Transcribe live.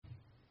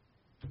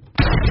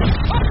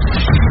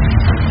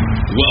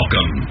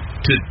Welcome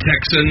to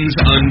Texans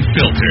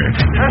Unfiltered.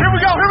 Here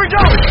we go!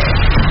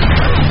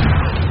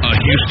 A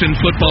Houston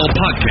football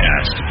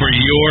podcast for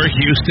your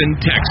Houston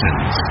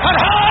Texans.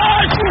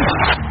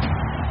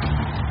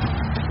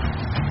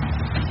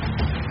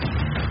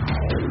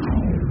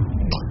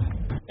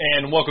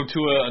 And welcome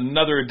to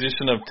another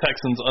edition of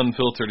Texans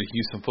Unfiltered, a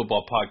Houston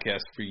football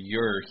podcast for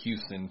your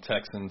Houston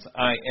Texans.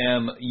 I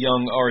am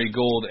young Ari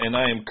Gold, and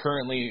I am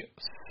currently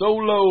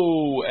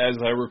solo as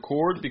I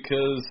record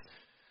because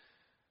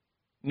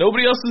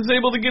nobody else is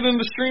able to get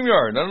into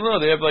StreamYard. I don't know.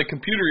 They have like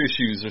computer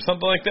issues or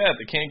something like that.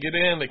 They can't get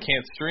in. They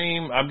can't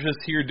stream. I'm just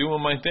here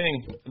doing my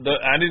thing.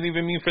 I didn't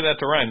even mean for that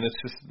to rhyme.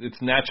 It's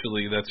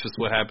naturally. That's just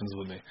what happens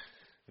with me.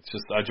 It's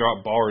just I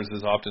drop bars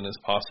as often as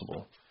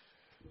possible.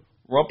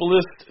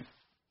 Rumpelist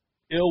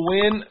ill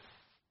win.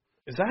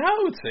 Is that how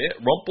I would say it?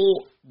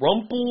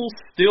 Rumple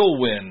still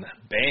win.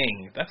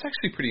 Bang. That's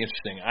actually pretty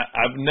interesting.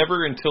 I've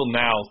never until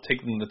now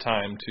taken the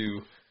time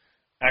to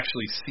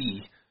actually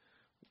see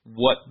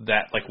what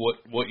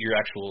your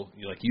actual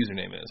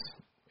username is.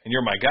 And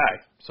you're my guy,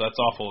 so that's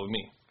awful of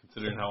me,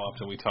 considering how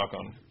often we talk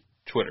on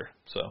Twitter.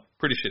 So,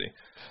 pretty shitty.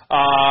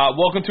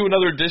 Welcome to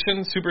another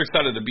edition. Super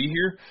excited to be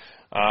here.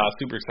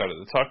 Super excited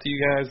to talk to you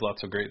guys.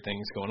 Lots of great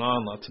things going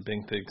on. Lots of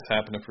big things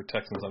happening for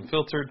Texans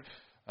Unfiltered.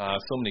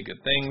 So many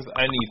good things.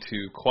 I need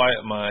to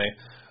quiet my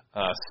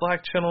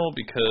Slack channel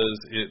because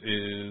it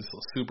is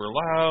super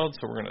loud,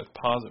 so we're going to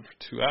pause it for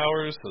 2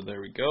 hours. So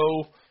there we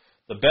go.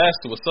 The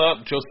best, what's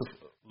up? Joseph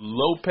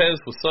Lopez,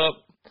 what's up?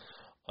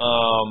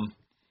 All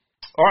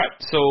right,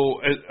 so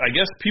I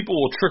guess people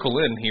will trickle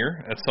in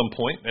here at some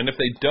point, and if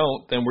they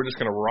don't, then we're just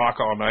going to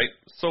rock all night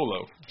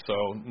solo.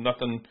 So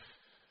nothing.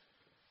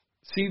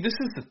 See, this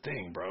is the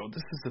thing, bro.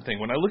 This is the thing.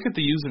 When I look at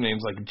the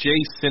usernames like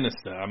Jay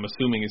Sinista, I'm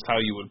assuming is how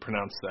you would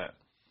pronounce that.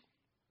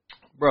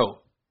 Bro,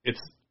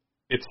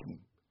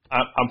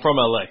 I'm from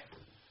LA.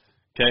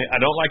 Okay, I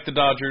don't like the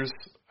Dodgers.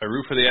 I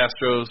root for the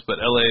Astros, but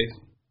LA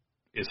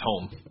is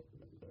home.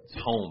 It's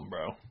home,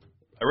 bro.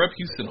 I rep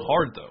Houston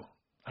hard, though.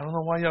 I don't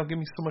know why y'all give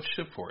me so much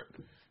shit for it.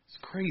 It's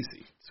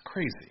crazy. It's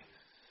crazy.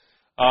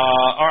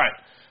 All right.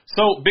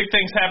 So, big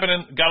things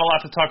happening. Got a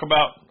lot to talk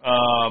about.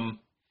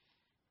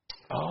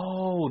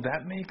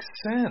 That makes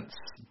sense.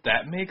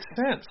 That makes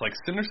sense. Like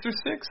Sinister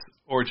Six?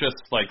 Or just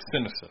like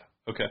Sinister?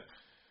 Okay.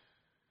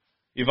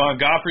 Yvonne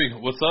Godfrey,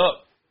 what's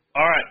up?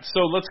 All right,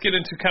 so let's get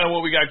into kind of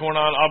what we got going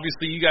on.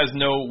 Obviously, you guys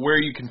know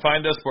where you can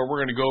find us, but we're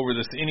going to go over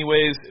this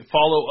anyways.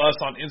 Follow us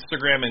on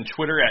Instagram and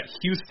Twitter at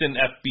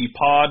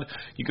HoustonFBPod.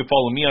 You can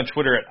follow me on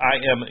Twitter at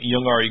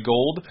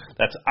IamYoungAriGold.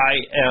 That's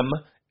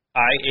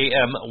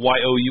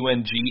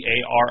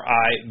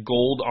IamYoungAri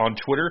Gold on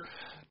Twitter.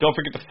 Don't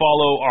forget to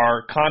follow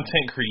our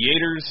content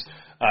creators,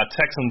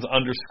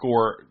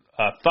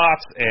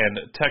 Texans_thoughts and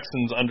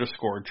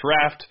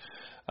Texans_draft.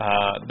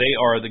 They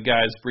are the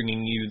guys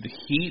bringing you the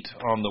heat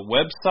on the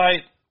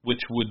website,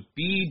 which would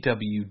be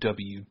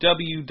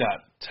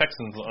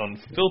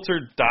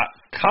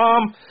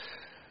www.texansunfiltered.com.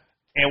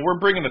 And we're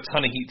bringing a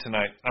ton of heat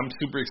tonight. I'm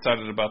super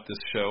excited about this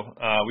show.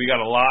 We got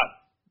a lot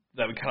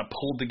that we kind of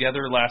pulled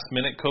together last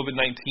minute.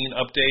 COVID-19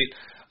 update.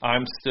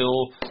 I'm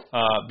still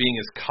being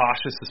as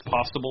cautious as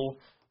possible.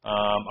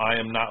 I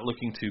am not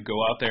looking to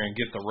go out there and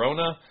get the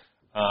Rona.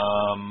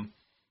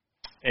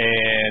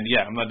 And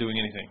yeah, I'm not doing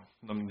anything.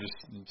 I'm just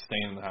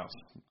staying in the house,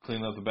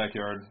 cleaning up the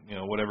backyard,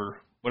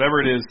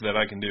 whatever it is that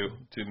I can do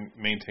to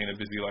maintain a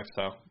busy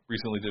lifestyle.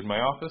 Recently did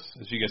my office.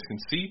 As you guys can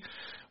see,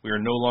 we are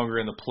no longer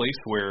in the place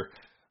where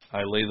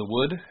I lay the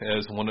wood,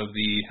 as one of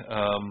the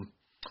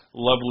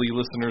lovely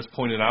listeners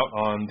pointed out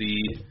on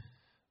the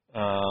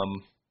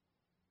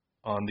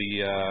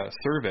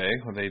survey.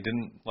 They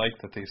didn't like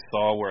that they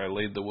saw where I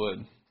laid the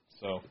wood.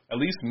 So at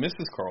least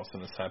Mrs.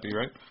 Carlson is happy,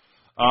 right?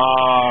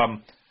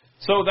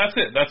 So that's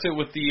it. That's it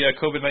with the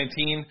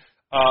COVID-19.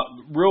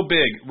 Real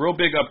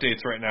big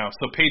updates right now.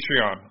 So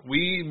Patreon.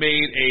 We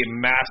made a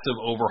massive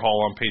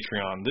overhaul on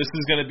Patreon. This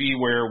is going to be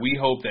where we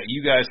hope that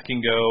you guys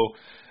can go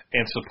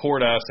and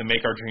support us and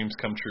make our dreams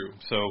come true.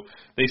 So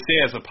they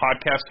say as a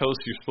podcast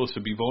host, you're supposed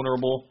to be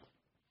vulnerable.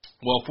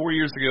 Well, 4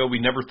 years ago, we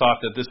never thought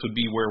that this would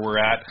be where we're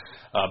at.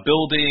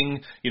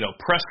 Building,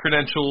 press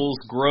credentials,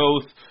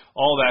 growth,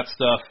 all that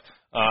stuff.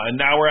 And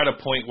now we're at a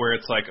point where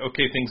it's like,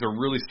 okay, things are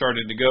really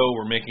starting to go.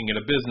 We're making it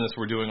a business.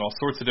 We're doing all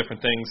sorts of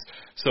different things.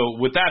 So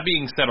with that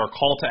being said, our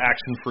call to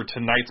action for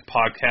tonight's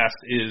podcast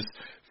is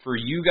for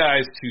you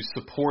guys to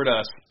support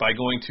us by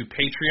going to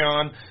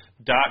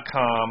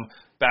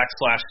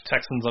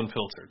patreon.com/Texans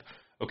Unfiltered.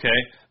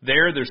 Okay,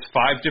 there's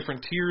 5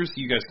 different tiers.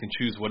 You guys can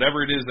choose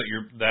whatever it is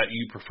that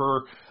you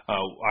prefer.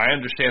 I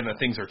understand that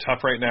things are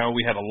tough right now.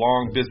 We had a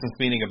long business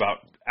meeting about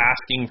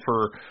asking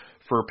for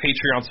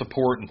Patreon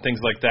support and things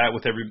like that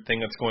with everything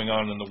that's going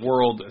on in the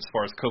world as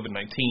far as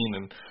COVID-19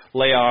 and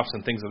layoffs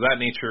and things of that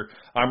nature.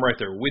 I'm right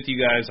there with you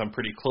guys. I'm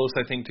pretty close,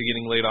 I think, to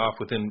getting laid off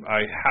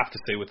I have to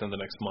say within the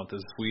next month,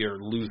 as we are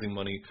losing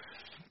money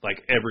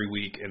like every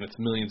week, and it's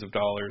millions of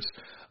dollars.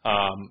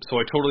 So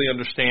I totally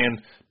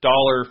understand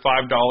 $1, $5,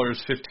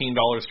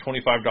 $15,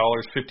 $25,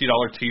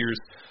 $50 tiers.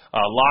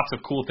 Lots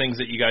of cool things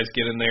that you guys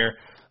get in there.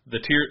 The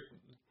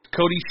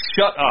Cody,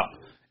 shut up.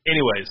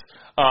 Anyways,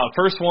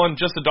 first one,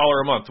 just $1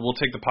 a month. We'll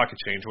take the pocket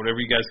change. Whatever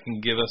you guys can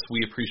give us,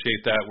 we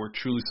appreciate that. We're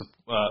truly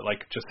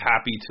just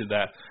happy to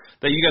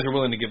that you guys are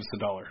willing to give us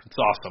 $1. It's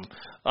awesome.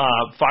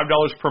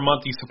 $5 per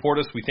month you support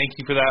us. We thank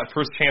you for that.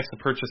 First chance to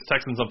purchase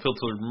Texans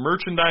Unfiltered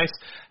merchandise.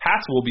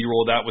 Hats will be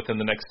rolled out within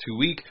the next 2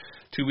 weeks.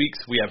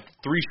 We have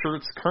 3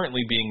 shirts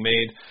currently being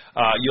made.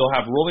 You'll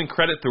have rolling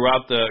credit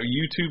throughout the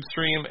YouTube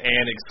stream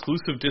and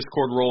exclusive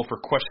Discord role for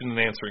question and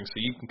answering, so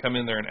you can come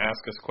in there and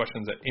ask us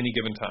questions at any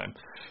given time.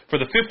 For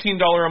the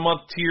 $15 a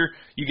month tier,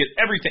 you get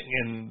everything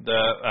in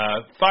the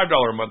 $5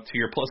 a month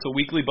tier, plus a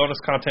weekly bonus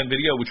content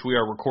video, which we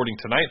are recording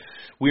tonight.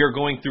 We are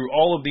going through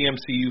all of the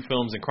MCU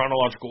films in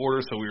chronological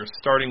order, so we are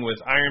starting with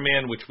Iron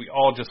Man, which we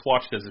all just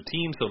watched as a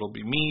team, so it'll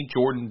be me,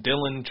 Jordan,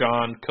 Dylan,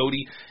 John,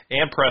 Cody,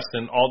 and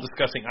Preston, all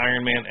discussing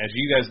Iron Man. As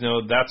you guys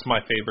know, that's my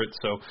favorite,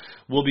 so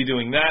we'll be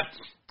doing that.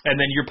 And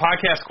then your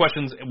podcast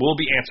questions will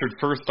be answered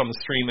first on the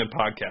stream and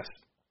podcast.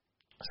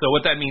 So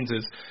what that means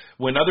is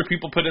when other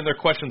people put in their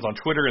questions on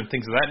Twitter and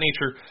things of that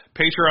nature,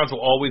 Patreons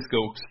will always go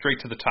straight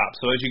to the top.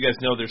 So as you guys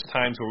know, there's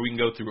times where we can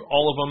go through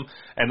all of them,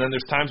 and then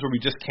there's times where we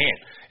just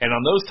can't. And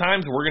on those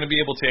times, we're going to be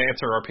able to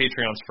answer our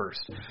Patreons first.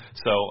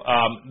 So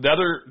the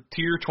other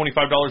tier,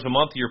 $25 a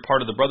month, you're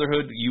part of the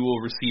Brotherhood. You will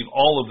receive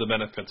all of the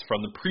benefits from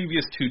the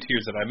previous 2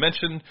 tiers that I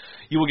mentioned.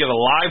 You will get a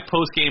live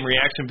post-game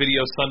reaction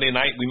video Sunday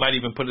night. We might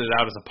even put it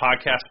out as a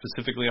podcast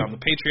specifically on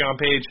the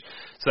Patreon page,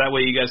 so that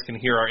way you guys can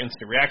hear our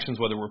instant reactions,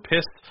 whether we're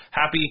pissed,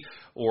 happy,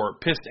 or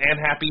pissed and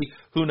happy,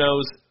 who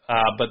knows,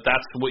 but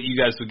that's what you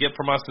guys would get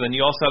from us. And then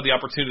you also have the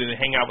opportunity to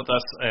hang out with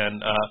us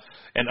and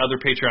other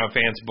Patreon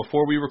fans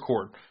before we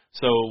record.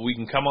 So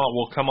we'll come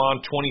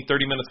on 20,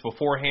 30 minutes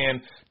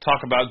beforehand,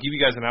 give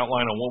you guys an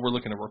outline on what we're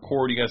looking to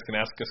record. You guys can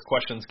ask us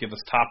questions, give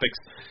us topics,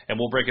 and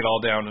we'll break it all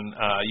down, and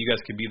you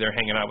guys can be there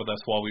hanging out with us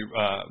while we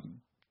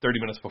 30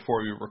 minutes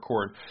before we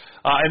record.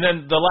 And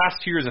then the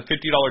last tier is a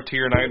 $50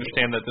 tier, and I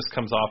understand that this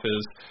comes off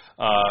as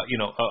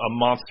a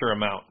monster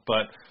amount.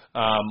 But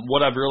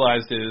what I've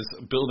realized is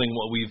building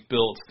what we've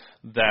built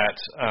that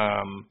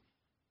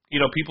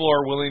people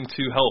are willing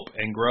to help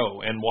and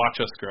grow and watch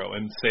us grow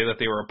and say that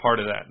they were a part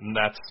of that, and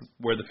that's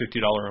where the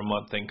 $50 a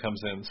month thing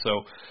comes in.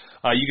 So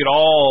you get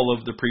all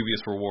of the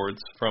previous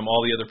rewards from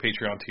all the other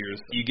Patreon tiers.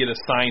 You get a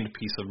signed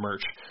piece of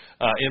merch,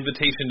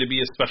 invitation to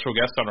be a special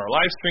guest on our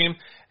live stream,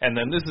 and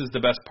then this is the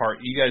best part.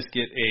 You guys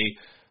get a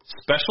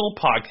special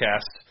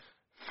podcast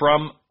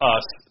from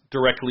us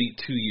directly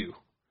to you.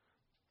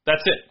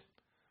 That's it.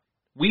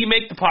 We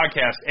make the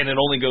podcast, and it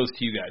only goes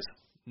to you guys.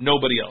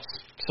 Nobody else.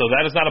 So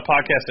that is not a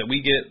podcast that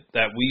we get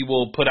that we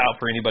will put out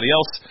for anybody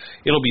else.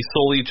 It'll be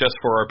solely just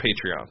for our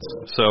Patreons.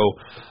 So,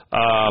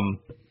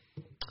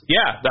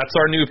 that's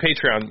our new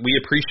Patreon. We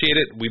appreciate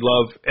it. We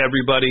love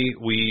everybody.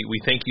 We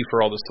thank you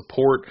for all the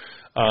support.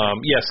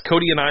 Yes,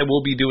 Cody and I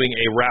will be doing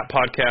a rap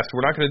podcast.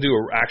 We're not going to do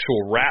an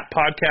actual rap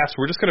podcast.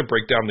 We're just going to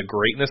break down the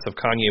greatness of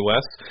Kanye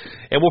West,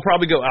 and we'll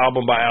probably go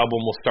album by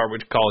album. We'll start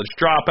with College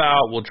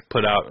Dropout. We'll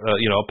put out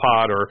a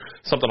pod or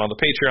something on the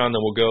Patreon.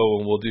 Then we'll go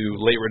and we'll do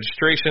Late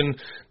Registration.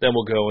 Then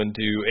we'll go and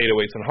do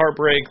 808s and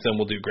Heartbreaks. Then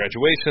we'll do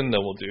Graduation.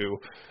 Then we'll do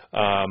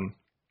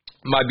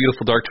My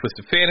Beautiful Dark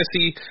Twisted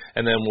Fantasy,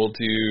 and then we'll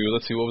do,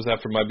 let's see, what was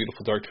after My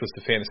Beautiful Dark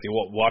Twisted Fantasy?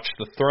 We'll Watch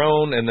the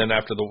Throne, and then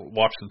after the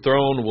Watch the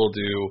Throne, we'll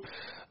do,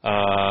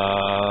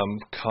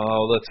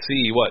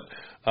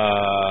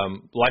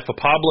 Life of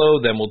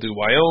Pablo, then we'll do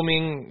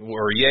Wyoming,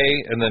 or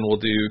Yay, and then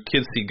we'll do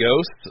Kids See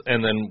Ghosts,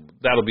 and then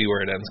that'll be where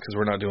it ends, because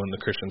we're not doing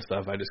the Christian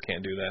stuff. I just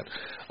can't do that.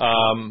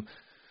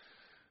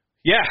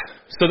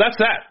 So that's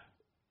that.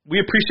 We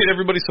appreciate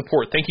everybody's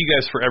support. Thank you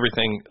guys for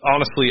everything.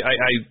 Honestly, I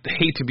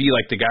hate to be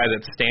like the guy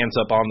that stands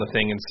up on the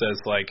thing and says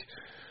like,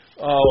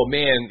 oh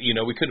man,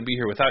 we couldn't be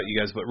here without you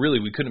guys, but really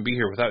we couldn't be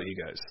here without you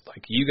guys.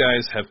 Like, you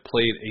guys have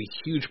played a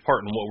huge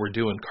part in what we're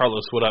doing.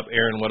 Carlos, what up?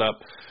 Aaron, what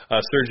up?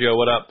 Sergio,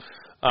 what up?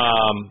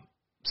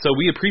 So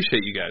we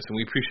appreciate you guys, and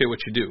we appreciate what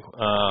you do.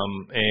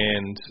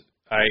 And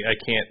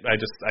I'm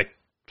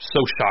so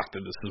shocked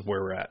that this is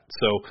where we're at.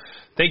 So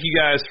thank you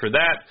guys for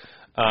that.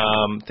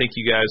 Thank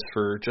you guys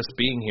for just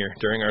being here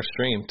during our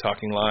stream,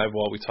 talking live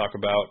while we talk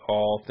about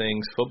all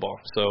things football.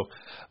 So,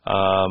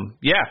 all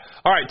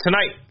right,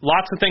 tonight,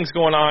 lots of things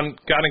going on.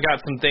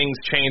 Got some things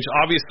changed.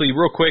 Obviously,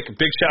 real quick,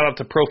 big shout out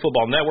to Pro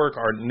Football Network,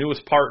 our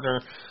newest partner.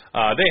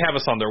 They have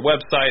us on their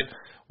website.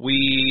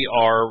 We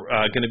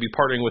are going to be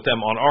partnering with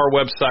them on our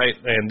website,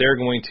 and they're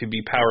going to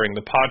be powering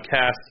the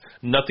podcast.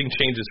 Nothing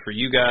changes for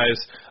you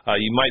guys.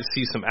 You might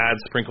see some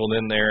ads sprinkled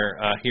in there,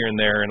 here and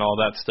there, and all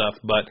that stuff,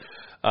 but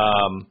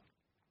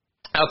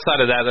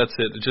outside of that, that's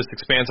it. It just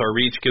expands our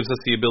reach, gives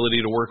us the ability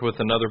to work with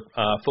another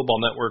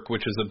football network,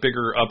 which is a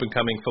bigger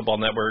up-and-coming football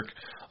network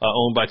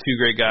owned by 2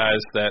 great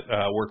guys that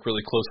work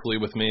really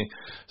closely with me.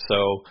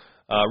 So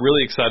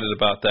really excited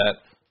about that.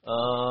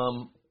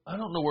 I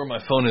don't know where my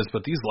phone is,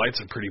 but these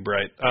lights are pretty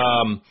bright.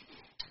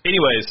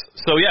 Anyways,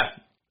 so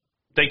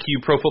thank you,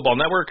 Pro Football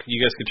Network. You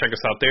guys can check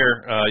us out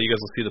there. You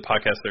guys will see the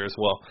podcast there as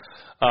well.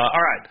 All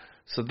right.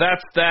 So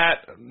that's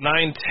that.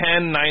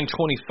 9:10,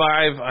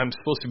 9:25. I'm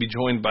supposed to be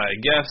joined by a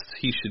guest.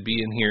 He should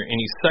be in here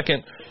any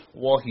second.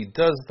 While he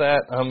does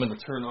that, I'm going to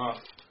turn off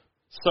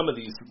some of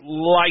these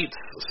lights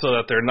so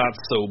that they're not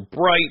so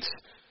bright.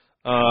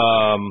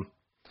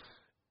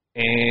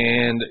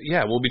 And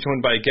yeah, we'll be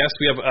joined by a guest.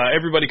 We have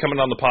everybody coming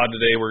on the pod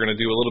today. We're going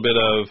to do a little bit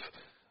of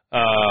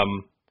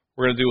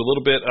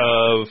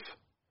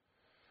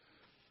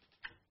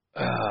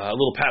a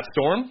little Pat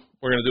Storm.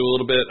 We're going to do a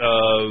little bit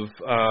of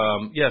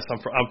yes, I'm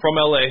from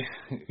LA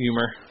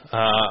humor.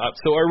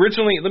 So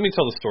originally, let me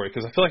tell the story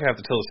because I feel like I have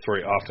to tell the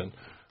story often.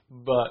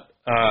 But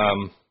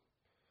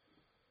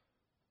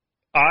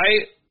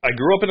I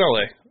grew up in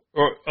LA.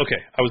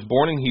 I was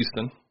born in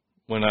Houston.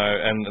 I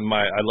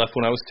left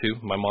when I was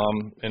 2. My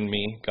mom and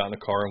me got in a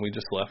car and we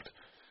just left,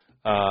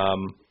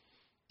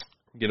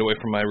 get away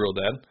from my real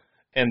dad.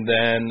 And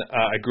then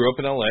I grew up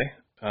in LA.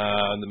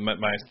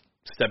 My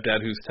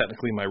stepdad, who's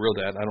technically my real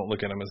dad, I don't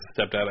look at him as a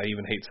stepdad. I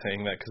even hate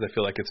saying that because I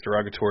feel like it's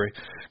derogatory.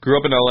 Grew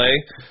up in LA,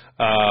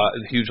 a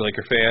huge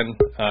Laker fan.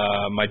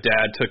 My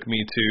dad took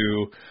me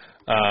to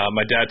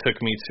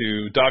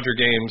Dodger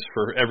games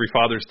for every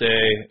Father's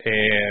Day,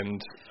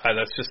 and I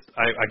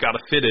got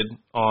it fitted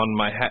on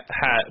my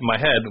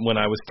head when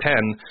I was 10,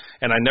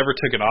 and I never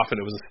took it off, and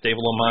it was a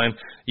staple of mine.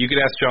 You could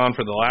ask John.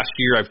 For the last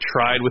year, I've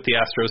tried with the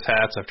Astros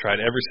hats. I've tried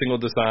every single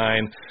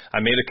design. I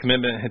made a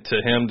commitment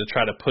to him to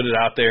try to put it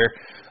out there,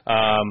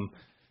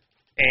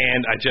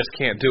 and I just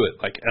can't do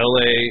it. Like,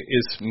 LA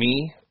is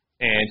me,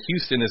 and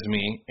Houston is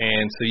me,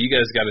 and so you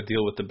guys got to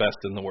deal with the best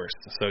and the worst.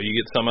 So you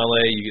get some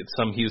LA, you get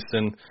some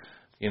Houston,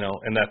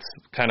 and that's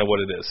kind of what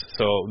it is.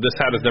 So this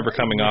hat is never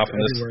coming off.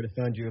 Everywhere to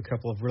find you a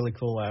couple of really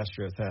cool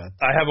Astros hats.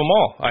 I have them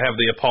all. I have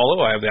the Apollo.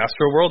 I have the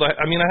Astro World. I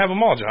have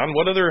them all, John.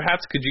 What other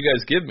hats could you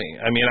guys give me?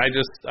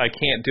 I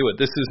can't do it.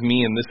 This is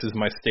me, and this is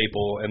my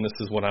staple, and this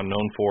is what I'm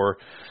known for.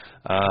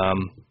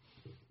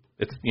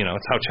 It's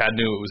how Chad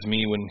knew it was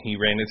me when he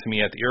ran into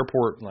me at the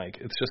airport.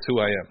 Like, it's just who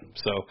I am.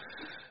 So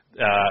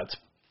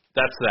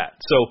that's that.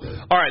 So,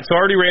 all right. So I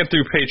already ran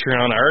through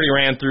Patreon. I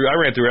ran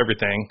through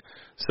everything.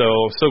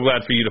 So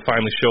glad for you to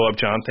finally show up,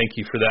 John. Thank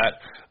you for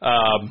that.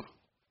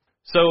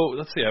 So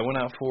let's see. I went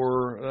out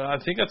for. I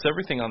think that's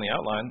everything on the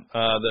outline.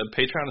 The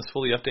Patreon is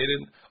fully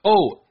updated.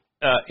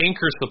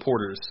 Anchor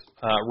supporters,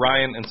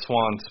 Ryan and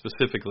Swan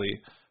specifically.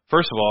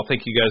 First of all,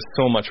 thank you guys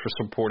so much for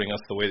supporting us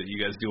the way that you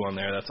guys do on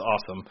there. That's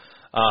awesome.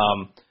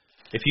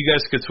 If you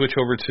guys could switch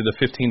over to the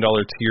 $15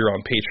 tier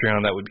on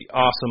Patreon, that would be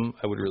awesome.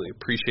 I would really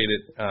appreciate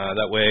it.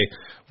 That way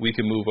we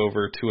can move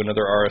over to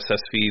another RSS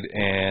feed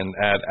and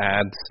add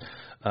ads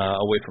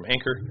away from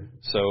Anchor.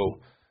 So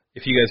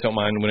if you guys don't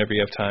mind, whenever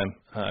you have time,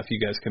 if you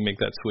guys can make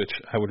that switch,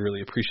 I would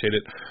really appreciate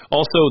it.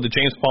 Also, the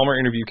James Palmer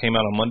interview came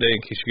out on Monday,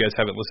 in case you guys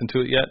haven't listened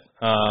to it yet.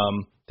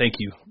 Thank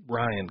you,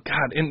 Ryan.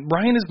 God, and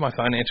Ryan is my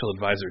financial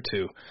advisor,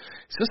 too.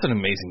 He's just an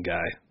amazing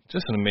guy.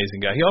 Just an amazing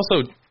guy. He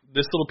also,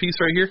 this little piece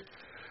right here,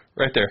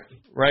 right there,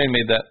 Ryan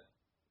made that.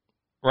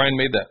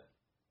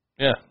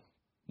 Yeah.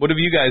 What have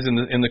you guys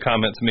in the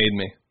comments made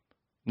me?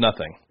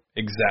 Nothing.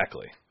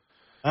 Exactly.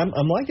 I'm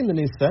liking the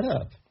new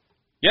setup.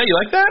 Yeah, you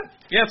like that?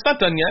 Yeah, it's not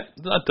done yet.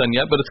 It's not done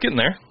yet, but it's getting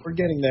there. We're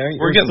getting there.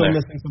 We're getting there.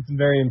 Missing something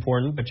very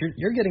important, but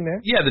you're getting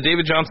there. Yeah, the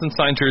David Johnson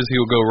signed jersey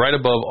will go right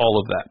above all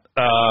of that.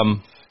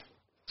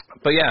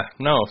 But yeah,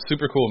 no,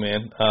 super cool,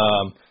 man.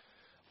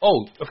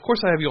 Of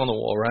course I have you on the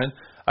wall, Ryan.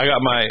 I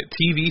got my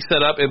TV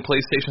set up and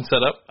PlayStation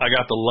set up. I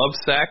got the Love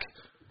Sack.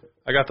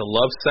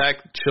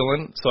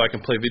 Chilling so I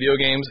can play video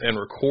games and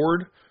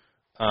record.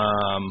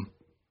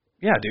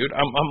 Yeah, dude,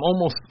 I'm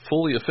almost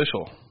fully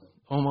official.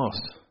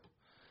 Almost.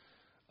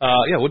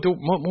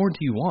 What more do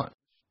you want?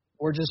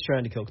 We're just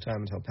trying to kill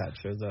time until Pat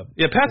shows up.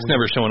 Yeah, Pat's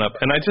never showing up,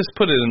 and I just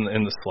put it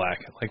in the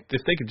Slack. Like,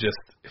 if they could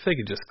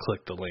just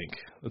click the link,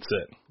 that's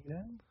it.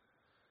 Yeah.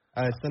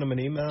 I sent him an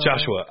email.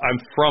 Joshua, I'm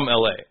from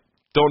LA.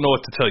 Don't know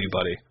what to tell you,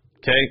 buddy.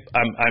 Okay,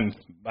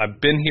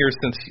 I've been here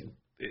since.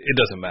 It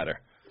doesn't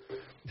matter.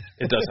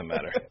 It doesn't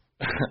matter.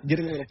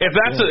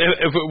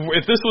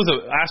 If this was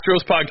an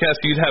Astros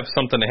podcast, you'd have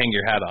something to hang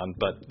your hat on.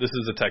 But this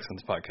is a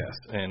Texans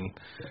podcast, and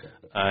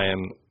I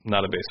am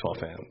not a baseball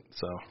fan,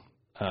 so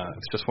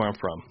it's just where I'm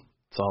from.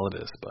 That's all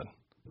it is, bud.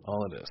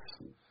 All it is.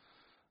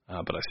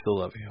 But I still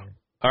love you.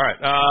 All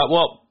right.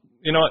 Well,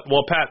 you know what?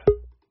 Well, Pat.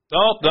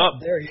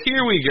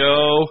 Here we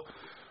go.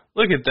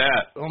 Look at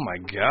that. Oh my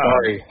God.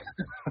 Sorry.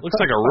 Looks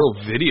like a real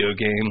video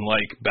game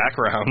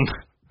background.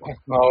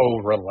 Oh,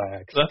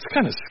 relax. That's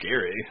kind of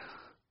scary.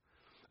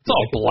 It's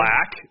all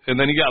black, and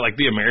then you got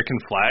the American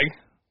flag.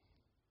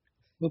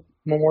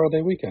 Memorial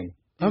Day weekend.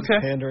 Okay.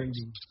 Pandering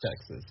to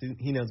Texas.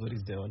 He knows what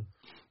he's doing.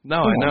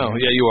 No, I know.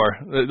 Yeah, you are.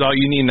 All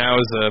you need now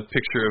is a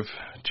picture of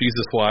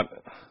Jesus Watt.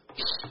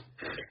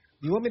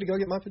 You want me to go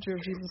get my picture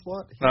of Jesus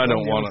Watt? I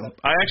don't want him.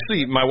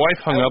 My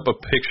wife hung up a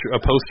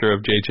poster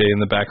of JJ in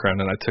the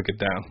background, and I took it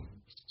down.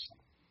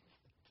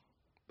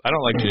 I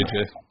don't like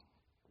JJ.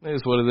 It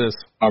is what it is.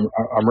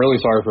 I'm really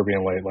sorry for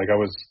being late. I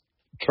was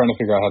trying to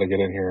figure out how to get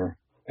in here,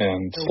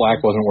 and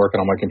Slack wasn't working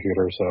on my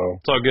computer, so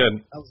it's all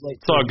good. I was late.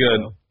 It's all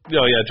good.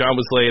 Oh yeah, John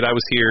was late. I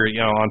was here,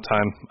 on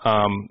time.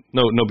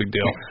 No big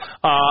deal.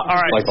 All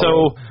right,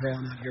 so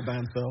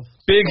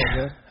big.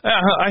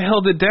 I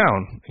held it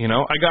down.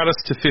 I got us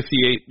to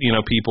 58.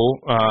 People.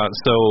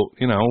 So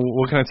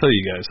what can I tell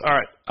you guys? All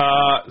right.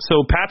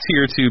 So Pat's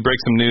here to break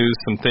some news,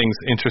 some things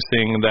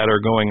interesting that are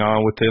going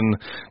on within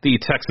the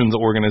Texans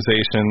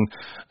organization.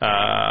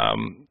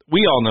 We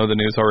all know the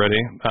news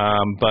already,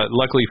 but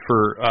luckily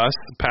for us,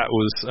 Pat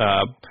was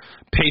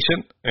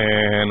patient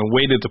and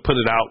waited to put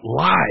it out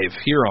live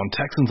here on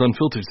Texans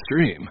Unfiltered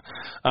Stream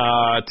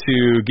to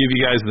give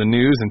you guys the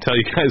news and tell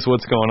you guys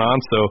what's going on.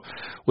 So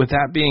with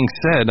that being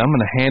said, I'm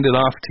going to hand it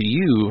off to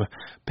you,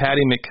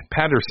 Patty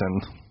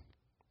McPatterson.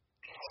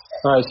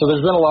 All right, so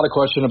there's been a lot of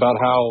question about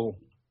how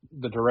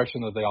the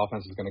direction that the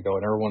offense is going to go,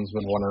 and everyone's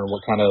been wondering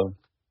what kind of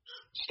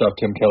stuff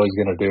Tim Kelly's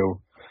going to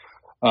do.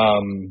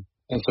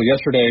 And so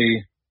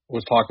yesterday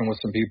was talking with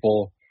some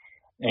people,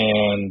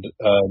 and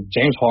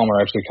James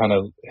Palmer actually kind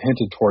of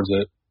hinted towards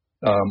it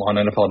on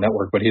NFL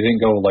Network, but he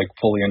didn't go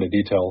fully into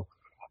detail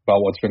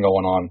about what's been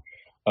going on.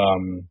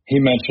 He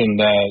mentioned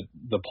that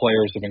the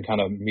players have been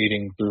kind of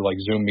meeting through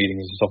Zoom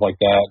meetings and stuff like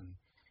that, and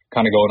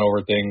kind of going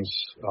over things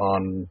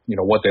on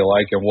what they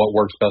like and what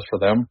works best for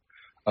them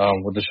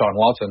with Deshaun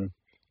Watson.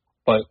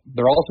 But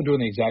they're also doing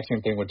the exact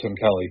same thing with Tim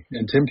Kelly.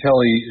 And Tim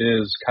Kelly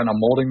is kind of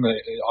molding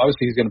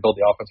obviously he's going to build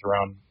the offense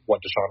around what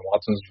Deshaun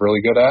Watson is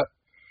really good at.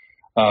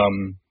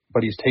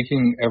 But he's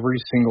taking every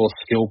single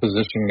skill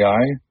position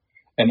guy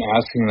and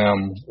asking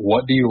them,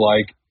 what do you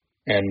like,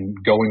 and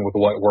going with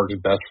what works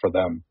best for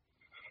them.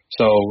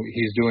 So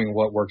he's doing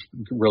what works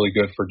really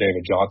good for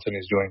David Johnson.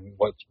 He's doing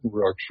what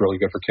works really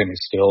good for Kenny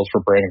Stills,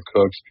 for Brandon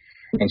Cooks,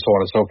 and so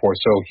on and so forth.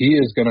 So he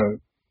is going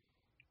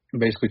to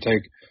basically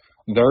take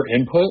their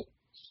input,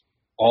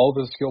 all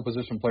the skill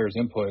position players'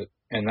 input,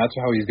 and that's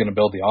how he's going to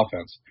build the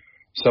offense.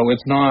 So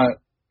it's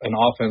not an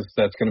offense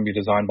that's going to be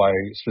designed by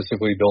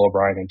specifically Bill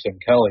O'Brien and Tim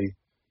Kelly.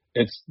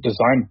 It's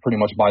designed pretty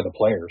much by the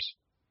players.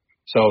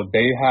 So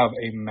they have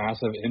a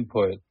massive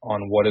input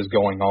on what is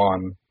going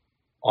on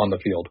the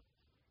field.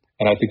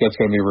 And I think that's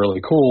going to be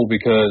really cool,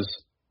 because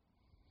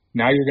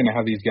now you're going to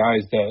have these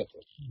guys that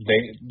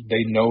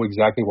they know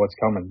exactly what's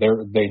coming.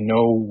 They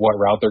know what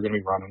route they're going to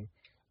be running.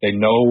 They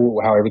know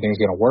how everything's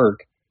going to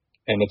work.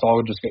 And it's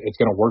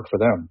going to work for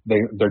them.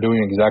 They're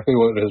doing exactly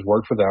what has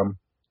worked for them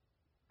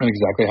and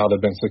exactly how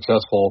they've been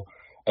successful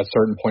at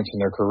certain points in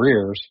their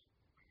careers.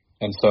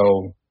 And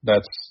so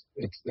that's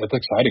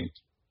exciting.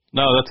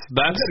 No, that's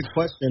I had a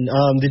question.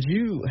 Did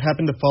you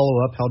happen to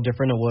follow up how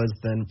different it was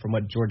than from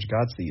what George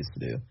Godsey used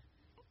to do?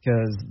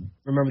 Because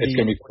remember it's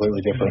going to be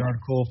completely different.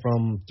 Article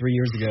from 3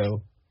 years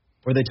ago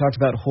where they talked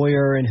about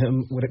Hoyer and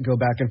him would go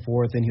back and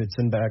forth, and he would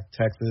send back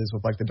texts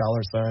with the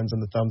 $$ signs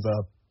and the thumbs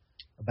up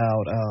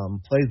about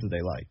plays that they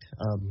liked.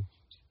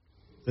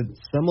 Is it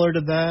similar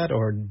to that,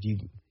 or do you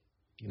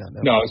not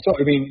know? No, so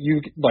I mean,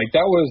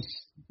 that was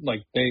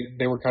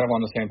they were kind of on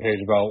the same page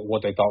about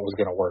what they thought was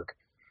going to work.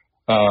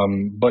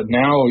 But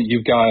now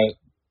you've got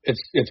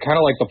it's kind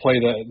of like the play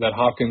that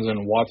Hopkins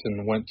and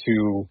Watson went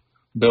to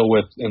Bill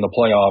with in the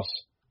playoffs,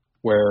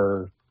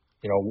 where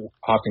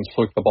Hopkins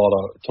flicked the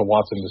ball to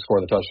Watson to score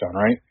the touchdown.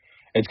 Right?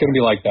 It's going to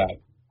be like that.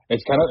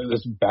 It's kind of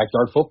this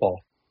backyard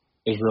football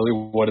is really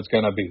what it's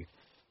going to be.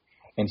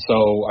 And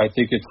so I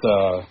think it's,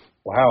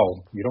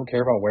 wow, you don't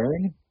care about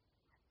wearing?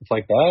 It's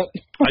like that?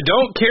 I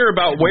don't care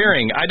about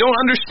wearing. I don't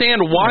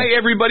understand why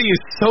everybody is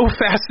so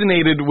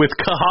fascinated with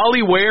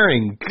Kahali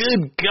wearing.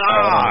 Good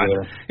God.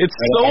 It's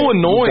so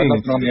annoying.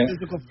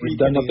 He's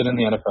done nothing in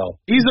the NFL.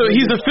 He's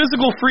a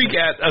physical freak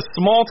at a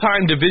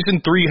small-time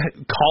Division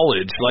III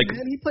college.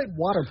 Man, he played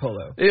water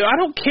polo. I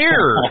don't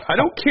care. I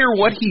don't care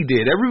what he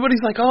did.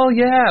 Everybody's like, oh,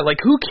 yeah.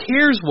 Who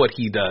cares what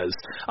he does?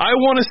 I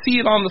want to see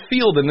it on the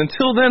field, and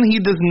until then,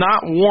 he does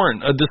not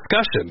warrant a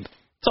discussion.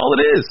 That's all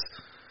it is.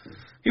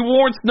 He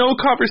warrants no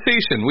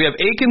conversation. We have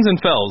Akins and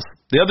Fells.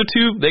 The other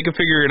two, they can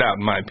figure it out,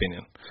 in my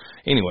opinion.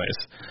 Anyways,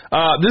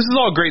 this is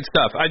all great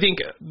stuff. I think,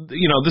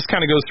 this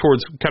kind of goes towards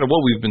kind of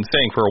what we've been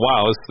saying for a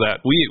while, is that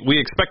we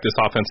expect this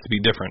offense to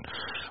be different.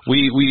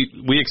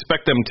 We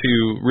expect them to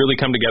really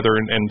come together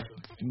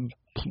and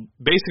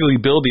basically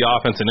build the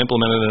offense and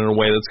implement it in a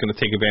way that's going to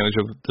take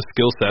advantage of the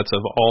skill sets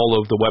of all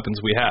of the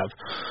weapons we have.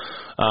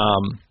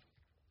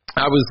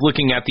 I was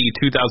looking at the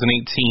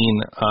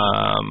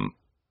 2018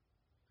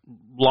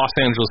 Los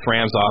Angeles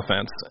Rams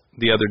offense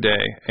the other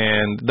day,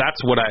 and that's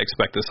what I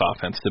expect this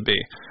offense to be.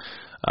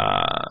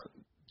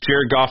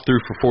 Jared Goff threw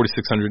for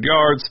 4,600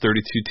 yards,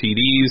 32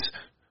 TDs.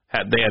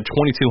 They had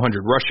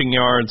 2,200 rushing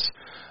yards,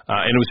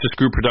 and it was just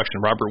group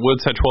production. Robert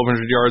Woods had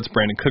 1,200 yards.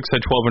 Brandon Cooks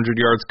had 1,200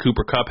 yards.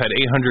 Cooper Kupp had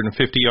 850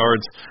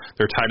 yards.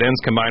 Their tight ends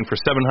combined for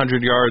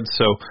 700 yards.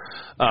 So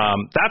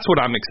that's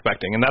what I'm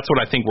expecting, and that's what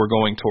I think we're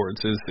going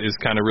towards is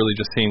kind of really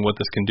just seeing what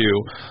this can do.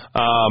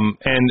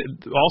 And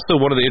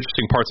also one of the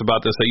interesting parts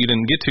about this that you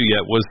didn't get to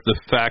yet was the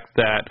fact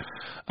that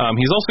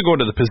he's also going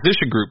to the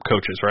position group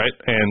coaches, right,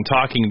 and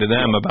talking to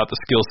them about the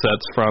skill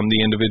sets from the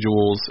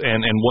individuals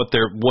and what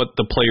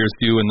the players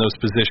do in those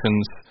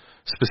positions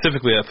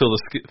specifically that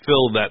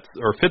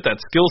fit that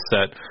skill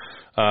set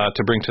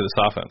to bring to this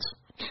offense.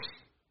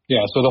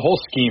 Yeah, so the whole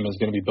scheme is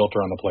going to be built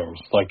around the players.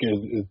 Like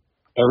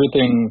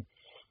everything,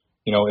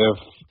 if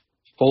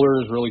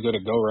Fuller is really good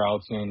at go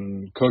routes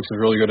and Cooks is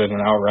really good at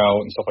an out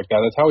route and stuff like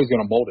that, that's how he's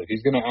going to mold it.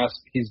 He's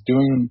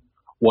building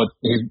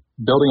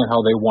it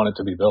how they want it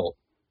to be built.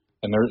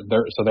 And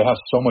so they have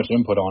so much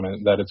input on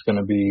it that it's going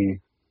to be,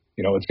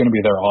 it's going to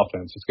be their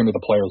offense. It's going to be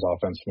the players'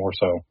 offense more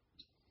so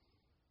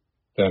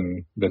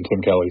than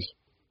Tim Kelly's.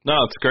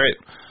 No, it's great.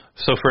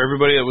 So for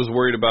everybody that was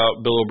worried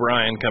about Bill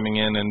O'Brien coming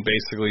in and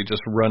basically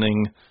just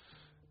running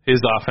his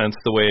offense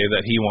the way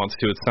that he wants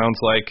to, it sounds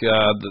like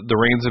the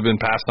reins have been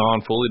passed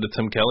on fully to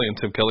Tim Kelly, and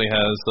Tim Kelly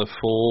has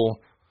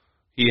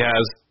he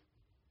has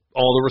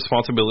all the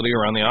responsibility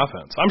around the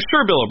offense. I'm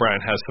sure Bill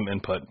O'Brien has some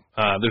input.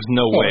 There's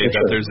no way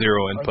that there's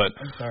zero input.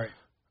 I'm sorry.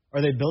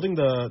 Are they building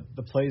the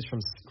plays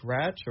from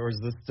scratch, or is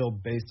this still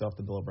based off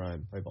the Bill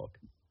O'Brien playbook?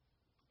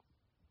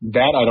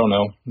 That I don't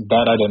know.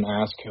 That I didn't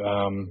ask.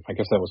 I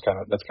guess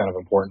that's kind of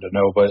important to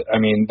know. But I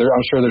mean,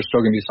 I'm sure there's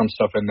still going to be some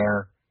stuff in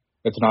there.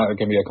 It's not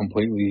going to be a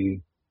completely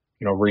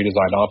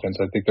redesigned offense.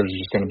 I think there's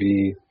just going to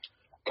be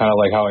kind of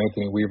like how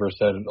Anthony Weaver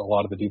said, a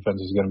lot of the defense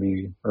is going to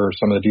be, or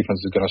some of the defense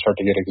is going to start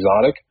to get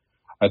exotic.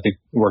 I think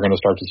we're going to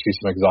start to see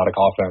some exotic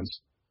offense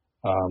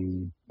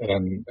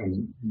and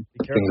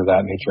things of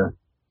that nature.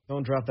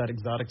 Don't drop that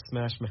exotic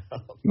smash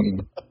mouth.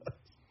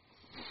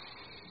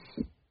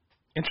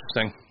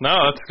 Interesting. No,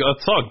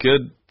 that's all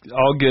good.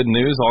 All good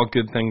news. All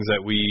good things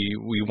that we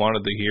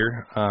wanted to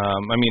hear.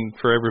 I mean,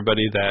 for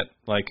everybody that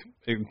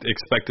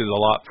expected a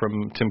lot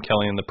from Tim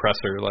Kelly in the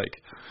presser,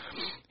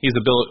 he's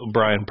a Bill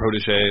O'Brien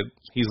protege.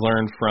 He's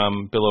learned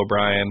from Bill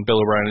O'Brien. Bill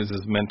O'Brien is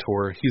his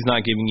mentor. He's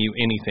not giving you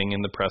anything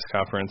in the press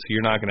conference.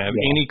 You're not going to have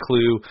any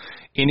clue,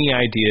 any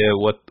idea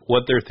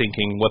what they're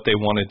thinking, what they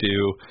want to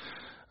do.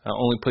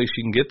 Only place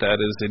you can get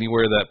that is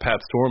anywhere that Pat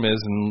Storm is,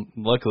 and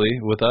luckily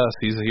with us,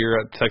 he's here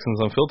at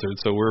Texans Unfiltered,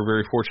 so we're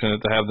very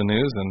fortunate to have the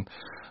news. And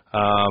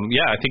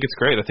I think it's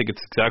great. I think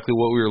it's exactly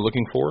what we were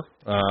looking for.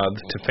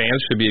 The fans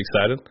should be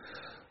excited.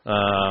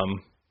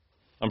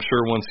 I'm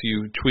sure once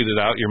you tweet it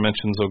out, your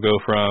mentions will go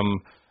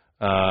from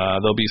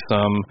there'll be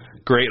some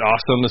great,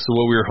 awesome, this is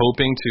what we were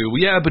hoping to.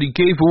 But he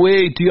gave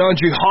away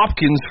DeAndre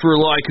Hopkins for a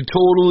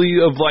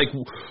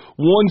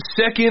 1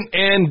 second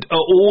and an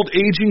old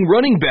aging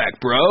running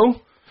back, bro.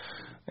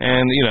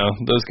 And,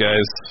 those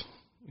guys,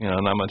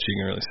 not much you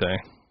can really say.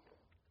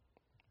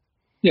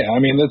 Yeah, I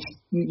mean, that's,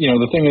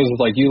 the thing is,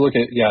 you look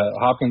at,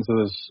 Hopkins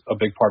is a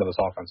big part of this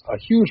offense, a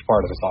huge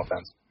part of this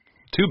offense.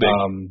 Too big.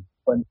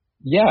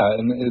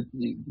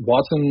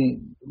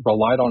 Watson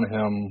relied on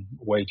him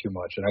way too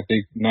much. And I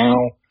think now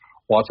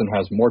Watson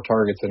has more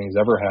targets than he's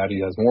ever had.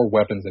 He has more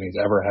weapons than he's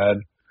ever had.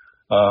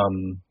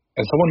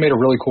 And someone made a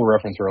really cool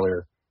reference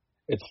earlier.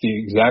 It's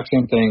the exact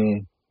same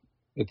thing.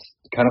 It's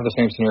kind of the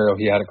same scenario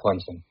he had at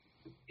Clemson.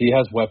 He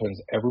has weapons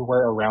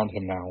everywhere around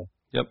him now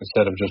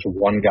instead of just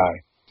one guy.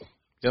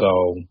 Yep.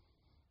 So,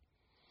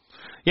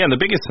 and the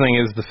biggest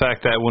thing is the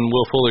fact that when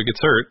Will Fuller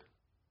gets hurt,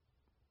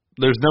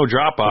 there's no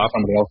drop-off.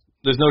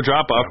 There's no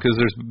drop-off because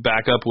there's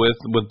backup with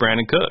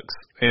Brandon Cooks.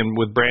 And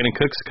with Brandon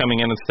Cooks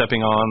coming in and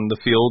stepping on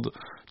the field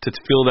to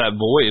fill that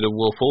void of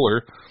Will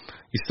Fuller,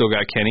 you still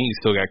got Kenny, you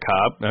still got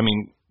Cobb. I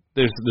mean,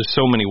 there's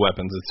so many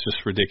weapons. It's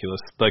just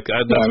ridiculous. That's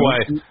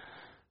why.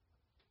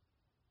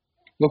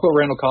 Look what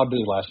Randall Cobb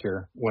did last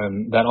year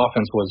when that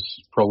offense was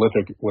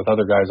prolific with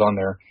other guys on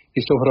there.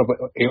 He still put up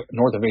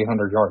north of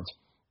 800 yards.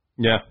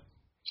 Yeah.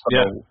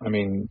 So, I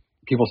mean,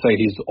 people say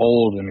he's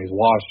old and he's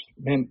washed.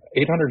 Man,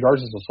 800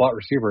 yards as a slot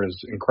receiver is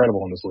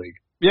incredible in this league.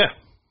 Yeah.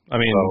 I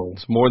mean,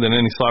 it's more than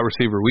any slot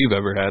receiver we've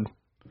ever had.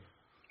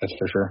 That's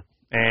for sure.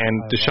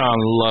 And Deshaun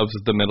loves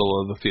the middle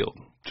of the field.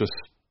 Just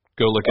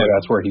go look at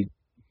that's where he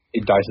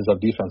dices up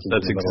defenses.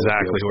 That's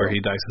exactly where he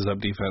dices up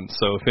defense.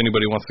 So if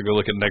anybody wants to go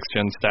look at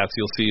next-gen stats,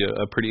 you'll see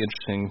a pretty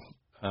interesting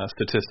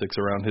statistics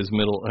around his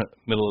middle of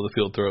the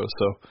field throws.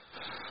 So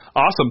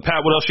awesome.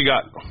 Pat, what else you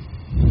got?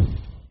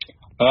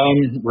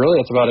 Really,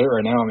 that's about it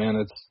right now, man.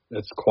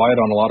 It's quiet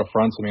on a lot of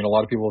fronts. I mean, a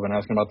lot of people have been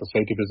asking about the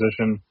safety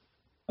position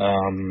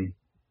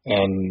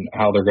and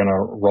how they're going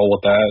to roll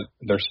with that.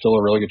 There's still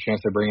a really good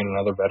chance they bring in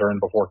another veteran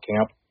before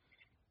camp.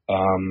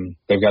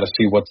 They've got to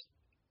see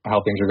how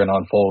things are going to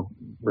unfold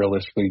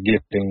realistically,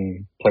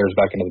 getting players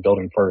back into the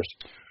building first.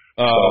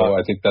 So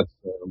I think that's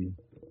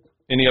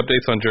any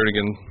updates on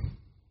Jernigan?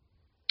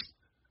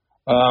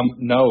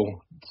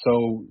 No.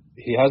 So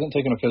he hasn't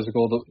taken a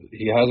physical.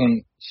 He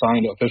hasn't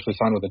officially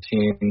signed with the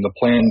team. The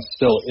plan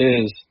still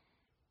is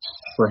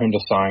for him to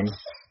sign.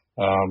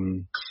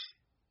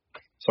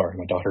 Sorry,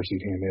 my daughter's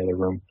eating in the other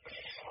room.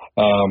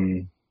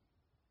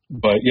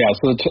 But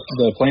so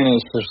the plan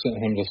is for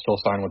him to still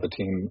sign with the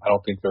team. I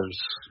don't think there's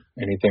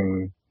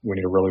anything we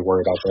need to really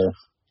worry about there.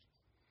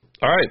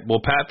 All right.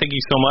 Well, Pat, thank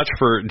you so much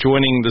for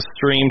joining the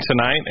stream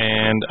tonight,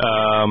 and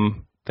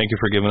thank you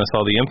for giving us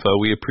all the info.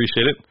 We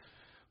appreciate it.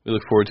 We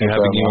look forward to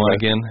having you on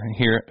again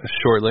here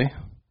shortly.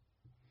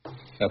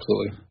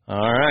 Absolutely.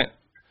 All right.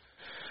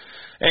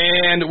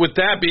 And with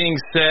that being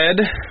said,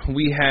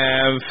 we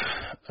have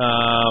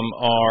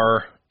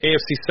our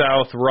AFC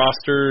South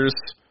rosters.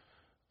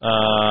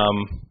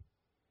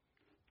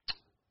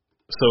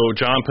 So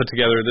John put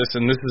together this,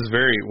 and this is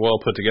very well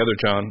put together,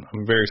 John.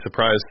 I'm very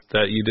surprised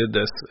that you did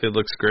this. It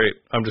looks great.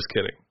 I'm just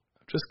kidding.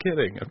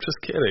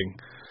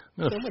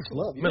 So much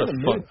love.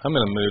 I'm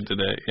in a mood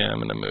today. Yeah,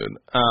 I'm in a mood.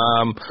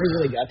 What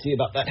really got to you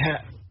about that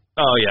hat?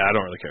 Oh, yeah, I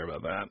don't really care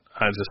about that.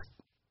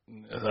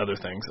 Other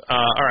things.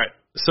 All right.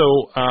 So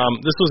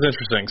this was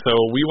interesting. So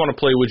we want to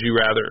play Would You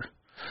Rather.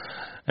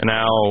 And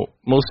now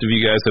most of you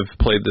guys have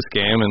played this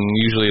game, and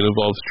usually it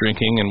involves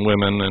drinking and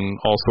women and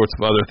all sorts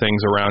of other things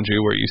around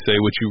you where you say,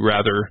 would you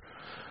rather,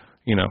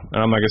 and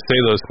I'm not going to say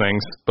those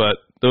things, but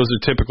those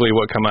are typically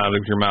what come out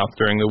of your mouth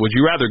during the Would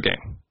You Rather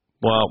game.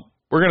 Well,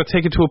 we're going to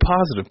take it to a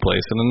positive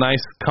place in a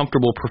nice,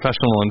 comfortable,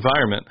 professional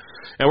environment.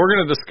 And we're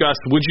going to discuss,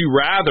 would you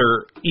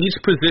rather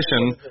each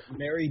position.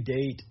 Marry,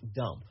 date,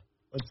 dump.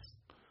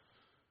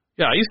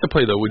 Yeah, I used to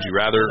play the Would You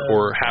Rather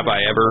or Have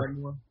I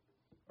Ever.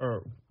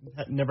 Or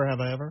Never Have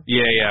I Ever?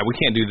 Yeah, we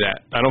can't do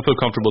that. I don't feel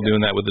comfortable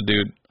doing that with a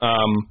dude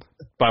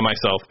by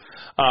myself.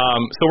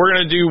 So we're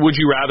going to do Would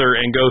You Rather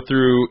and go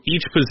through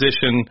each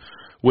position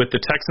with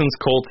the Texans,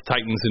 Colts,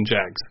 Titans, and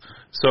Jags.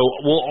 So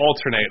we'll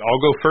alternate.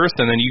 I'll go first,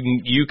 and then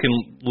you can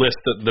list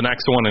the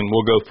next one, and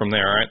we'll go from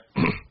there, all right?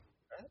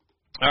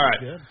 All right.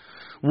 Good.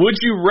 Would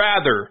you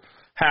rather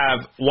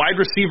have wide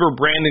receiver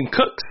Brandon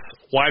Cooks,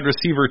 wide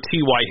receiver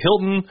T.Y.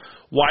 Hilton,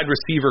 wide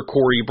receiver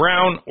Corey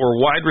Brown, or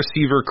wide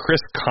receiver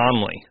Chris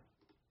Conley?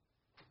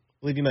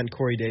 I believe you meant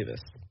Corey Davis.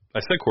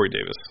 I said Corey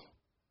Davis.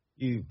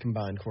 You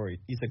combined Corey.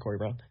 You said Corey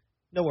Brown.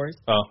 No worries.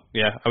 Oh,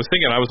 yeah. I was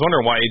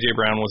wondering why A.J.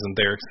 Brown wasn't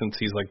there since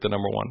he's like the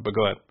number one, but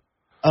go ahead.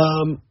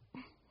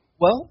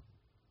 Well,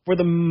 for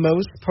the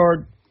most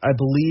part, I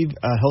believe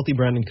healthy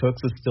Brandon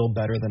Cooks is still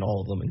better than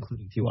all of them,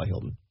 including T.Y.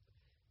 Hilton.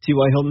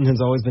 T.Y. Hilton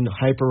has always been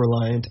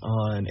hyper-reliant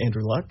on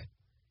Andrew Luck.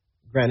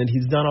 Granted,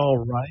 he's done all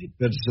right,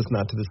 but it's just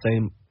not to the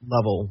same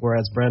level.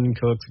 Whereas Brandon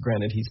Cooks,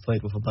 granted, he's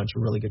played with a bunch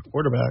of really good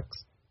quarterbacks.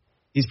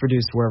 He's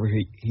produced wherever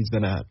he's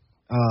been at.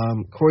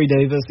 Corey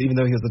Davis, even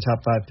though he was the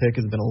top 5 pick,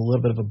 has been a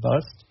little bit of a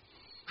bust.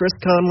 Chris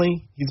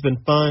Conley, he's been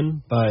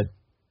fun, but,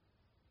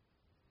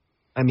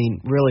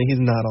 really, he's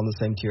not on the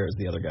same tier as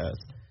the other guys.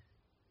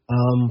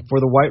 For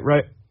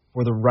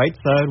the right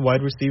side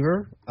wide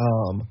receiver,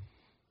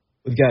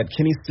 we've got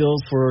Kenny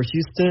Stills for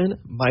Houston,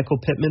 Michael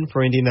Pittman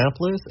for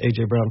Indianapolis,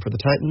 A.J. Brown for the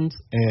Titans,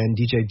 and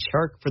DJ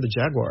Chark for the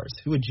Jaguars.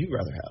 Who would you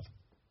rather have?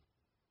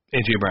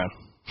 A.J. Brown.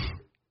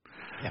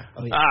 Yeah.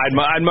 Oh, yeah.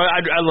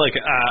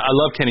 I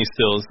love Kenny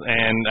Stills,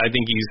 and I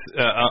think he's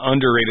an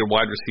underrated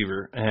wide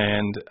receiver,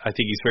 and I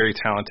think he's very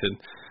talented.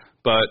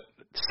 But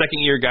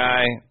second-year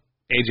guy,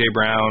 A.J.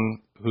 Brown,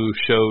 who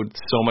showed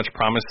so much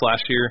promise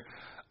last year,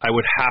 I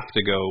would have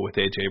to go with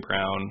A.J.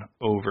 Brown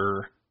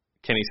over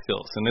Kenny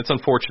Stills. And it's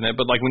unfortunate,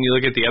 but when you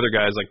look at the other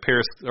guys, like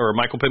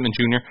Michael Pittman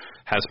Jr.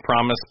 has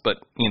promise, but,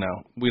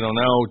 we don't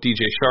know.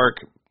 DJ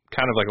Chark,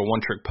 kind of like a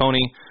one-trick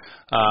pony.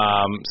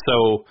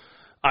 So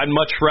I'd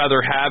much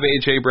rather have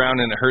A.J. Brown,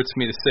 and it hurts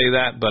me to say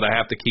that, but I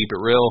have to keep it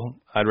real.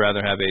 I'd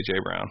rather have A.J.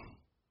 Brown.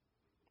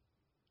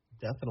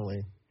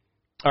 Definitely.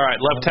 All right,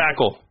 left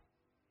tackle.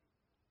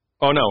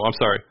 Oh, no, I'm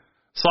sorry.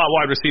 Slot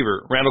wide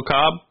receiver, Randall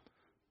Cobb,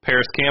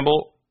 Paris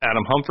Campbell,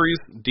 Adam Humphries,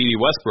 D.D.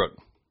 Westbrook.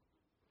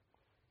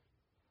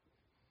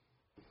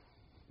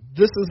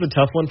 This is a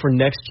tough one for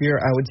next year.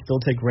 I would still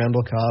take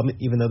Randall Cobb,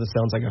 even though this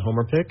sounds like a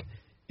homer pick,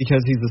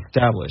 because he's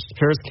established.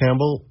 Paris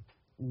Campbell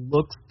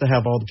looks to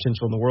have all the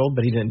potential in the world,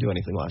 but he didn't do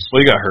anything last year.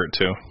 Well, he got hurt,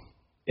 too.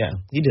 Yeah,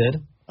 he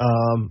did.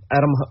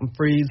 Adam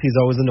Humphries, he's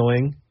always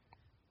annoying.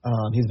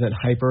 He's been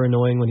hyper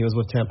annoying when he was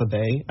with Tampa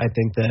Bay. I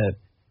think that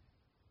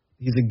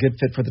he's a good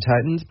fit for the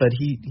Titans, but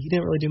he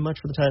didn't really do much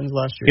for the Titans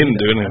last year. He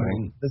didn't do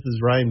anything. This is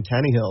Ryan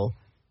Tannehill.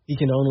 He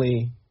can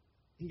only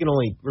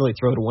really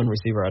throw to one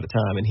receiver at a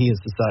time, and he has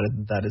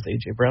decided that is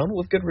A.J. Brown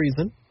with good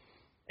reason.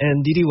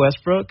 And D.D.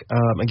 Westbrook,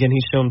 again,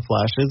 he's shown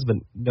flashes, but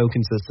no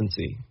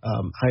consistency.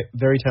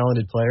 Very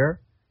talented player,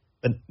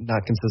 but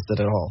not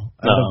consistent at all.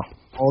 No.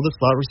 All the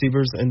slot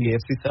receivers in the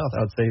AFC South,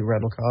 I would say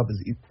Randall Cobb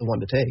is the one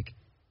to take.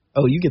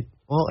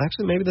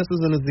 Actually, maybe this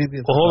isn't as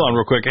easy as Well, hold on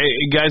real quick. Hey,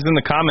 guys in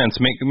the comments,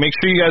 make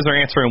sure you guys are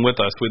answering with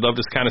us. We'd love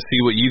to kind of see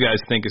what you guys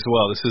think as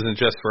well. This isn't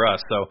just for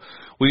us. So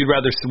we'd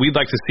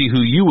like to see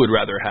who you would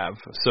rather have.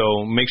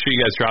 So make sure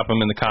you guys drop them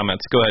in the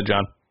comments. Go ahead,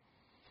 John.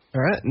 All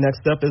right.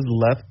 Next up is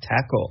left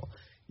tackle.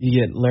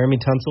 You get Laramie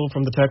Tunsil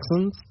from the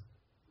Texans,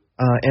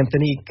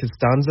 Anthony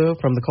Costanzo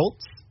from the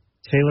Colts,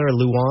 Taylor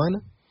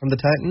Lewan from the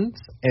Titans,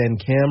 and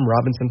Cam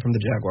Robinson from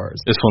the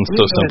Jaguars. This one's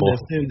so simple. I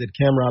assume that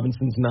Cam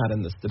Robinson's not in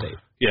this debate.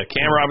 Yeah,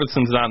 Cam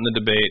Robinson's not in the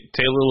debate.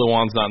 Taylor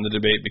Lewan's not in the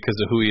debate because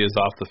of who he is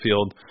off the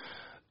field.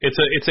 It's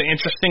an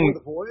interesting.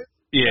 For the boys?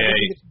 Yeah,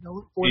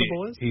 for the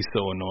boys? He's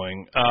so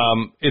annoying.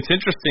 It's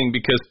interesting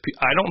because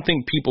I don't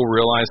think people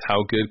realize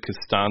how good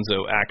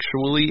Costanzo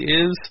actually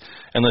is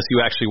unless you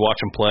actually watch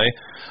him play.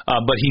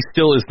 But he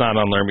still is not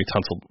on Laramie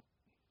Tunsil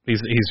He's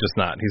just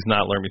not. He's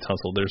not Laremy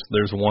Tunsil.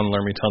 There's one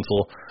Laremy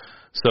Tunsil.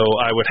 So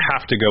I would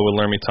have to go with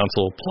Laremy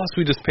Tunsil. Plus,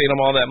 we just paid him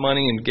all that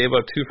money and gave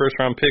up 2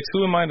 first-round picks.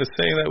 Who am I to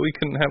say that we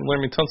couldn't have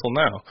Laremy Tunsil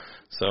now?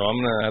 So I'm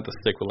going to have to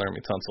stick with Laremy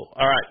Tunsil.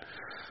 All right.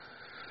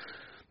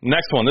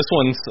 Next one. This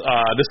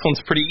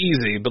one's pretty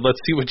easy, but let's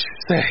see what you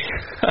say.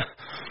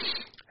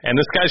 And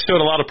this guy showed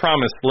a lot of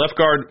promise. Left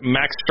guard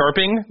Max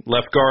Sharping,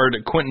 left guard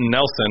Quentin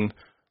Nelson,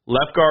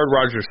 left guard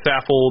Roger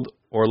Saffold,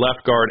 or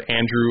left guard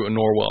Andrew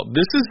Norwell.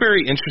 This is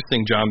very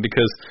interesting, John,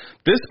 because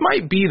this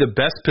might be the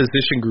best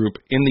position group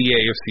in the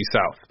AFC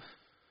South.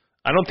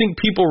 I don't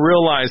think people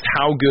realize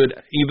how good,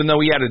 even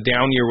though he had a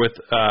down year with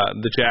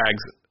the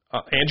Jags,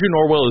 Andrew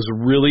Norwell is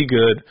really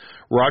good.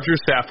 Roger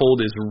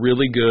Saffold is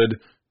really good.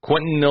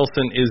 Quentin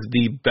Nelson is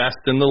the best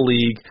in the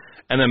league.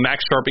 And then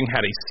Max Sharping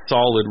had a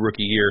solid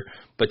rookie year,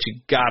 but you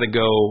got to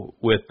go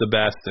with the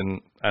best, and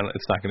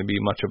it's not going to be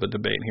much of a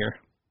debate here.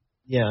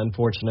 Yeah,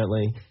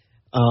 unfortunately.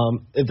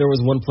 If there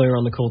was one player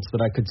on the Colts that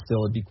I could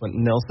steal, it'd be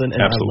Quentin Nelson,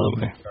 and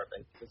Absolutely. I love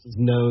Sharping. This is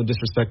no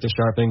disrespect to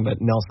Sharping, but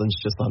Nelson's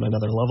just on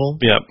another level.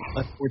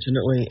 Yep.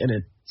 Unfortunately, and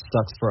it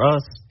sucks for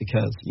us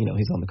because,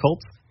 he's on the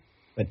Colts.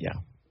 But, yeah.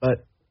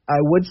 But I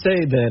would say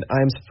that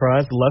I'm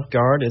surprised. Left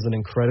guard is an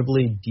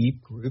incredibly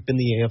deep group in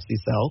the AFC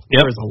South.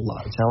 Yep. There's a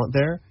lot of talent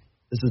there.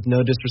 This is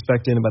no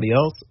disrespect to anybody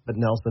else, but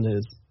Nelson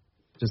is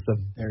just a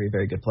very,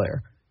 very good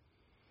player.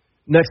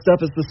 Next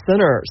up is the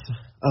centers.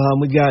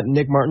 We've got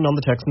Nick Martin on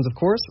the Texans, of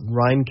course,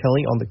 Ryan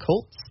Kelly on the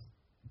Colts,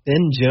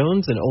 Ben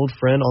Jones, an old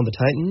friend on the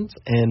Titans,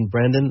 and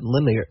Brandon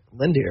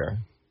Lindier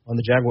on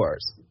the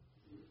Jaguars.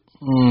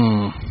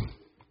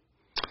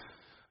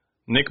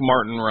 Nick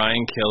Martin,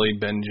 Ryan Kelly,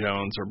 Ben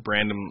Jones, or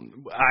Brandon.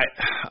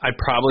 I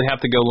probably have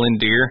to go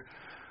Lindier.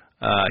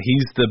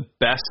 He's the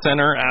best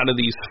center out of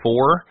these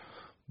 4.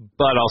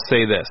 But I'll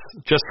say this,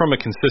 just from a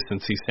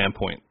consistency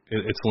standpoint,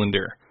 it's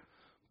Lindier.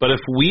 But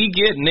if we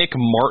get Nick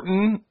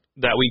Martin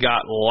that we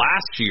got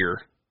last year,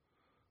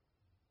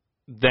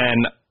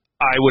 then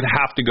I would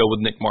have to go with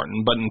Nick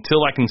Martin. But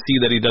until I can see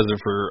that he does it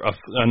for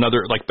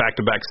another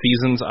back-to-back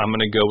seasons, I'm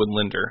going to go with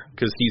Lindier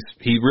because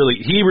he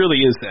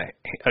really is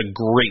a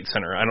great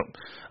center. I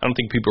don't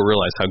think people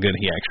realize how good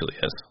he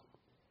actually is.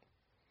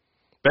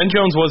 Ben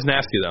Jones was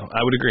nasty though. I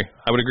would agree.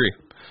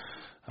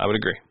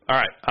 All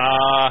right.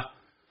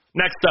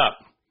 Next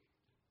up,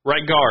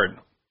 right guard,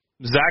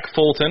 Zach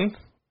Fulton,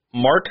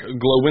 Mark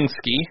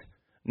Glowinski,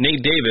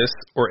 Nate Davis,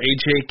 or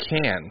A.J.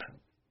 Cann.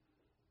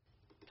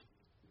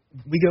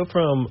 We go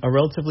from a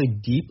relatively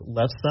deep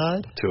left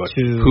side to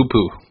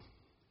poo-poo.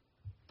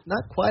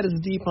 Not quite as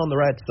deep on the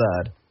right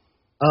side.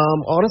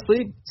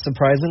 Honestly,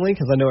 surprisingly,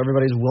 because I know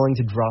everybody's willing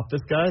to drop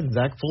this guy,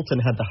 Zach Fulton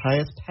had the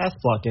highest pass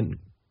blocking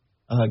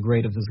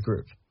grade of this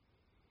group.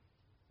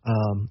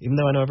 Even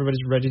though I know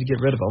everybody's ready to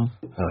get rid of him.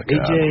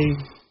 A.J.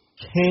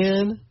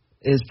 Cann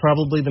is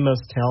probably the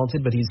most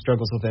talented, but he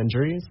struggles with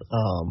injuries.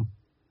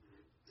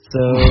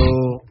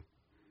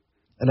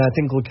 And I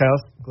think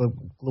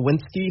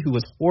Glowinski, who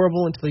was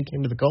horrible until he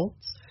came to the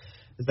Colts,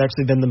 has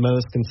actually been the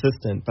most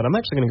consistent. But I'm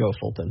actually going to go with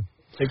Fulton.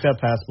 Take that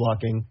pass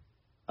blocking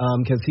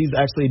because he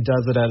actually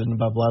does it at an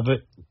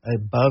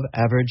above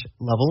average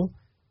level,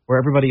 where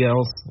everybody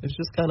else is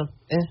just kind of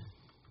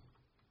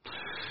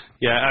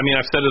Yeah, I mean,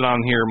 I've said it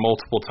on here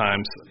multiple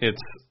times.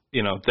 It's the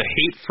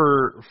hate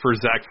for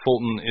Zach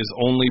Fulton is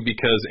only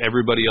because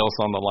everybody else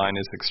on the line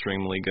is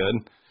extremely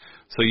good.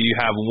 So you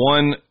have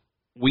one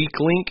weak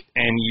link,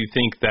 and you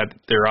think that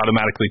they're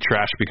automatically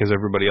trash because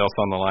everybody else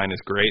on the line is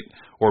great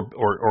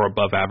or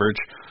above average.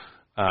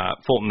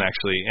 Fulton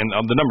actually, and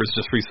the numbers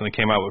just recently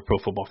came out with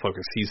Pro Football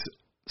Focus. He's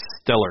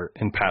stellar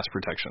in pass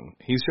protection.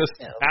 He's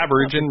just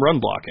average in run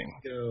blocking.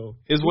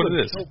 Is what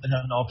it is. To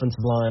have an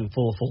offensive line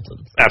full of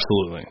Fultons.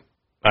 Absolutely,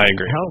 I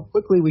agree. How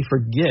quickly we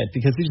forget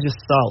because he's just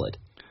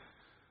solid.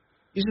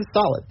 He's just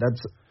solid.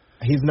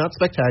 He's not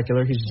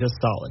spectacular. He's just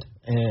solid.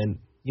 And,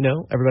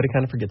 everybody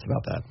kind of forgets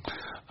about that.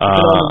 On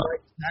the right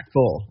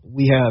tackle,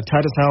 we have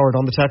Titus Howard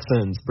on the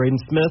Texans, Braden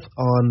Smith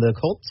on the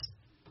Colts,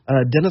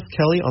 Dennis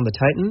Kelly on the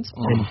Titans,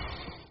 and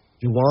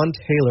Juwan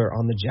Taylor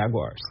on the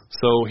Jaguars.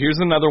 So here's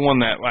another one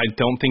that I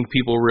don't think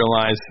people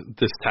realize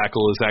this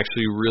tackle is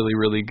actually really,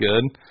 really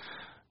good,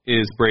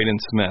 is Braden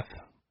Smith.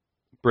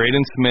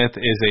 Braden Smith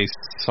is a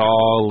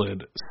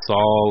solid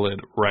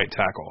right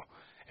tackle.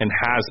 And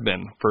has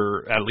been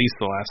for at least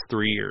the last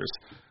 3 years.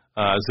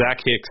 Zach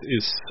Hicks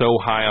is so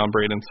high on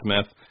Braden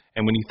Smith,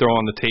 and when you throw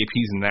on the tape,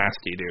 he's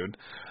nasty, dude.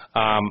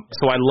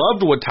 So I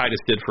loved what Titus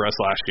did for us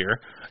last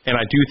year, and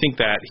I do think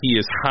that he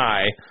is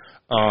high.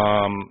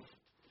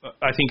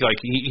 I think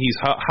he's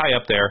high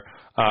up there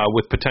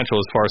with potential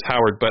as far as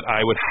Howard, but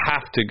I would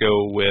have to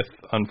go with,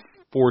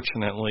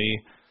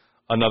 unfortunately,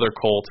 another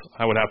Colt.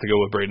 I would have to go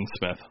with Braden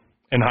Smith.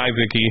 And hi,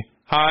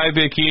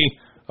 Vicky.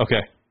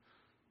 Okay.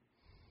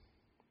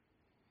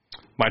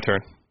 My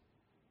turn.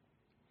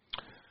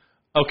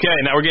 Okay,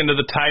 now we're getting to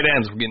the tight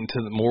ends. We're getting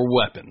to more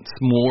weapons.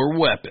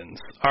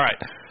 All right.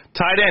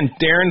 Tight end,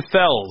 Darren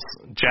Fells,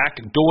 Jack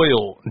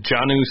Doyle,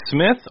 Jonnu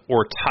Smith,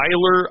 or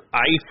Tyler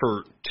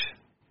Eifert?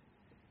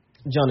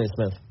 Jonnu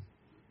Smith.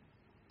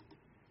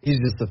 He's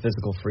just a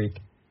physical freak.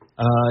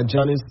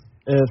 Johnny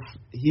Smith,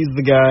 he's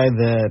the guy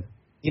that,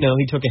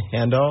 he took a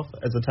handoff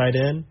as a tight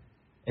end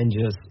and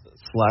just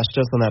slashed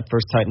us on that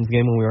first Titans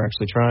game when we were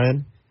actually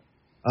trying.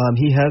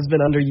 He has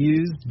been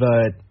underused,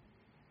 but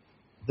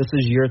this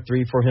is year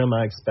 3 for him.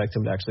 I expect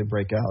him to actually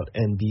break out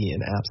and be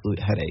an absolute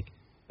headache.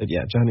 But,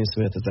 yeah, Johnny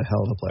Smith is a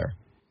hell of a player.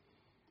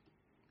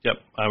 Yep,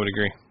 I would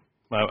agree.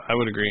 I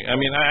would agree. I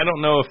mean, I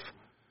don't know if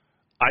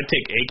I'd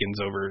take Akins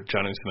over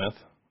Johnny Smith,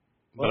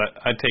 but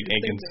I'd take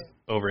Akins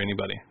over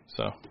anybody.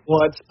 So.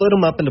 Well, I'd split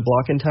them up into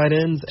blocking tight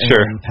ends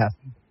and pass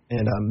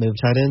and move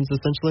tight ends,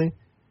 essentially.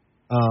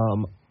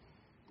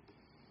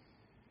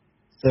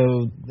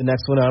 So the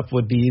next one up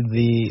would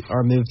be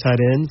our move tight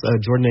ends,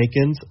 Jordan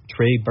Akins,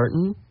 Trey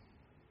Burton,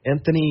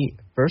 Anthony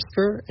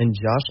Firsker, and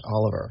Josh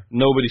Oliver.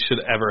 Nobody should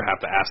ever have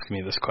to ask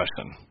me this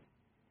question.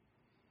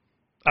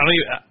 Let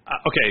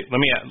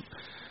me ask.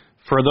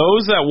 For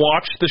those that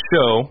watch the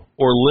show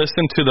or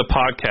listen to the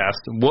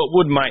podcast, what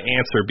would my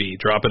answer be?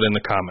 Drop it in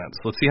the comments.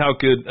 Let's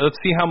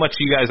see how much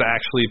you guys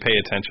actually pay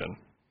attention.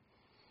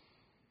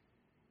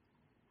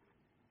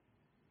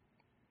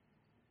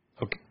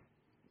 Okay.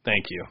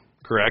 Thank you.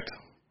 Correct?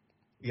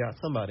 You got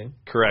somebody.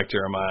 Correct,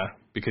 Jeremiah,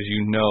 because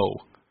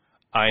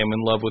I am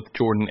in love with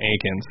Jordan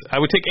Akins. I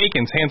would take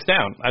Akins hands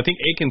down. I think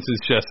Akins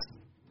is just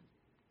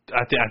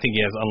I think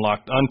he has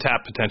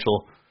untapped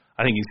potential.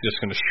 I think he's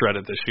just going to shred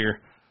it this year.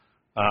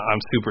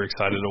 I'm super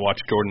excited to watch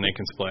Jordan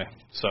Akins play.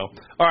 So,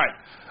 all right.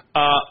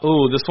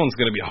 This one's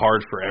going to be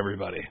hard for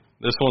everybody.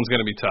 This one's going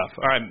to be tough.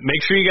 All right,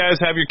 make sure you guys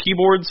have your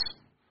keyboards.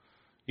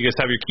 You guys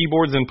have your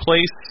keyboards in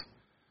place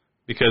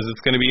because it's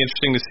going to be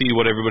interesting to see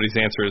what everybody's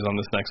answer is on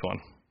this next one.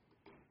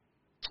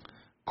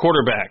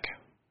 Quarterback,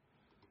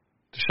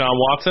 Deshaun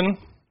Watson.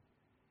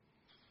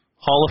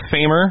 Hall of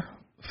Famer,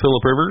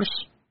 Phillip Rivers.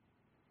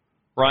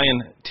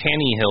 Ryan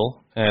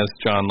Tannehill, as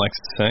John likes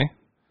to say.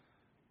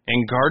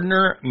 And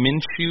Gardner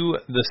Minshew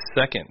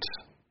II.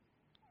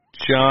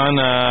 John,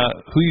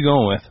 who are you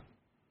going with?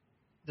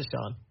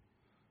 Deshaun.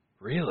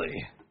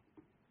 Really?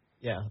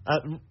 Yeah.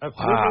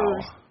 Wow.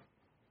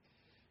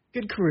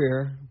 Good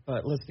career,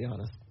 but let's be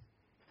honest.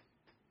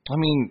 I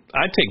mean,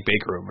 I'd take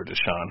Baker over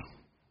Deshaun.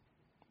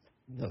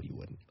 No, you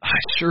wouldn't. I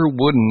sure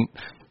wouldn't.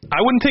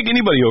 I wouldn't take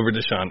anybody over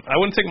Deshaun. I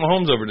wouldn't take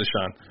Mahomes over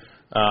Deshaun.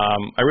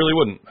 I really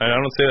wouldn't. I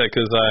don't say that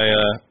because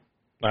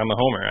I'm a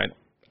homer.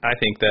 I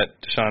think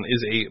that Deshaun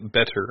is a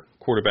better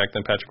quarterback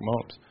than Patrick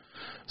Mahomes.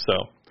 So,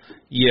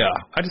 yeah,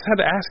 I just had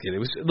to ask it. It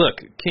was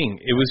King.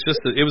 It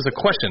was a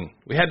question.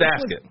 We had to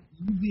ask it.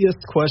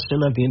 Easiest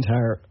question of the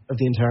entire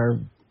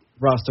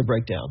roster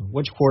breakdown.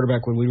 Which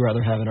quarterback would we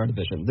rather have in our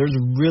division? There's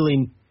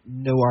really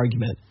no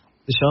argument.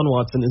 Deshaun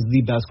Watson is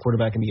the best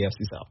quarterback in the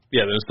AFC South.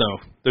 Yeah,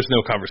 there's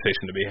no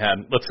conversation to be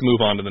had. Let's move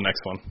on to the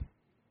next one.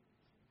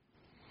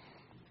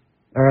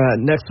 All right,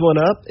 next one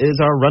up is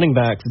our running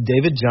backs: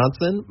 David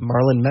Johnson,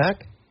 Marlon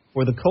Mack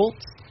for the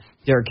Colts,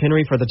 Derrick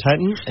Henry for the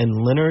Titans, and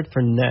Leonard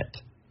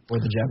Fournette for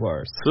the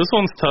Jaguars. So this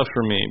one's tough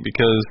for me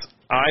because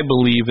I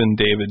believe in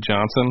David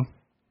Johnson.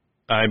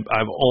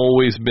 I've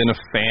always been a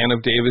fan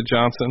of David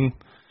Johnson.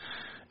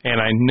 And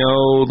I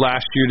know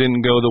last year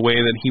didn't go the way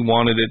that he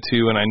wanted it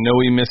to, and I know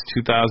he missed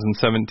 2017,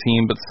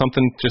 but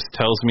something just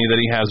tells me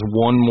that he has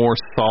one more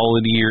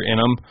solid year in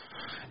him.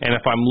 And if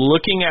I'm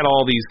looking at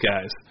all these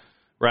guys,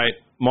 right,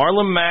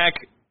 Marlon Mack,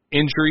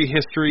 injury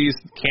histories,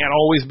 can't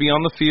always be on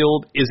the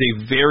field, is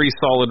a very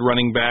solid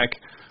running back,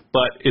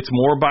 but it's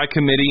more by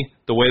committee,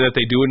 the way that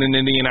they do it in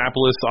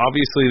Indianapolis.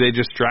 Obviously, they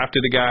just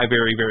drafted a guy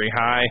very, very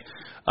high.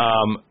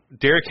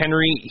 Derrick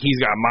Henry, he's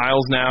got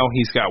miles now.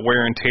 He's got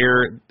wear and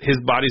tear. His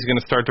body's going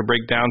to start to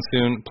break down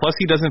soon. Plus,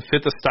 he doesn't fit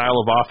the style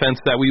of offense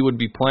that we would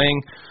be playing.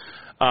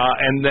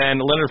 And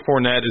then Leonard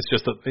Fournette is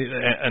just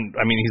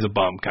he's a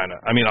bum, kind of.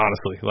 I mean,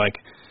 honestly,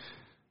 like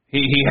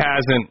he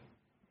hasn't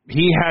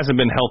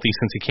been healthy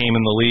since he came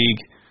in the league.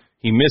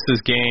 He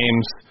misses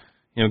games,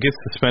 gets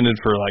suspended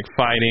for like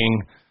fighting.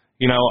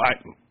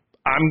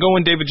 I'm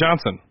going David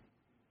Johnson.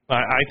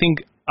 I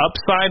think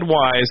upside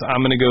wise,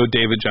 I'm going to go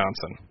David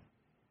Johnson.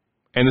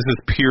 And this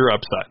is pure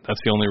upside. That's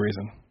the only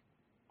reason.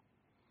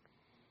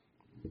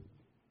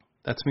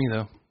 That's me,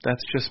 though.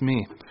 That's just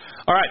me.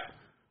 All right.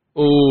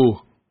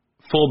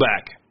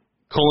 Fullback.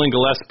 Colin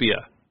Gillespie.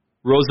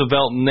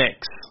 Roosevelt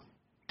Nix.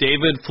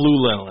 David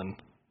Fluellen.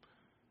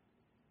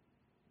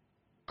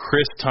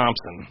 Chris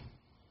Thompson.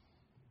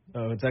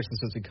 Oh, it's actually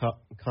supposed to be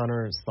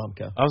Connor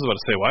Slomka. I was about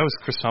to say, why was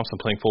Chris Thompson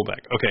playing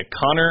fullback? Okay,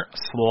 Connor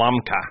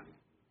Slomka.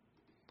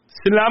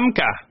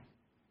 Slomka.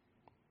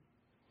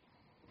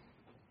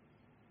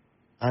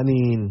 I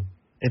mean,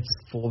 it's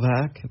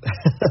fullback.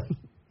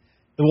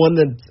 The one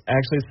that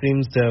actually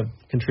seems to have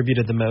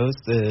contributed the most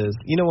is,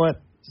 you know what?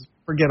 Just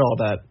forget all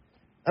that.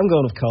 I'm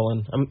going with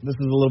Cullen. This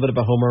is a little bit of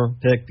a homer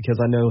pick because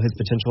I know his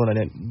potential and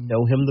I didn't know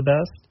him the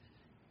best.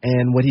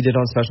 And what he did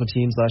on special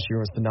teams last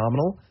year was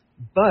phenomenal.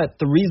 But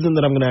the reason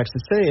that I'm going to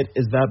actually say it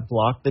is that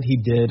block that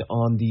he did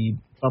on the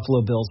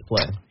Buffalo Bills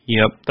play.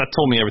 Yep, that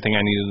told me everything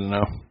I needed to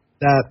know.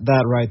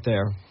 That right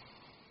there.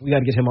 We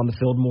got to get him on the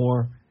field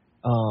more.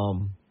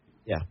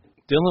 Yeah.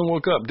 Dylan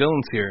woke up.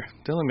 Dylan's here.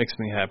 Dylan makes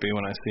me happy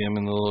when I see him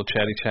in the little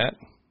chatty chat.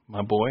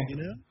 my boy. You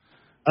know.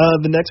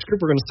 The next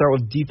group, we're going to start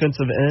with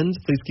defensive ends.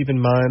 Please keep in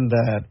mind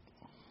that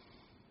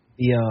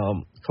the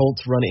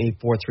Colts run a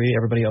 4-3.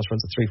 Everybody else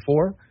runs a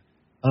 3-4.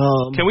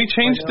 Can we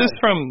change this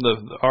from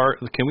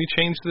Can we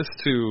change this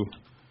to?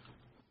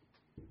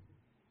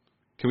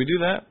 Can we do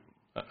that?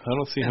 I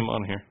don't see him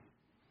on here.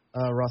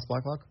 Ross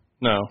Blacklock?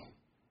 No.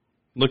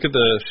 Look at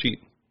the sheet.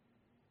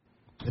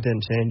 It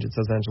didn't change. It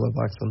says Angelo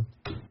Blackson.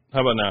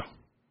 How about now?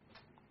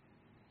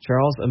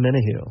 Charles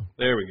Omenihu.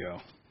 There we go.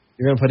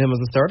 You're going to put him as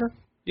a starter?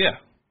 Yeah.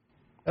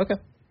 Okay.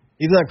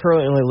 He's not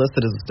currently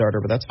listed as a starter,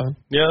 but that's fine.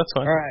 Yeah, that's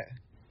fine. All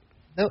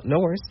right. No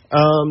worries.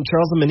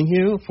 Charles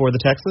Omenihu for the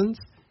Texans.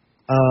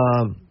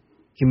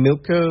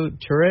 Kimiko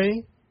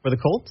Ture for the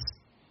Colts.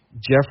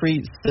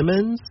 Jeffrey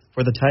Simmons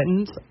for the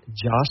Titans.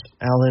 Josh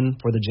Allen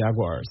for the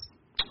Jaguars.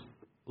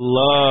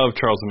 Love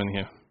Charles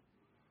Omenihu.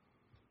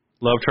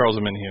 Love Charles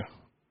Omenihu.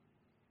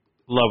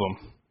 Love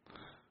him.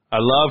 I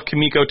love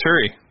Kimiko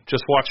Ture.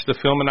 Just watched the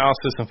film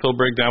analysis and film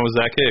breakdown with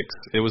Zach Hicks.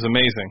 It was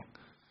amazing.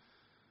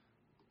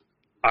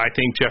 I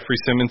think Jeffrey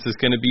Simmons is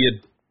going to be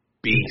a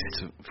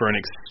beast for an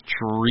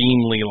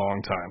extremely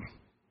long time.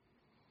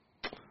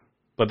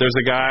 But there's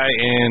a guy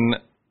in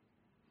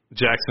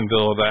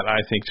Jacksonville that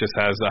I think just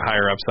has a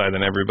higher upside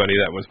than everybody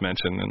that was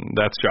mentioned, and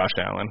that's Josh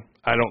Allen.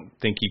 I don't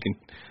think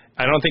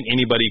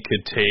anybody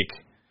could take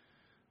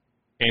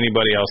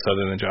anybody else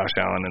other than Josh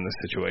Allen in this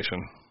situation.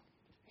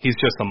 He's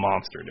just a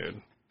monster,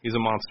 dude. He's a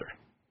monster.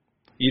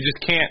 You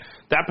just can't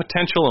 – that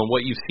potential and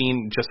what you've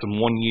seen just in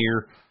 1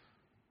 year,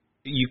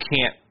 you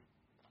can't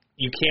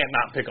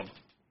not pick him.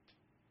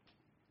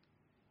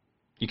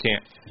 You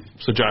can't.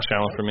 So Josh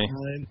Allen for me.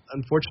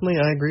 Unfortunately,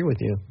 I agree with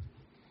you.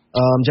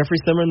 Jeffrey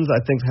Simmons, I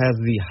think, has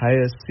the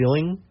highest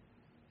ceiling.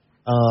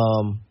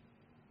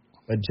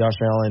 But Josh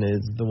Allen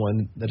is the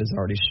one that has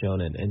already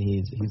shown it, and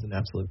he's an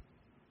absolute.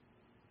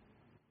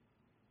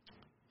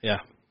 Yeah.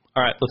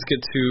 All right, let's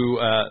get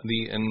to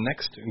the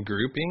next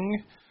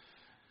grouping.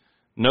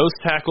 Nose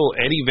tackle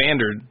Eddie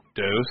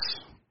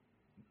Vanderdoes,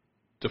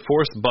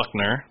 DeForest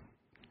Buckner,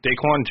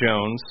 Daquan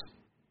Jones,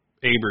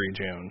 Avery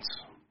Jones.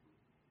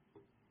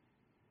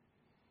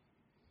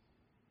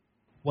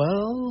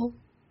 Well,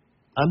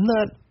 I'm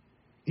not.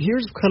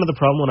 Here's kind of the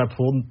problem when I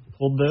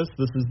pulled this.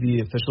 This is the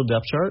official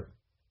depth chart.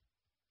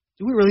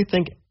 Do we really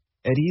think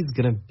Eddie's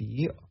going to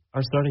be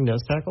our starting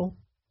nose tackle?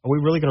 Are we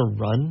really going to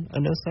run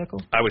a nose tackle?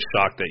 I was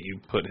shocked that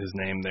you put his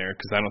name there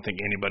because I don't think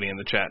anybody in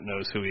the chat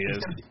knows who he is.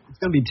 It's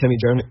going to be Timmy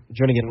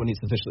Jernigan when he's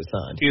officially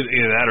signed.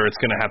 Either that or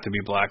it's going to have to be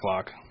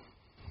Blacklock.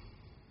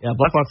 Yeah,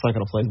 Blacklock's not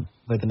going to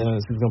play the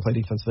nose. He's going to play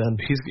defensive end.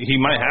 He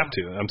might have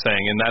to, I'm saying,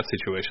 in that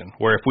situation.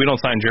 Where if we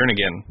don't sign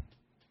Jernigan,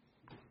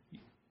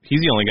 he's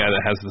the only guy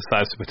that has the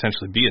size to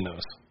potentially be a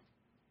nose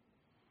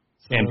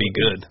and be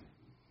good.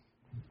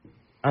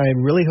 I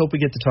really hope we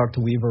get to talk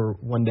to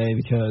Weaver one day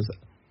because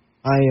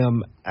I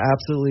am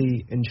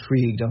absolutely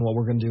intrigued on what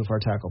we're going to do for our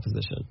tackle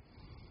position.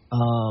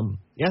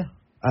 Yeah,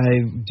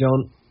 I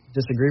don't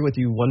disagree with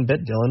you one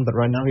bit, Dylan, but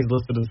right now he's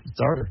listed as a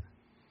starter,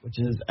 which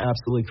is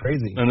absolutely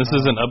crazy. And this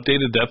is an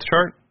updated depth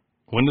chart?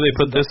 When do they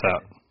put this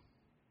out?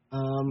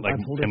 Like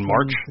in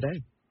March?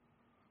 Today.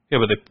 Yeah,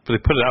 but they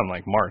put it out in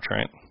like March,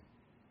 right?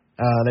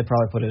 They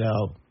probably put it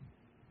out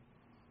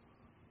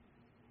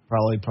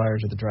probably prior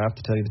to the draft,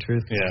 to tell you the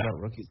truth. Yeah. There's not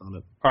rookies on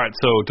it. All right,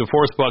 so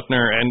DeForest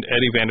Buckner and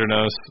Eddie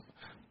Vanderdoes,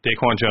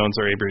 Daquan Jones,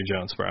 or Avery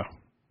Jones, bro?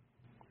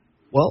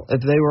 Well,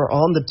 if they were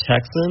on the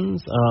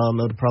Texans, it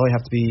would probably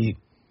have to be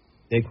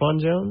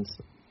Daquan Jones,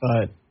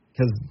 but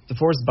because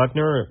DeForest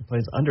Buckner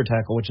plays under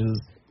tackle, which is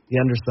the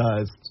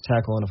undersized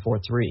tackle in a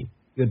 4-3.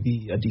 He would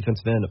be a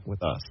defensive end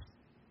with us.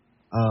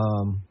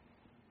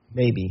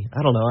 Maybe.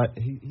 I don't know.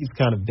 He's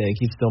kind of big.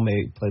 He still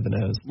may play the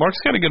nose.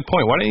 Mark's got a good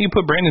point. Why didn't you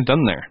put Brandon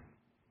Dunn there?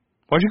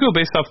 Why'd you go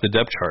based off the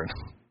depth chart?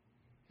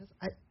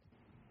 I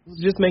was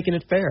just making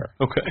it fair.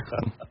 Okay.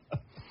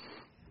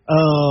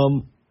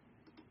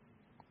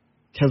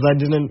 Because I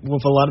didn't,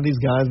 with a lot of these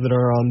guys that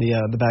are on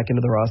the back end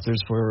of the rosters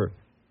for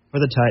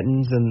the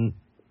Titans and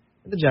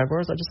the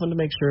Jaguars, I just wanted to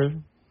make sure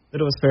that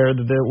it was fair,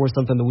 that there was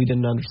something that we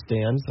didn't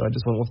understand, so I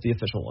just went with the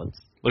official ones.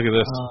 Look at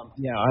this.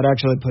 Yeah, I'd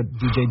actually put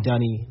DJ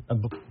Dunny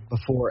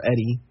before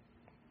Eddie.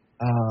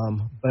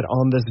 But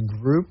on this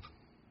group,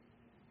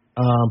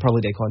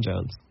 probably Daquan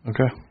Jones.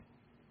 Okay.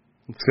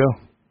 Let's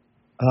go.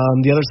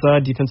 The other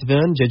side, defensive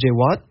end, J.J.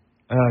 Watt,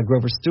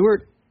 Grover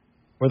Stewart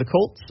for the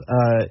Colts,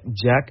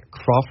 Jack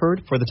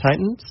Crawford for the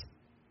Titans,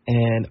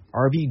 and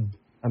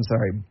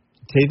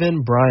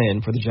Taven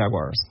Bryan for the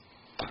Jaguars.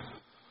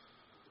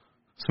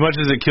 As much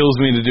as it kills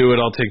me to do it,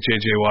 I'll take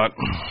J.J. Watt.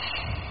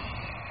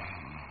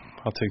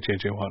 I'll take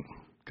J.J. Watt.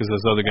 Because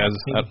those other guys,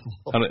 I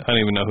don't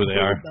even know who they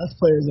are. Best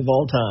players of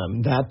all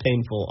time. That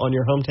painful. On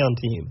your hometown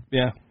team.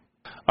 Yeah.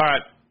 All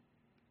right.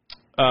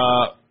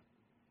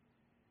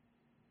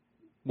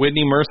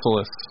 Whitney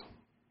Merciless.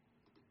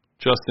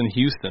 Justin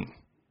Houston.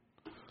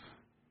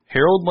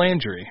 Harold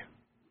Landry.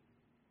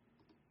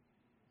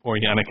 Or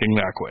Yannick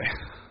Ngakoue.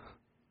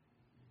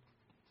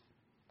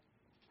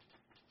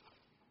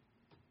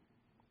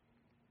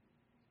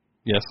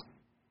 Yes.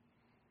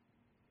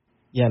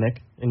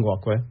 Yannick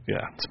Ngakoue.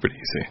 Yeah, it's pretty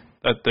easy.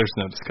 There's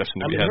no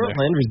discussion to be had Harold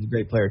there. Landry's a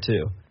great player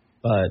too,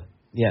 but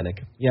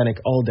Yannick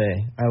all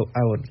day.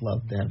 I would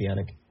love to have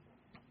Yannick.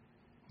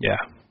 Yeah.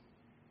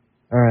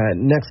 All right,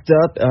 next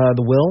up,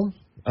 the Will.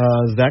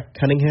 Zach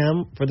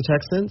Cunningham for the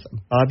Texans.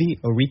 Bobby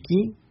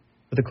Oriki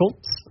for the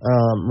Colts.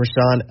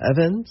 Rashaan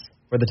Evans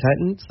for the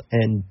Titans.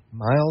 And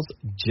Miles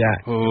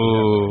Jack.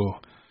 Oh.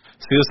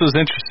 See, this was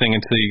interesting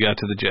until you got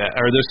to the Jags.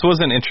 Or this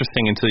wasn't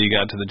interesting until you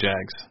got to the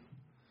Jags.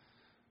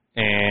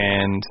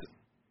 And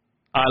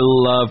I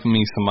love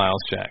me some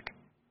Miles Jack.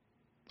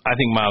 I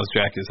think Miles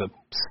Jack is a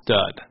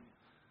stud.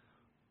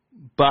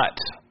 But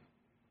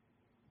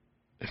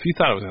if you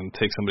thought I was going to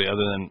take somebody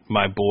other than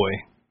my boy,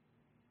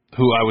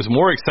 who I was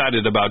more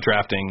excited about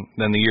drafting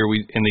than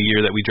in the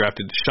year that we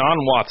drafted Deshaun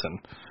Watson,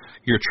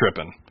 you're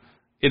tripping.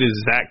 It is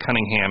Zach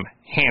Cunningham,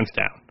 hands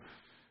down,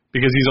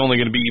 because he's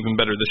only going to be even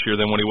better this year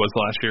than what he was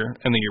last year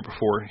and the year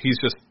before. He's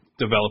just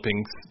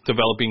developing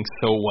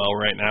so well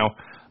right now.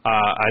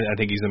 I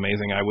think he's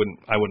amazing. I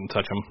wouldn't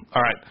touch him.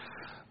 All right,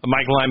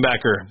 Mike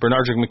linebacker,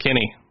 Bernardrick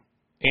McKinney,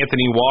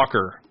 Anthony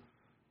Walker,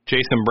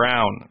 Jason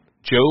Brown,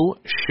 Joe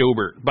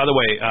Schobert. By the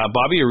way,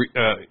 Bobby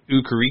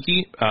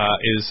Okereke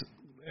is.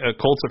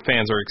 Colts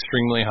fans are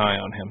extremely high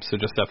on him, so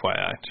just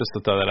FYI, just to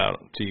throw that out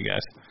to you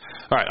guys.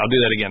 All right, I'll do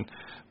that again.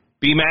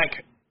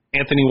 B-Mac,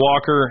 Anthony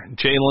Walker,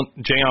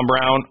 Jayon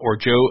Brown, or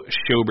Joe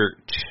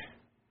Schobert.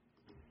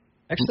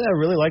 Actually, I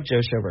really like Joe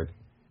Schobert.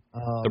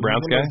 The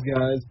Browns guy? Those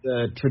guys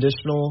that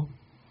traditional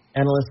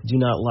analysts do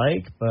not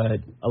like,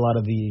 but a lot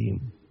of the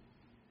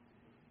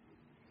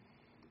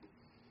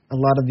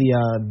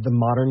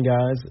modern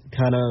guys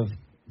kind of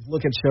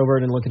look at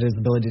Schobert and look at his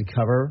ability to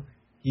cover.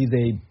 He's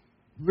a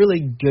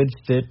really good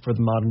fit for the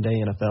modern day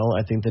NFL.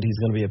 I think that he's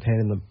going to be a pain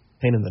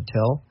in the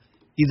tail.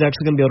 He's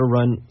actually going to be able to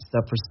run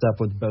step for step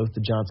with both the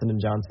Johnson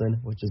 &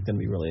 Johnson, which is going to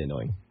be really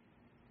annoying.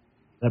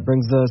 That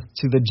brings us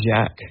to the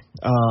Jack.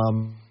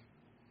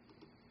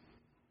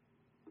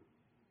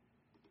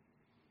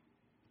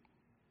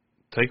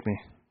 Take me.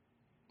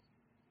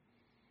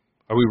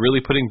 Are we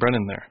really putting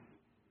Brennan there?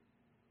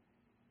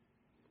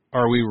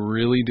 Are we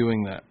really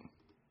doing that?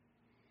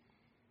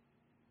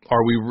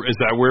 Is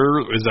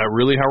that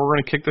really how we're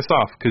going to kick this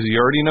off? Because you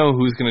already know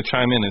who's going to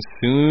chime in as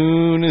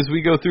soon as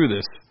we go through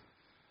this.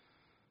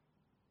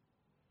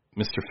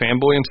 Mr.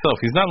 Fanboy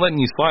himself. He's not letting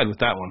you slide with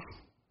that one.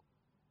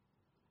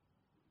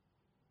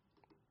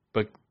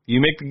 But you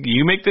make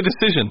the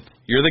decision.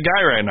 You're the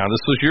guy right now.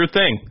 This was your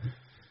thing.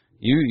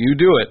 You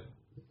do it.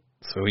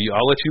 So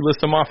I'll let you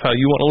list them off how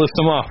you want to list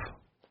them off.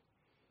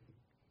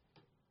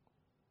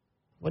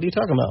 What are you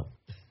talking about?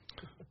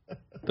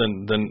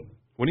 Then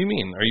what do you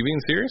mean? Are you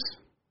being serious?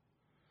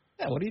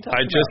 Yeah, what are you talking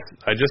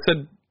about? I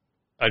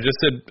just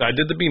said I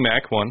did the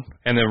BMAC one,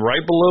 and then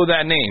right below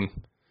that name,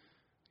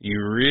 you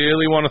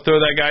really want to throw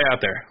that guy out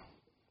there.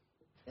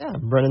 Yeah,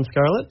 Brennan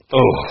Scarlett.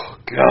 Oh,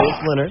 God.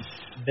 Darius Leonard.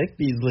 Vic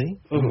Beasley.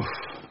 Oof.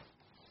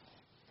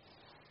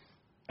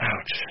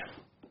 Ouch.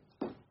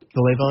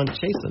 K'Lavon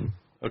Chasen.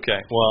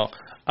 Okay, well,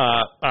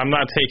 I'm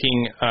not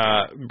taking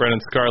Brennan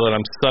Scarlett.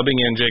 I'm subbing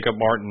in Jacob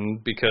Martin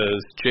because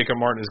Jacob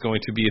Martin is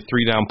going to be a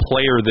 3-down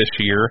player this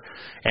year,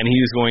 and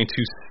he's going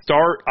to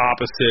start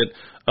opposite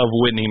of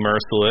Whitney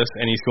Merciless,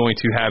 and he's going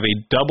to have a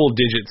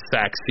double-digit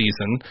sack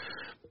season.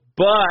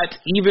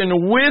 But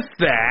even with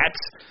that,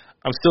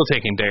 I'm still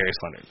taking Darius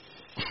Leonard.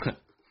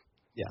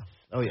 Yeah.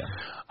 Oh, yeah.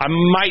 I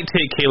might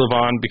take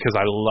K'Lavon because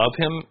I love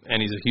him,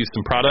 and he's a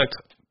Houston product,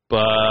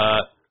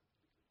 but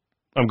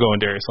I'm going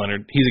Darius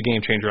Leonard. He's a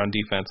game changer on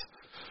defense.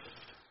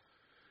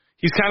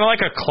 He's kind of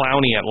like a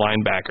Clowney at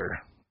linebacker,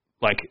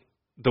 like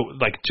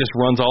just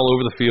runs all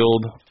over the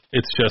field.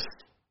 It's just,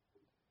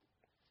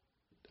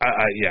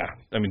 yeah.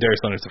 I mean, Darius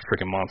Leonard's a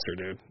freaking monster,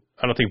 dude.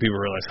 I don't think people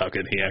realize how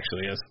good he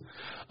actually is.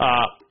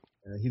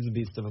 He's a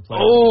beast of a player.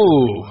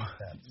 Oh,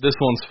 this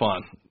one's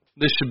fun.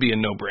 This should be a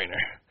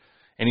no-brainer,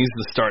 and he's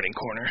the starting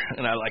corner,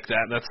 and I like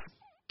that. That's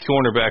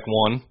cornerback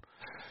 1.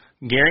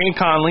 Garyon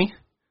Conley,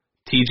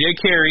 T.J.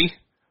 Carey,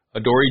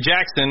 Adoree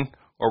Jackson,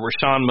 or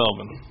Rashaan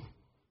Melvin?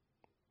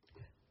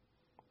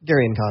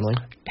 Garyon Conley.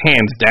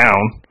 Hands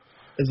down.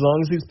 As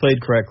long as he's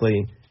played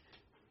correctly,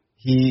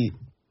 he's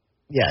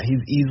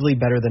easily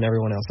better than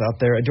everyone else out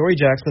there. Adoree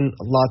Jackson,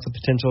 lots of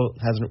potential,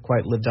 hasn't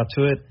quite lived up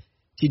to it.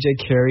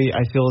 T.J. Carey,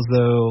 I feel as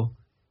though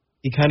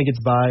he kind of gets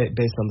by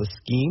based on the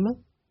scheme.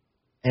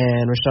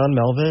 And Rashaan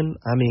Melvin,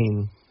 I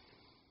mean,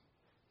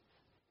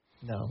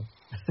 no.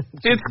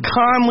 It's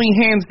Conley,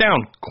 hands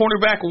down.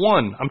 Cornerback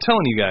 1. I'm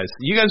telling you guys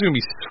are going to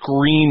be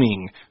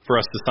screaming for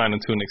us to sign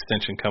into an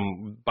extension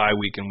come bye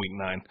week in week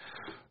 9.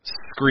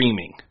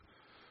 Screaming.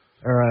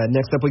 All right,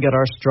 next up we got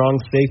our strong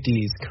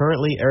safeties.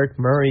 Currently, Eric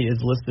Murray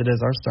is listed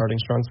as our starting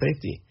strong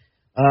safety.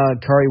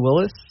 Kari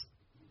Willis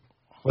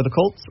for the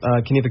Colts,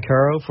 Kenny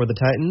Vaccaro for the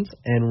Titans,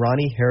 and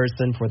Ronnie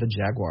Harrison for the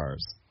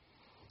Jaguars.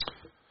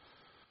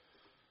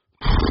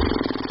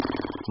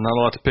 Not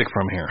a lot to pick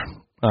from here.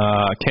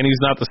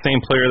 Kenny's not the same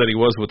player that he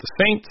was with the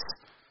Saints.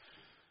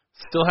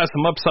 still has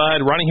some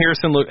upside. Ronnie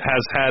Harrison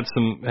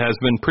has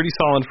been pretty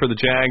solid for the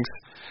Jags.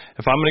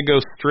 If I'm going to go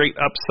straight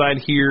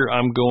upside here,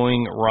 I'm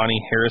going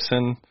Ronnie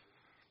Harrison.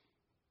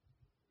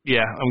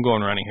 Yeah, I'm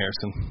going Ronnie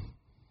Harrison.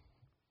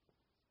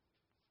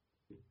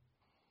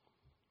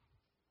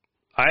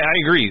 I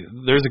agree.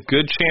 There's a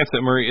good chance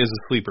that Murray is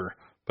a sleeper,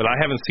 but I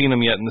haven't seen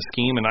him yet in the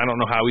scheme, and I don't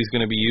know how he's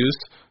going to be used.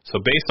 So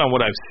based on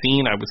what I've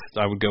seen,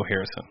 I would go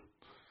Harrison.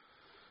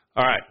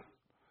 All right.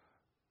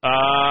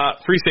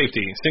 Free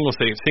safety, single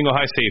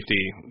high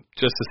safety,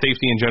 just the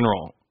safety in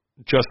general.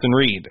 Justin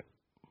Reed,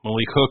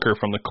 Malik Hooker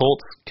from the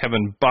Colts,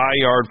 Kevin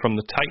Byard from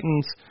the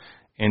Titans,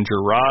 and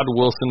Gerard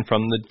Wilson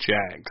from the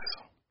Jags.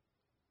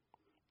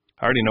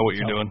 I already know what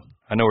you're doing.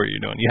 I know what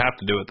you're doing. You have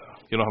to do it, though.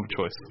 You don't have a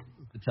choice.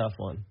 It's a tough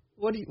one.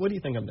 What do you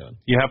think I'm doing?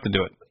 You have to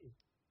do it.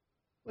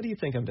 What do you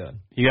think I'm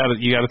doing? You gotta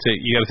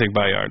take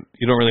Byard.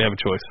 You don't really have a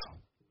choice.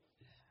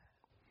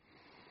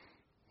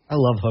 I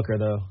love Hooker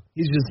though.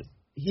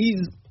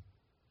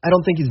 I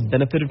don't think he's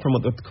benefited from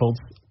what the Colts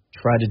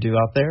tried to do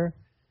out there.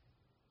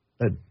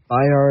 But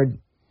Byard,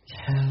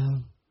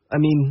 I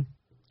mean,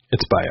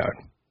 it's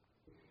Byard.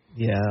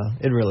 Yeah,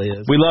 it really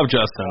is. We love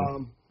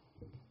Justin.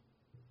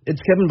 It's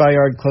Kevin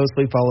Byard,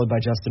 closely followed by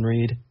Justin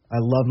Reed. I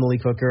love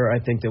Malik Hooker. I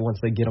think that once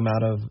they get him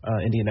out of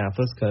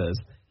Indianapolis, because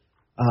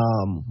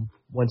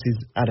once he's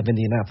out of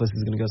Indianapolis,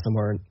 he's going to go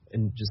somewhere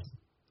and just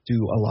do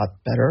a lot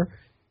better.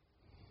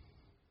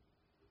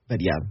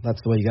 But, yeah,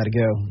 that's the way you got to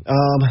go.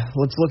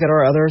 Let's look at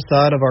our other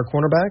side of our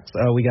cornerbacks.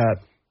 We got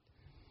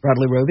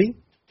Bradley Roby,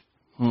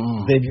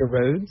 Xavier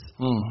Rhodes,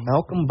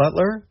 Malcolm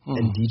Butler,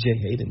 and DJ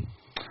Hayden.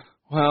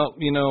 Well,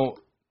 you know,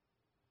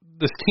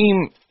 this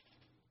team,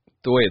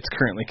 the way it's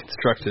currently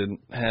constructed,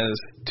 has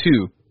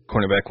two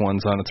cornerback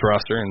ones on its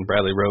roster, and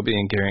Bradley Roby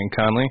and Gary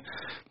Conley.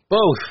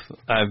 Both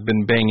I've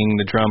been banging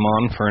the drum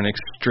on for an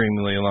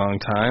extremely long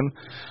time.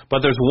 But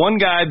there's one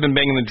guy I've been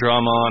banging the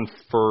drum on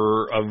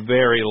for a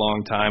very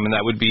long time, and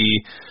that would be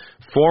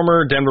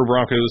former Denver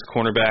Broncos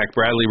cornerback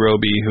Bradley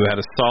Roby, who had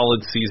a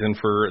solid season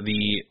for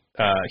the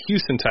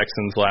Houston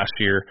Texans last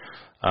year.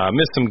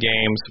 Missed some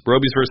games.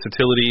 Roby's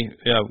versatility,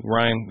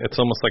 Ryan, it's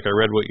almost like I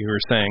read what you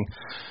were saying.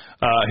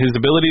 His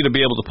ability to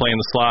be able to play in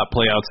the slot,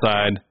 play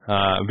outside,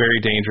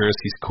 very dangerous.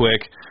 He's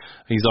quick.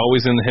 He's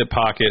always in the hip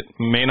pocket.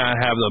 May not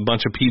have a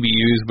bunch of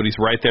PBUs, but he's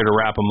right there to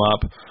wrap them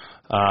up.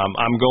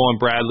 I'm going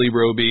Bradley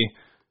Roby,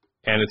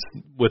 and it's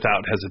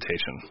without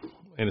hesitation.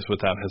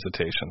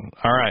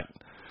 All right.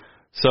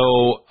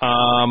 So,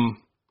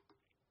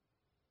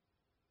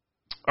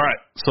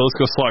 So let's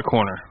go slot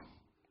corner.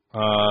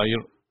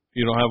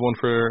 You don't have one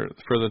for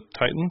the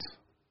Titans?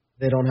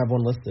 They don't have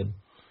one listed.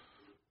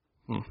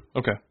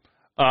 Okay.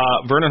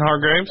 Vernon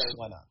Hargreaves. Okay,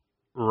 why not?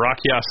 Rock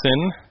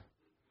Ya-Sin.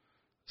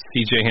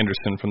 C.J.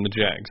 Henderson from the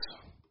Jags.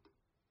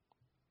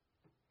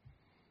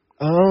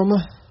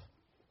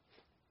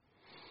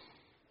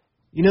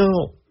 You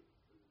know,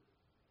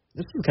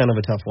 this is kind of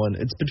a tough one.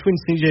 It's between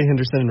C.J.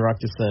 Henderson and Rock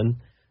Ya-Sin.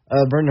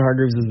 Vernon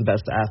Hargreaves is the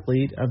best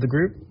athlete of the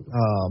group.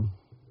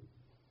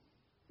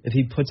 If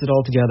he puts it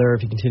all together,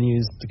 if he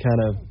continues to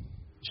kind of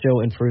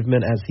show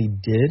improvement as he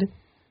did,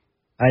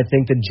 I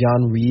think that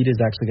John Reed is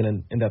actually going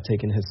to end up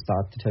taking his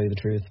spot, to tell you the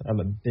truth. I'm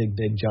a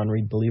big John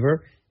Reed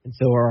believer, and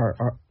so are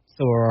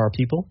our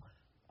people.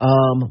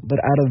 But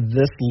out of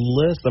this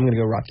list, I'm going to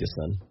go Rock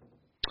Ya-Sin.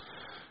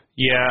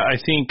 Yeah, I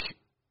think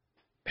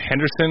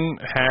Henderson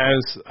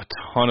has a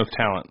ton of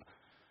talent,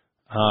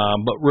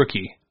 but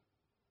rookie.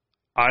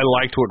 I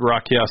liked what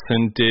Rock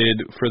Ya-Sin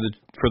did for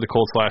the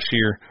Colts last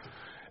year.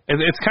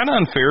 It's kind of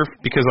unfair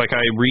because, like,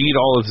 I read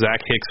all of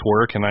Zach Hicks'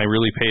 work and I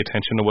really pay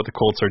attention to what the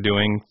Colts are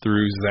doing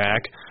through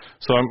Zach.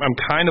 So I'm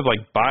kind of like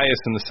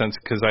biased in the sense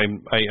because I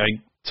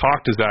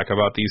talk to Zach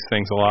about these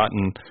things a lot,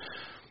 and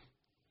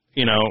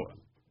you know,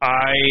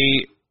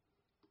 I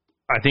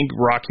think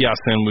Rock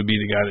Ya-Sin would be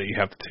the guy that you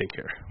have to take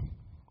here.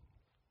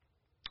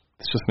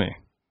 It's just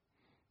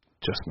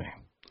me.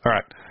 All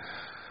right.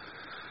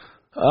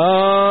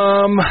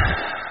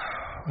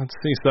 Let's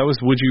see. So that was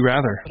Would You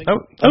Rather. I'm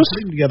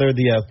putting together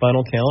the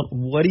final count.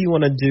 What do you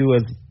want to do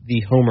as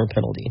the homer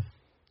penalty?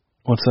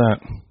 What's that?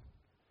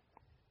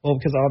 Well,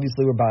 because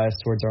obviously we're biased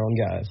towards our own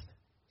guys.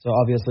 So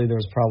obviously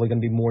there's probably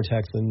going to be more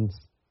Texans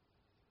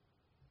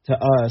to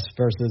us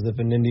versus if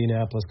an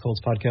Indianapolis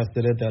Colts podcast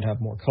did it, they'd have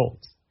more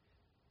Colts.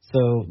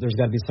 So there's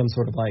got to be some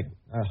sort of like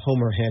a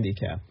homer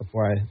handicap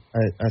before I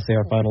say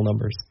our final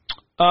numbers.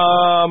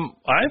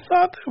 I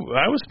thought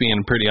I was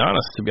being pretty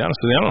honest, to be honest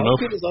with you. I don't know.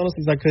 As honest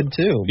as I could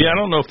too. Yeah, I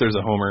don't know if there's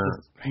a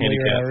homer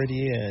handicap.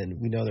 And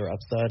we know their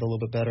upside a little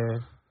bit better.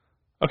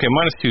 Okay,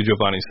 -2,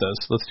 Giovanni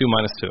says. Let's do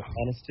 -2.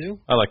 -2?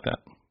 I like that.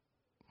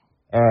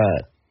 All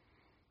right.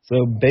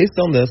 So based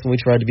on this, and we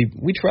tried to be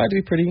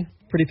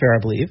pretty fair, I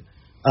believe.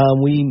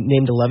 We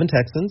named 11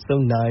 Texans, so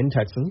 9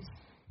 Texans,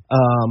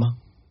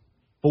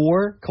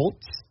 4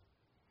 Colts,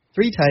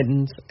 3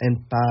 Titans,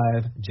 and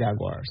 5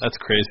 Jaguars. That's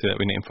crazy that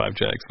we named 5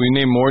 Jags. We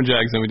named more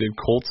Jags than we did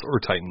Colts or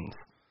Titans.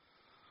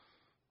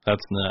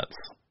 That's nuts.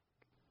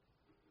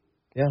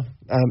 Yeah.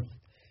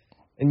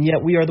 And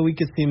yet we are the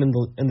weakest team in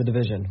the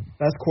division.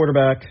 Best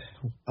quarterback,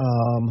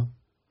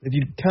 if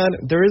you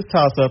there is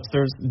toss-ups.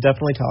 There's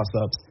definitely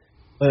toss-ups,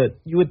 but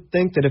you would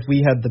think that if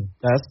we had the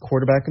best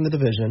quarterback in the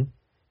division,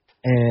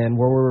 and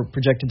where we're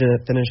projected to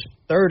finish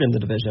third in the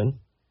division,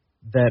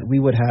 that we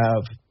would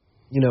have,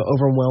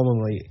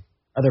 overwhelmingly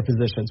other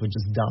positions would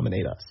just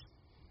dominate us.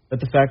 But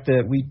the fact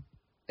that we're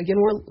a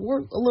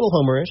little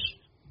homerish,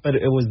 but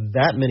it was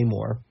that many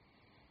more,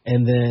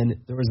 and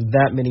then there was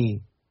that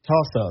many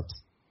toss-ups.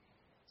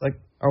 It's like,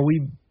 are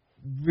we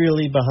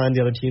really behind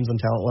the other teams on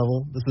talent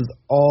level? This is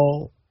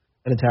all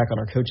an attack on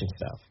our coaching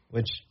staff,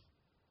 which,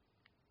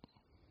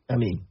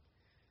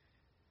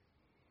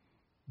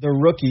 they're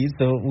rookies,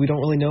 so we don't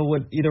really know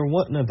what either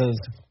one of those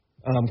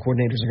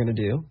coordinators are going to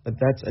do. But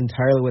that's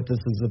entirely what this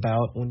is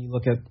about. When you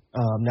look at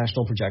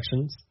national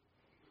projections,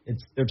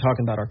 they're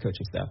talking about our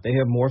coaching staff. They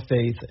have more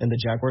faith in the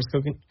Jaguars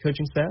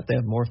coaching staff. They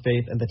have more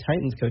faith in the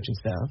Titans coaching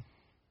staff.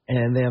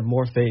 And they have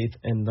more faith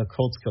in the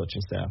Colts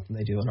coaching staff than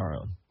they do in our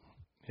own.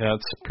 Yeah,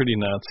 it's pretty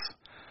nuts.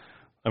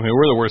 We're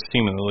the worst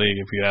team in the league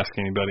if you ask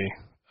anybody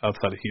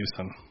outside of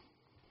Houston.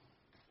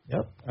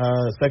 Yep.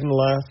 Second to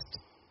last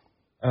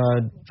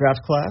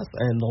draft class,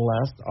 and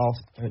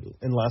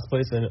in last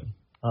place in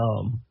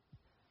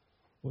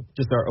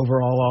just our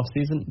overall off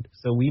season.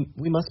 So we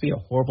must be a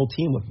horrible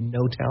team with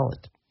no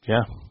talent.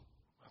 Yeah,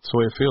 that's the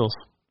way it feels.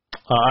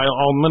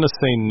 I'm going to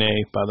say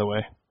nay, by the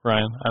way,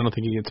 Ryan. I don't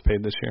think he gets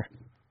paid this year.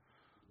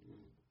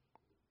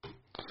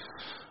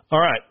 All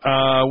right,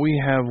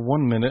 we have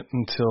 1 minute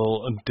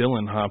until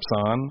Dylan hops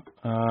on.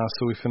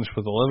 So we finished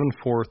with 11,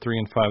 4, 3,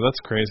 and 5. That's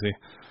crazy.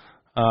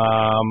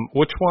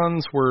 Which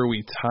ones were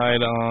we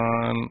tied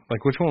on?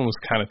 Which one was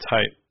kind of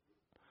tight?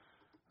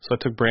 So I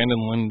took Brandon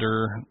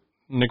Linder.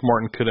 Nick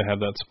Martin could have had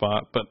that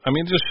spot. But,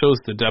 it just shows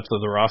the depth of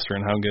the roster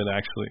and how good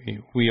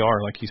actually we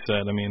are, like you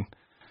said.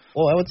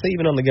 Well, I would say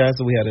even on the guys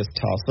that we had as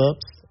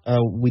toss-ups,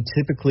 we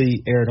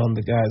typically aired on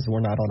the guys who were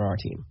not on our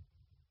team.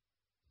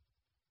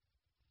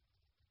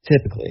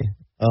 Typically.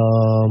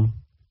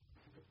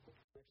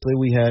 Actually,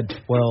 we had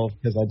 12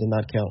 because I did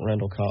not count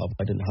Randall Cobb.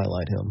 I didn't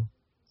highlight him,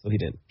 so he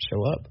didn't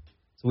show up.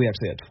 So we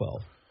actually had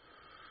 12.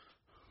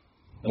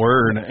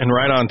 Word. And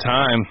right on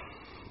time,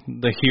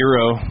 the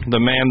hero, the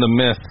man, the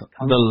myth,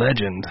 the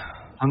legend.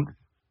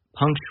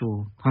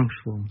 Punctual.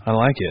 I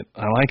like it.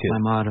 My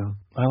motto.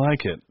 I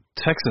like it.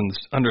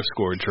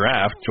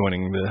 Texans_draft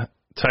joining the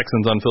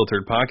Texans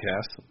Unfiltered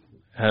podcast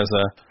as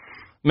a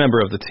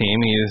member of the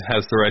team. He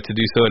has the right to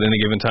do so at any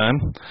given time.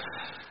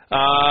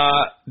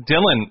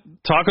 Dylan,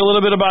 talk a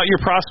little bit about your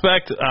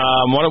prospect.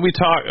 Why don't you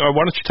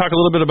talk a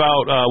little bit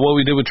about what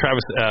we did with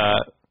Travis?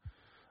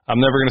 I'm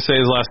never going to say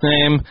his last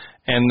name,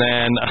 and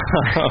then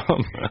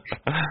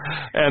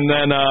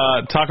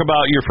talk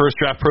about your first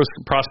draft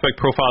prospect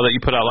profile that you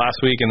put out last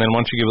week, and then why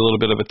don't you give a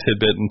little bit of a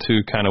tidbit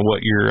into kind of what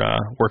you're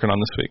working on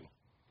this week?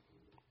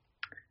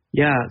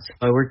 Yeah,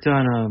 so I worked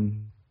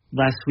on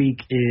last week.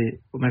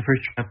 My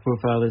first draft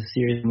profile this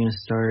series I'm going to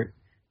start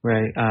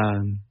where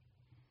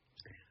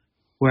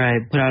I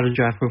put out a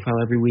draft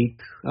profile every week,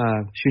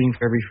 shooting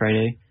for every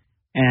Friday,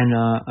 and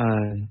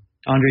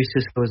Andre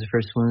Cisco was the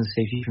first one, the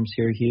safety from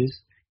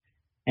Syracuse.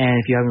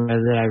 And if you haven't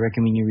read it, I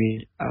recommend you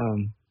read it.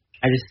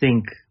 I just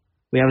think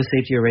we have a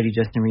safety already,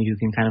 Justin Reed, who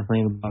can kind of play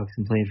in the box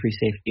and play free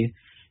safety.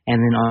 And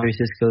then Andre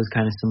Cisco is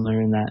kind of similar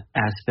in that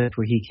aspect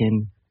where he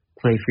can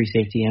play free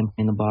safety and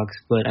play in the box.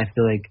 But I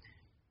feel like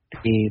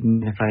they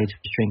magnify each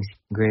strengths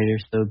greater,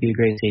 so it would be a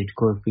great safety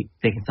core if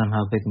they can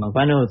somehow pick him up.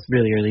 I know it's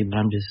really early, but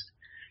I'm just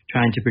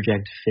trying to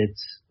project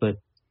fits. But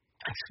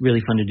it's really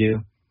fun to do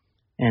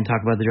and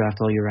talk about the draft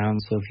all year round.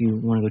 So if you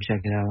want to go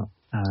check it out,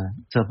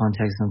 it's up on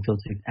Texans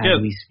Unfiltered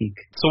as we speak.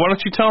 So why don't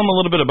you tell them a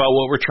little bit about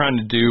what we're trying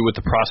to do with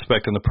the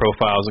prospect and the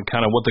profiles, and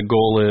kind of what the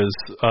goal is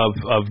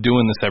of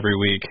doing this every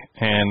week,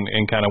 and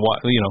kind of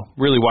what,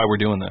 really why we're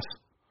doing this.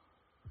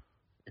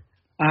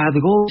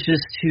 The goal is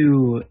just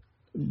to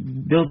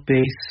build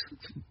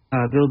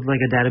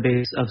like a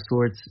database of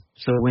sorts.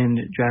 So when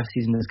draft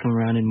season does come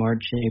around in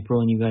March and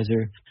April, and you guys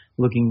are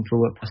looking for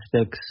what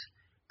prospects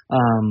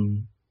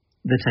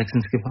the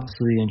Texans could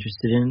possibly be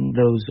interested in,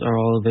 those are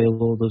all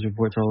available. Those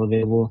reports are all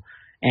available,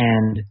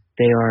 and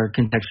they are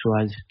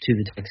contextualized to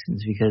the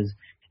Texans, because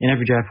in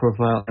every draft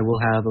profile I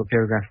will have a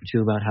paragraph or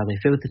two about how they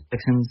fit with the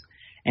Texans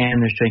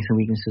and their strengths and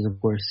weaknesses, of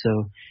course.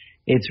 So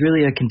it's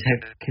really a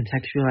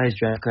contextualized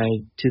draft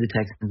guide to the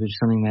Texans, which is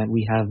something that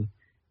we have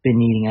been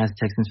needing as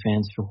Texans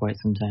fans for quite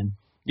some time.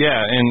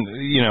 Yeah, and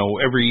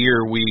every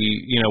year we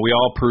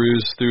all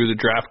peruse through the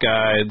draft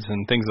guides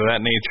and things of that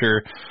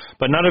nature,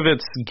 but none of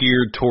it's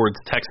geared towards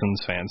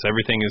Texans fans.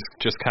 Everything is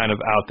just kind of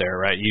out there,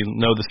 right? You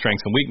know the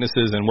strengths and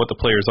weaknesses and what the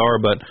players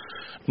are, but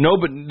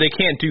they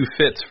can't do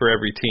fits for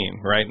every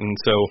team, right? And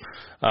so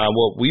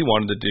what we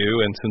wanted to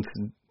do, and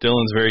since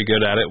Dylan's very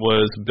good at it,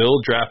 was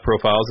build draft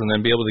profiles and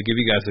then be able to give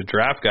you guys a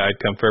draft guide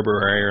come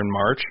February and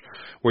March,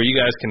 where you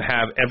guys can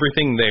have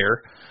everything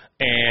there.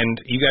 And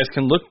you guys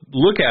can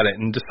look at it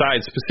and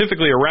decide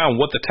specifically around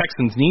what the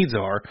Texans' needs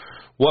are,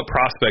 what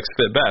prospects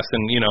fit best.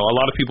 And, a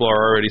lot of people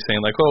are already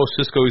saying, like, oh,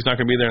 Cisco, he's not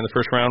going to be there in the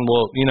first round.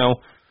 Well,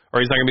 or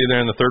he's not going to be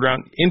there in the third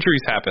round.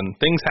 Injuries happen.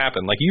 Things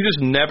happen. Like, you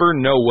just never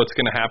know what's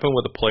going to happen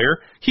with a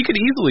player. He could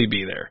easily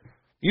be there.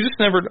 You just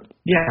never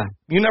Yeah.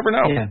 You never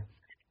know. Yeah.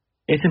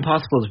 It's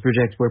impossible to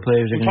project where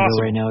players are going to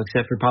go right now,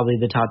 except for probably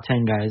the top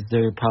 10 guys.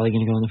 They're probably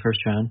going to go in the first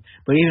round.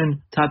 But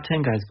even top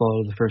 10 guys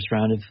fall to the first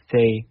round if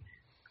they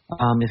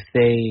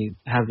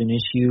have an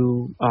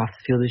issue,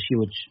 off-the-field issue,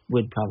 which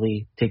would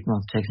probably take them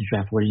off the Texans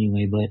draft board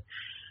anyway, but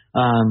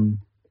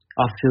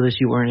off-the-field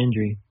issue or an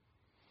injury.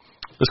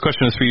 This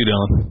question is for you,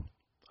 Dylan.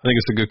 I think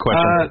it's a good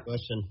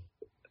question.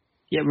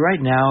 Yeah, right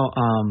now,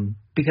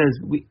 because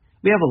we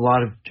have a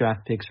lot of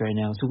draft picks right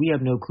now, so we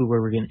have no clue where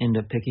we're going to end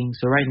up picking.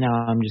 So right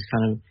now, I'm just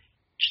kind of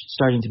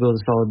starting to build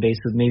a solid base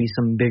with maybe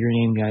some bigger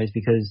name guys,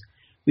 because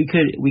we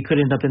could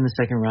end up in the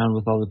second round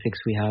with all the picks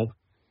we have.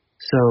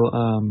 So,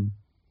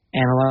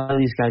 and a lot of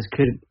these guys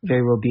could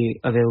very well be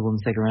available in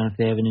the second round if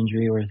they have an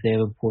injury or if they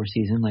have a poor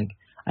season. Like,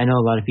 I know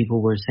a lot of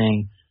people were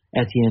saying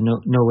Etienne,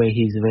 no way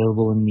he's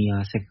available in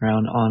the second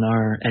round on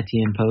our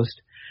Etienne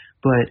post,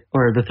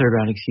 or the third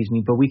round, excuse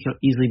me. But we could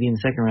easily be in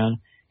the second round,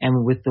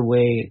 and with the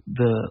way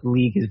the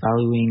league is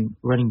valuing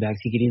running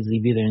backs, he could easily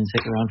be there in the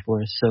second round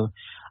for us. So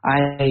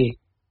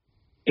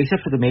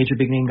except for the major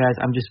big name guys,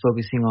 I'm just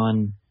focusing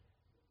on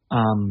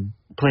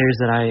players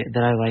that I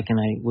like and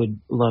I would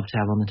love to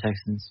have on the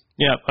Texans.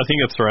 Yeah, I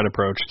think that's the right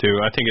approach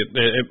too. I think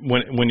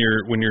when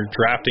you're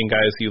drafting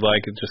guys you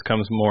like, it just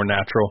comes more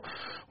natural.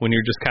 When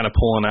you're just kind of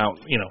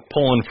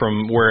pulling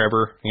from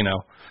wherever,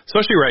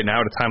 especially right now,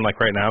 at a time like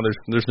right now,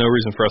 there's no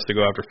reason for us to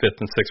go after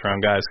 5th and 6th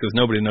round guys because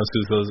nobody knows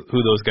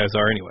who those guys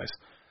are anyways.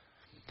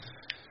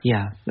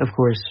 Yeah, of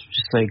course.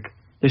 Just like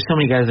there's so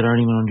many guys that aren't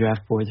even on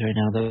draft boards right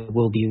now that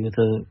will be with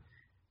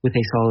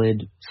a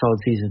solid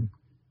season.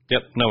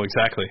 Yep, no,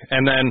 exactly.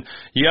 And then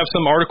you have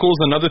some articles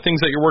and other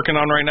things that you're working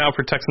on right now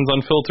for Texans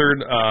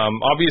Unfiltered.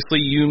 Obviously,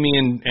 you, me,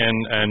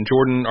 and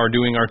Jordan are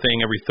doing our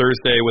thing every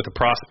Thursday with a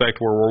prospect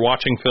where we're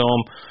watching film,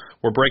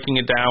 we're breaking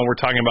it down, we're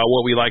talking about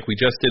what we like. We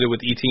just did it with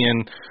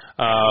Etienne.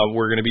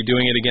 We're going to be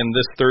doing it again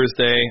this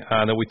Thursday.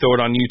 Then we throw it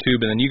on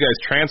YouTube, and then you guys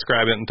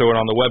transcribe it and throw it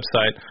on the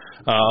website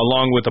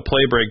along with the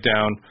play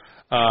breakdown.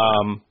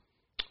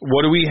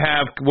 What do we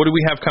have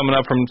coming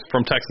up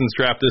from Texans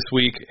draft this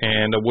week,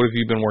 and what have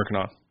you been working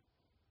on?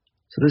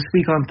 So this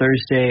week on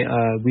Thursday,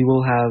 we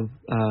will have.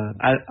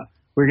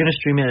 We're gonna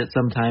stream it at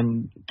some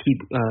time.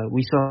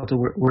 We still have to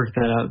work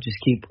that out. Just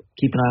keep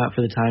an eye out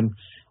for the time.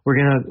 We're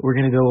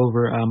gonna go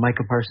over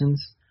Micah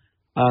Parsons,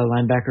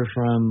 linebacker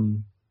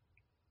from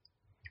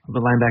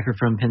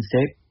Penn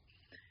State,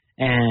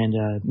 and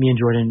me and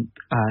Jordan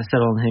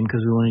settled on him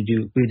because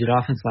we did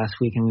offense last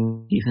week and we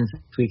did defense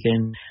this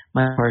weekend.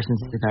 Micah Parsons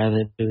is the guy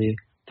that really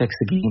affects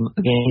the game.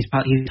 Again,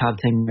 he's top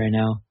 10 right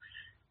now.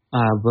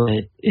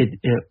 But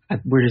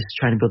we're just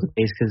trying to build a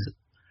base because,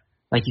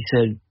 like you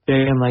said,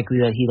 very unlikely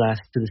that he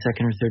lasts to the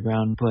second or third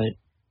round. But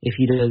if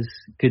he does,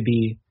 could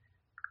be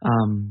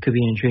an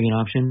intriguing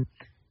option.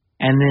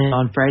 And then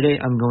on Friday,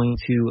 I'm going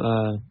to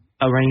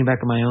a running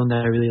back of my own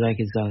that I really like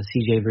is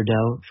C.J.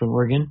 Verdell from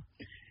Oregon.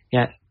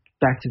 Yeah,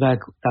 back-to-back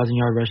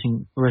 1,000-yard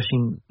rushing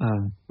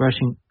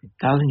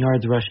 1,000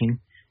 yards rushing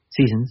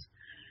seasons,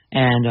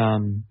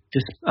 and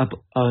just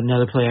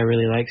another play I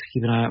really like. So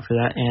keep an eye out for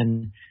that.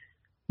 And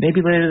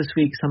maybe later this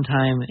week,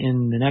 sometime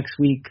in the next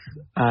week,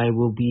 I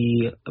will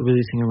be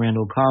releasing a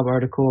Randall Cobb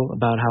article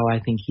about how I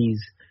think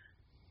he's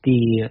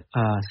the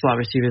slot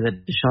receiver that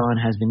Deshaun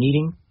has been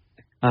needing,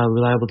 a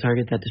reliable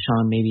target that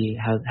Deshaun maybe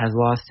has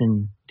lost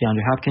in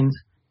DeAndre Hopkins.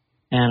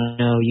 And I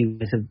know you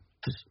guys have,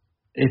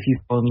 if you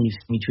follow me, you've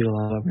seen me tweet a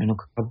lot about Randall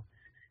Cobb.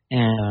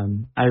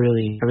 And I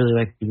really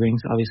like what he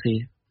brings.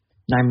 Obviously,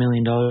 $9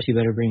 million, he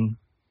better bring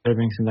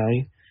some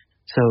value.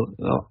 So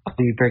I'll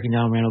be breaking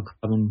down Randall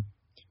Cobb and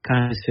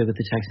kind of just fit with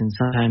the Texans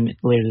sometime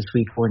later this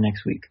week or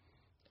next week.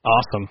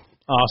 Awesome.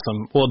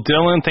 Well,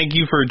 Dylan, thank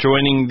you for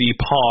joining the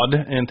pod,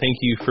 and thank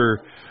you for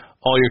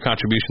all your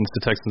contributions to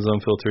Texans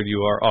Unfiltered.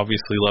 You are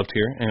obviously loved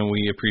here, and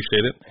we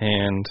appreciate it.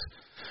 And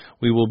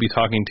we will be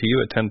talking to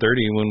you at 10:30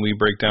 when we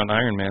break down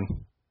Iron Man.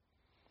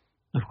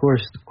 Of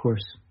course.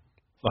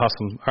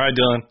 Awesome. All right,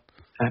 Dylan.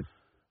 All right.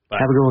 Bye.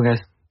 Have a good one,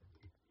 guys.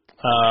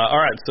 All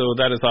right, so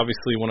that is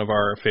obviously one of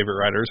our favorite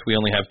writers. We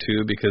only have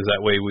two because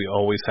that way we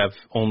always have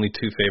only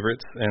two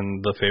favorites,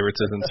 and the favorites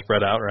isn't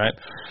spread out, right?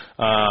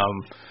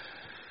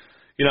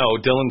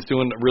 Dylan's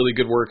doing really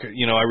good work.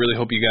 I really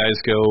hope you guys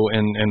go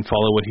and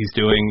follow what he's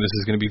doing. This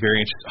is going to be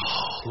very interesting.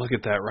 Oh, look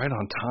at that. Right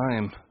on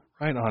time.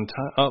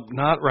 Oh,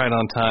 not right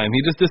on time.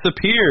 He just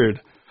disappeared.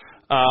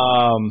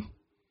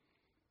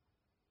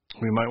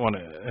 We might want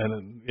to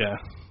edit. Yeah.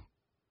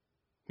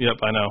 Yep,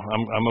 I know.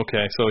 I'm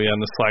okay. So, yeah, in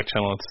the Slack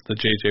channel, it's the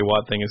J.J.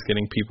 Watt thing is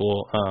getting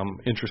people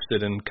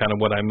interested in kind of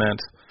what I meant.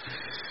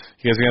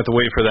 You guys are going to have to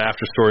wait for the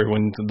after story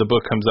when the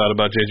book comes out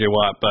about J.J.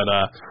 Watt. But,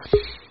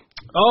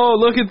 oh,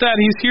 look at that.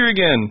 He's here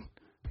again.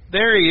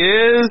 There he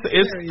is.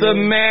 It's the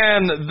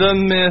man, the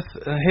myth.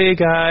 Hey,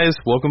 guys.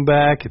 Welcome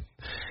back.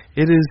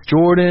 It is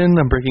Jordan.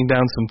 I'm breaking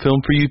down some film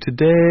for you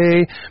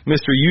today.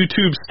 Mr.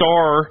 YouTube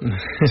star,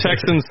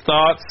 Texans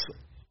Thoughts.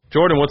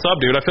 Jordan, what's up,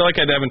 dude? I feel like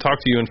I haven't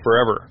talked to you in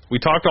forever. We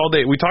talked all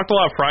day. We talked a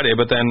lot Friday,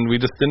 but then we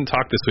just didn't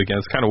talk this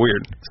weekend. It's kind of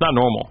weird. It's not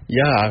normal.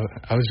 Yeah,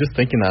 I was just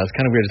thinking that. It's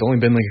kind of weird. It's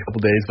only been like a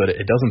couple days, but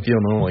it doesn't feel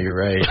normal. You're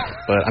right.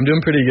 But I'm doing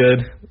pretty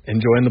good.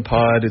 Enjoying the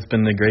pod. It's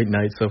been a great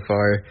night so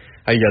far.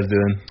 How you guys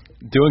doing?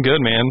 Doing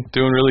good, man.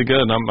 Doing really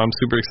good. I'm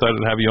super excited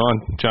to have you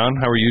on. John,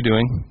 how are you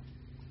doing?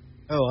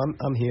 Oh,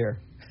 I'm here.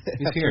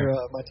 He's here.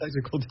 After my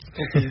technical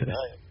difficulties,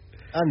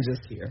 I'm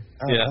just here.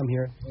 I'm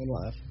here playing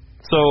live.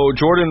 So,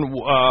 Jordan,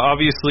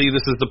 obviously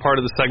this is the part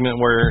of the segment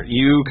where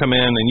you come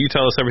in and you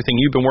tell us everything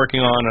you've been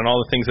working on and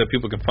all the things that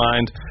people can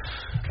find.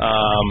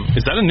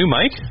 Is that a new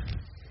mic?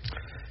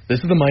 This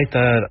is the mic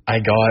that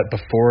I got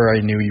before I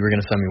knew you were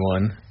going to send me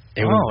one.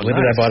 It was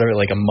literally nice. I bought it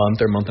like a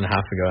month or month and a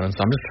half ago, and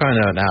so I'm just trying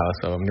it out now,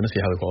 so I'm going to see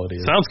how the quality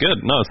is. Sounds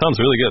good. No, it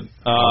sounds really good.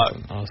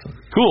 Awesome.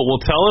 Cool.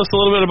 Well, tell us a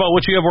little bit about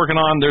what you have working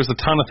on. There's a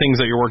ton of things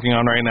that you're working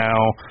on right now.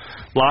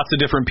 Lots of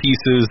different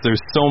pieces.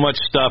 There's so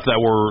much stuff that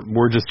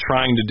we're just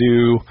trying to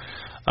do.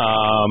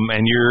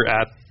 And you're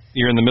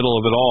in the middle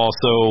of it all,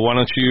 so why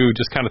don't you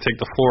just kind of take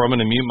the floor? I'm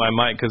going to mute my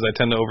mic because I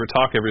tend to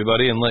overtalk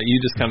everybody and let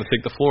you just kind of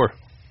take the floor.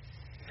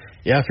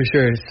 Yeah, for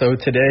sure. So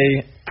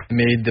today I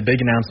made the big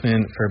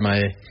announcement for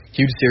my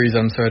huge series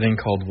I'm starting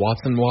called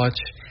Watson Watch,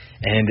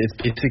 and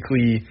it's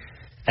basically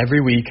every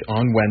week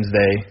on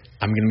Wednesday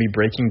I'm going to be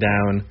breaking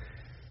down.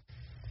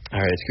 All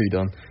right, screw you,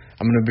 Dylan.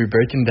 I'm going to be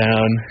breaking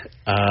down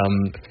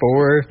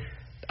 4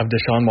 of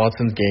Deshaun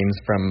Watson's games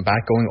from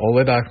going all the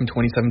way back from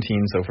 2017,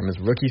 so from his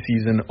rookie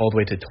season all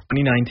the way to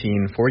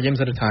 2019, 4 games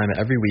at a time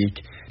every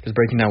week, just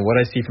breaking down what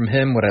I see from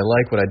him, what I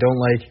like, what I don't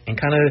like, and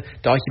kind of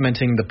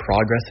documenting the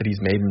progress that he's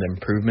made and the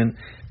improvement,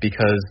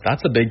 because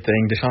that's a big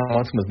thing. Deshaun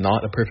Watson was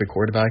not a perfect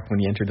quarterback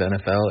when he entered the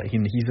NFL.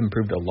 He's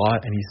improved a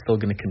lot, and he's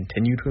still going to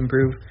continue to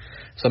improve.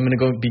 So I'm going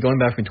to be going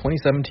back from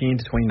 2017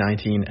 to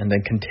 2019 and then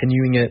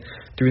continuing it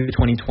through the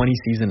 2020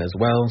 season as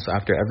well. So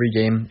after every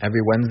game, every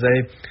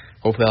Wednesday,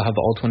 hopefully I'll have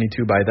the all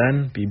 22 by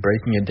then, be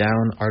breaking it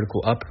down,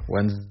 article up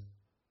Wednesday,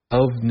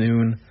 12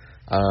 noon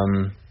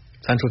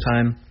Central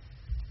Time.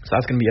 So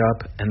that's going to be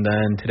up. And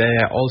then today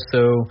I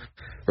also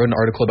wrote an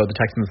article about the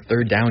Texans'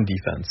 third down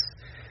defense.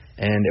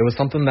 And it was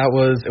something that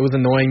was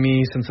annoying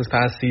me since this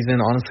past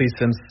season. Honestly,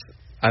 since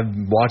I've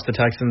watched the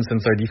Texans,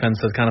 since our defense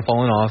has kind of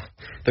fallen off,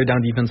 third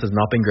down defense has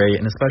not been great,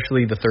 and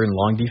especially the third and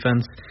long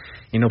defense.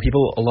 You know,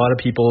 a lot of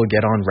people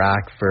get on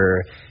Rack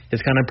for his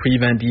kind of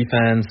prevent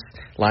defense,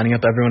 lining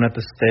up everyone at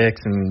the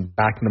sticks and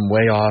backing them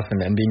way off and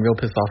being real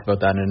pissed off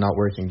about that and it not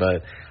working.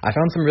 But I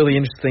found some really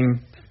interesting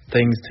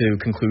things to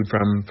conclude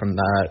from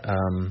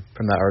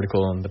that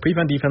article, and the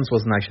prevent defense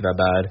wasn't actually that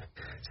bad.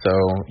 So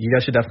you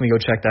guys should definitely go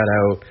check that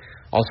out.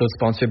 Also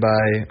not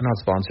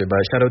sponsored, but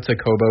shout out to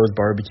Kobo's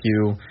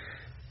Barbecue,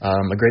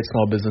 a great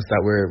small business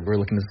that we're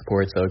looking to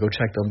support. So go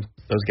check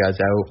those guys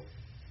out.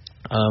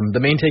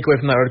 The main takeaway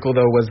from that article,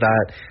 though, was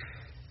that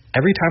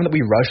every time that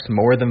we rushed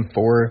more than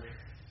 4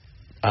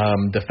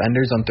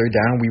 defenders on third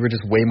down, we were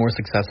just way more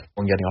successful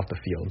in getting off the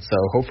field. So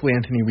hopefully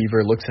Anthony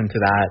Weaver looks into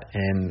that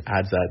and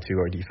adds that to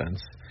our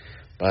defense.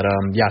 But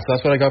so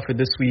that's what I got for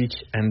this week.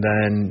 And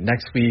then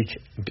next week,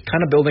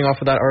 kind of building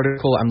off of that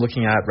article, I'm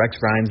looking at Rex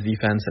Ryan's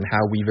defense and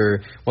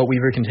what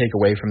Weaver can take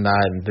away from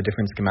that and the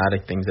different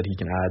schematic things that he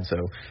can add.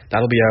 So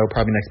that'll be out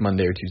probably next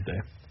Monday or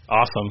Tuesday.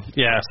 Awesome.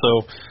 Yeah,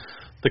 so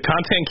the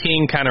content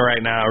king kind of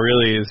right now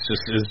really is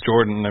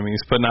Jordan. I mean,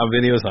 he's putting out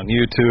videos on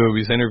YouTube.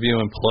 He's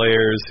interviewing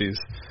players. He's,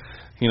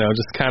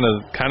 just kind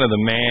of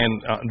the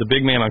man, the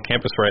big man on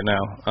campus right now.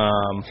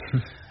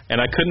 And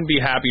I couldn't be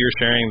happier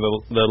sharing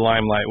the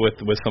limelight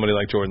with somebody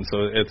like Jordan.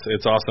 So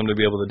it's awesome to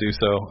be able to do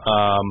so.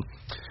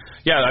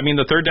 I mean,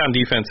 the third down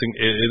defense,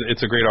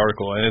 it's a great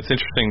article, and it's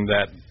interesting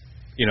that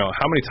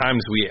how many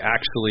times we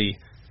actually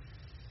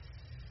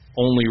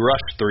only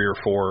rushed 3 or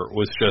 4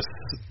 was just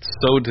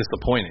so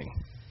disappointing.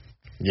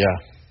 Yeah.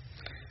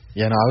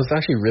 Yeah, no, I was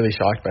actually really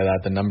shocked by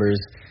that. The numbers,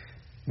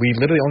 we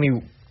literally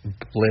only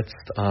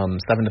blitzed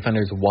 7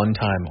 defenders one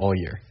time all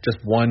year. Just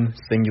one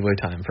singular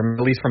time.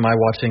 At least from my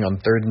watching on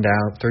third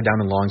down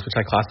and longs, which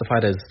I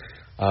classified as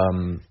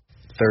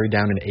third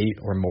down and 8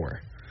 or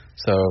more.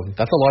 So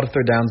that's a lot of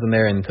third downs in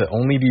there, and to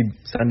only be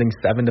sending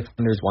 7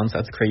 defenders once,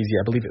 that's crazy.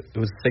 I believe it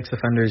was 6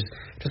 defenders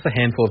just a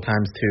handful of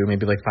times too,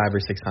 maybe like 5 or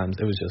 6 times.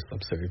 It was just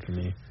absurd for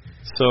me.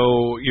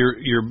 So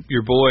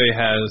your boy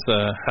has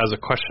a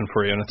question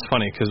for you, and it's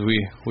funny because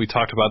we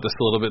talked about this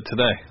a little bit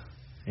today.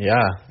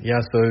 Yeah.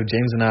 So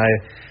James and I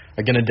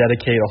are going to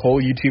dedicate a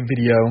whole YouTube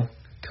video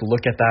to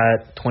look at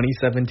that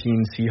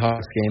 2017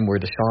 Seahawks game where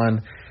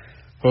Deshaun,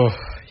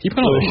 he put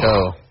on a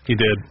show. He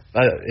did.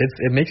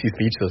 It makes you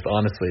speechless,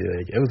 honestly.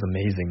 Like, it was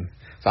amazing.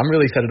 So I'm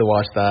really excited to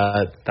watch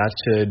that. That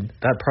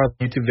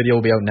YouTube video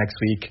will be out next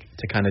week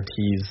to kind of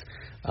tease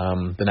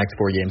the next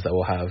 4 games that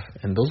we'll have,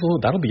 and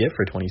that'll be it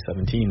for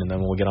 2017, and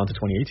then we'll get on to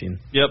 2018.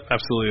 Yep,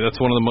 absolutely. That's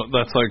one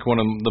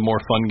of the more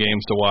fun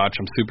games to watch.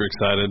 I'm super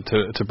excited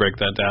to break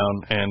that down,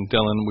 and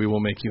Dylan, we will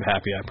make you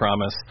happy, I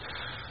promise.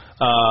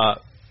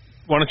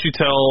 Why don't you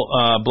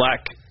tell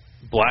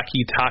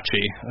Blackie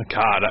Tachi?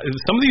 God,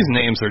 some of these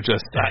names are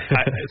just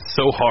it's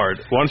so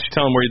hard. Why don't you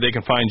tell them where they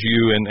can find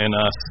you and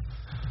us?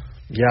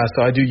 Yeah,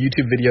 so I do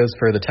YouTube videos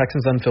for the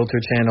Texans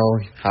Unfiltered channel.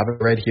 Have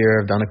it right here.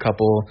 I've done a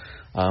couple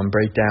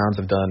breakdowns.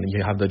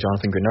 You have the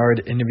Jonathan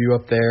Grenard interview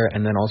up there,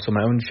 and then also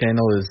my own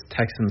channel is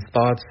Texans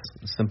Thoughts.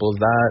 Simple as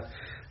that.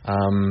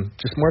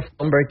 Just more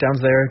film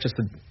breakdowns there. Just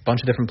a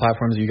bunch of different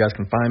platforms you guys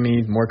can find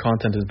me. More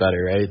content is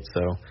better, right?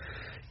 So,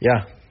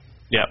 yeah.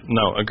 Yeah,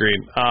 no, agreed.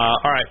 All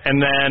right,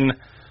 and then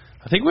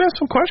I think we have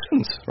some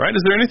questions, right?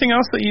 Is there anything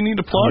else that you need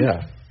to plug?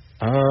 Yeah.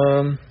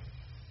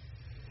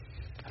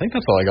 I think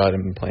that's all I got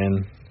in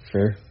plan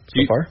for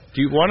so far.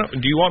 Do you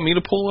want me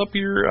to pull up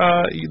your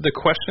the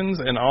questions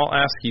and I'll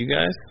ask you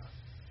guys?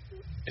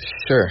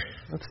 Sure.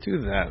 Let's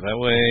do that. That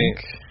way.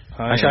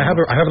 Actually, I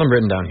have them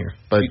written down here,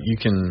 but you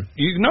can.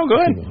 Go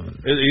ahead.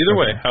 Either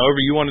way, however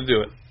you want to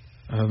do it.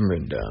 I have them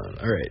written down.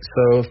 All right.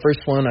 So first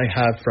one I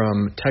have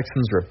from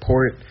Texans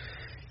Report.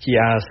 He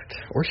asked,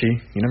 or she,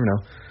 you never know.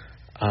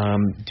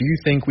 Do you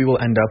think we will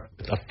end up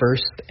with a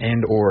first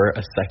and or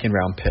a second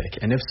round pick?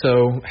 And if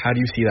so, how do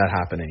you see that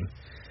happening?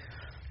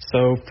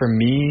 So for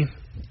me,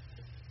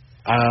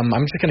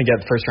 I'm just going to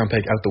get the first round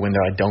pick out the window.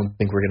 I don't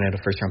think we're going to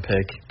get a first round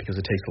pick because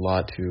it takes a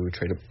lot to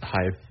trade a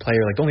high player.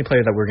 Like the only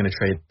player that we're going to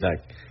trade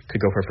that could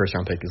go for a first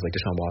round pick is like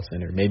Deshaun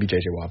Watson or maybe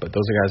JJ Watt, but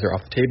those guys are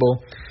off the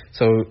table.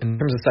 So in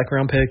terms of second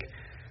round pick,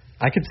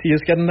 I could see us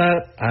getting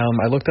that.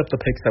 I looked up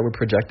the picks that we're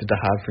projected to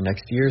have for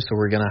next year. So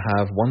we're going to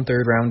have 1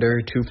 third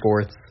rounder, 2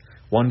 fourths,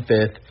 1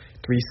 fifth,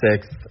 3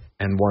 sixths,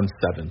 and 1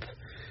 seventh.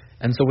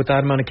 And so with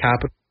that amount of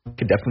capital, I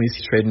could definitely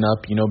see trading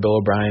up. You know, Bill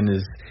O'Brien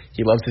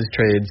he loves his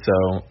trades,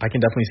 so I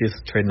can definitely see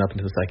us trading up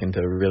into the second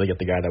to really get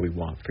the guy that we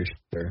want for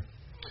sure.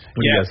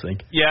 What do you guys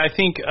think? Yeah, I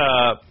think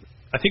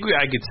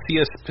I could see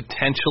us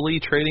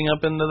potentially trading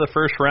up into the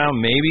first round,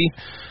 maybe.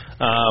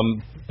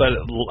 But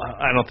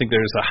I don't think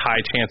there's a high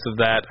chance of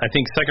that. I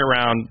think second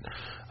round,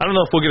 I don't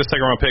know if we'll get a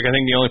second round pick. I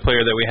think the only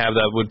player that we have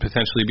that would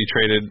potentially be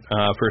traded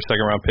for a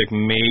second round pick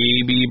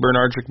maybe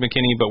Bernardrick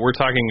McKinney, but we're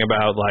talking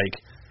about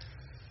like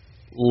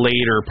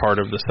later part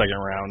of the second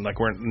round.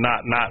 Like we're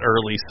not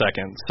early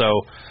second. So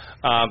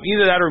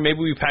either that or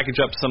maybe we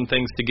package up some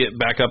things to get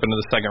back up into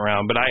the second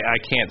round. But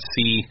I can't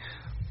see.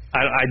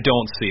 I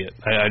don't see it.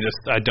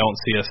 I don't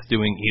see us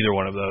doing either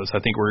one of those. I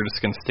think we're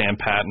just going to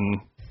stand pat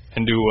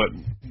and do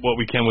what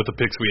we can with the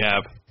picks we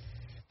have.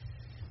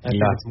 I think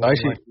it's more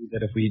likely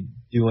that if we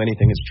do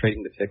anything is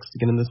trading the picks to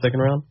get in the second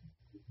round,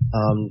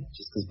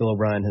 just because Bill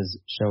O'Brien has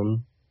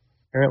shown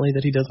apparently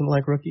that he doesn't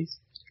like rookies.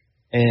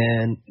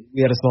 And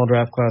we had a small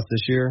draft class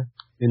this year.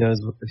 Who knows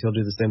if he'll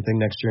do the same thing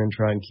next year and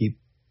try and keep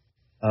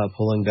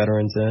pulling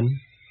veterans in.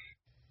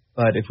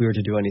 But if we were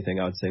to do anything,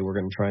 I would say we're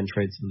going to try and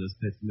trade some of those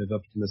picks and move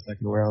up in the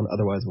second round.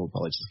 Otherwise, we'll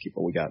probably just keep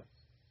what we got.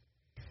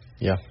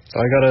 Yeah. So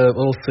I got a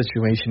little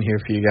situation here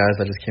for you guys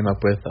I just came up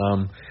with.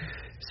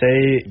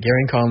 Say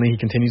Gareon Conley, he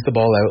continues to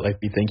ball out like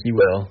we think he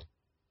will.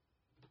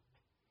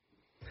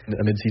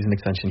 A midseason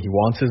extension. He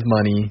wants his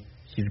money.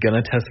 He's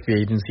gonna test free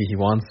agency. He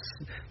wants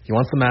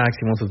the max.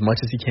 He wants as much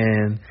as he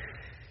can.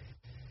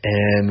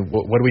 And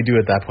what do we do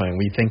at that point?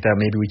 We think that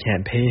maybe we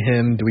can't pay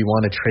him. Do we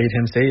want to trade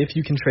him? Say if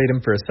you can trade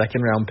him for a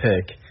second round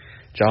pick,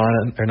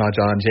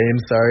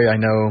 James. Sorry, I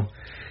know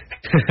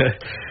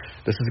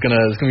this is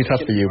gonna be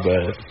tough for you,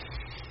 but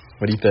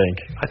what do you think?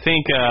 I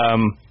think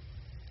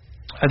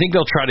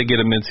they'll try to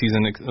get a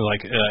midseason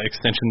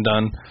extension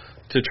done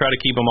to try to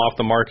keep him off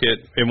the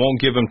market. It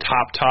won't give him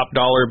top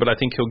dollar, but I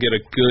think he'll get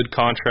a good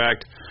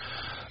contract.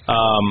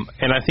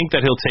 And I think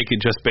that he'll take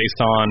it just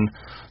based on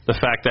the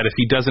fact that if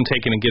he doesn't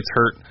take it and gets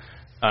hurt,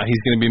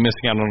 he's going to be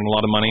missing out on a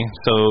lot of money.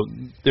 So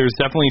there's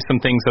definitely some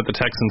things that the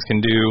Texans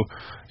can do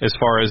as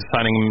far as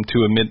signing him to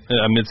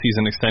a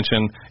midseason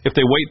extension. If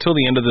they wait till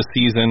the end of the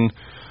season,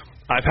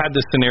 I've had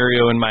this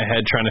scenario in my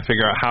head trying to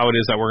figure out how it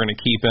is that we're going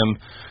to keep him.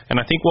 And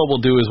I think what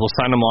we'll do is we'll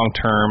sign him long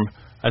term.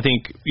 I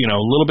think,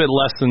 a little bit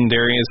less than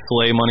Darius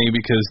Slay money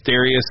because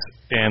Darius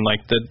and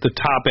like the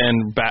top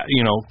end,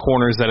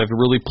 corners that have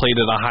really played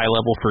at a high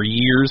level for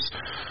years,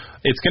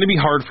 it's going to be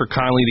hard for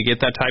Conley to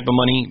get that type of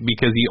money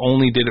because he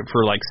only did it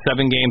for like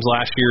 7 games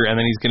last year and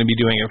then he's going to be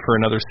doing it for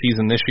another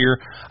season this year.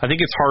 I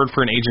think it's hard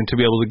for an agent to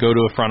be able to go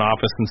to a front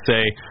office and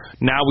say,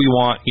 now we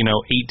want,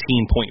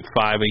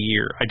 18.5 a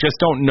year. I just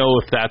don't know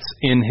if that's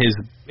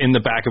in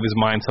the back of his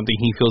mind something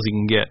he feels he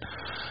can get.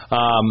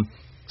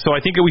 So I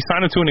think if we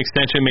sign him to an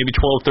extension, maybe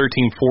 12,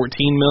 13,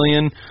 14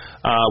 million,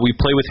 we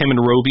play with him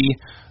and Roby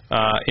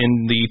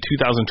in the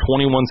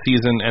 2021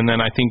 season, and then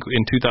I think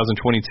in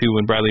 2022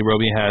 when Bradley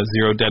Roby has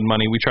 0 dead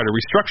money, we try to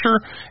restructure,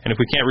 and if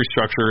we can't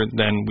restructure,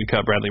 then we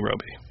cut Bradley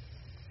Roby.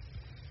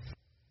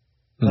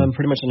 I'm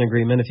pretty much in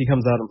agreement. If he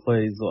comes out and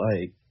plays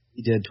like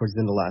he did towards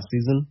the end of last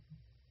season,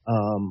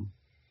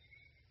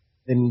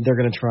 then they're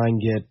going to try and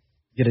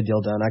get a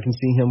deal done. I can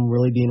see him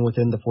really being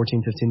within the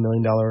 $14, $15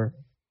 million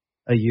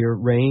a year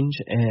range,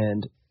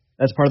 and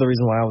that's part of the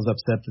reason why I was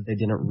upset that they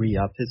didn't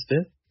re-up his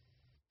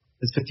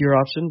fifth year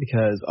option,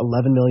 because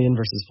 $11 million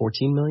versus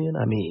 $14 million.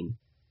 I mean,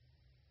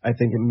 I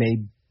think it may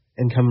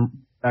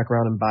come back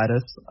around and bite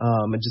us.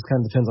 It just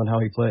kind of depends on how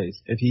he plays.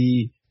 If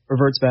he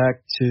reverts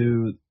back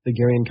to the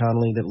Gareon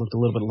Conley that looked a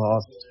little bit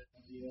lost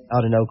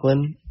out in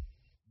Oakland,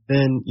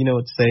 then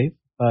it's safe.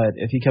 But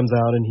if he comes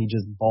out and he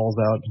just balls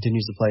out,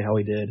 continues to play how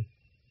he did,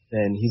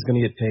 then he's going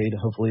to get paid.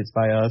 Hopefully it's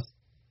by us.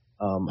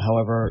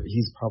 However,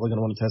 he's probably going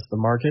to want to test the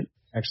market.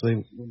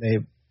 Actually,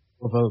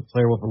 with a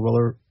player with a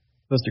roller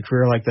coaster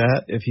career like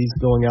that, if he's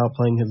going out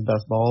playing his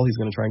best ball, he's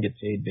going to try and get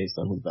paid based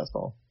on his best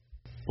ball.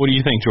 What do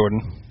you think,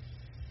 Jordan?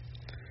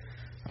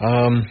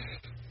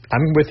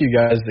 I'm with you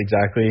guys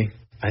exactly.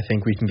 I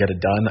think we can get it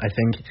done. I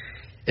think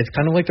it's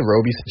kind of like the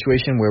Roby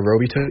situation where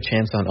Roby took a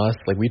chance on us.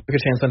 Like, we took a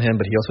chance on him,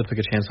 but he also took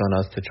a chance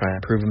on us to try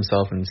and prove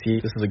himself and see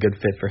if this is a good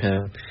fit for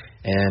him.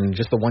 And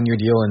just a one-year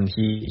deal, and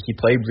he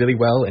played really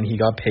well, and he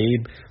got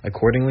paid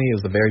accordingly.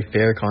 It was a very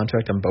fair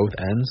contract on both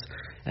ends.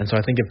 And so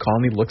I think if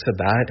Conley looks at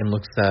that and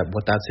looks at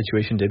what that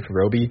situation did for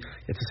Roby,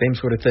 it's the same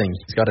sort of thing.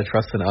 He's got to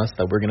trust in us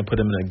that we're going to put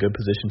him in a good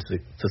position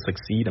to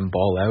succeed and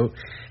ball out.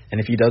 And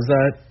if he does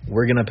that,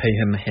 we're going to pay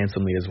him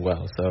handsomely as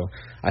well. So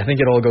I think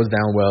it all goes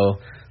down well.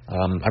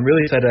 I'm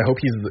really excited. I hope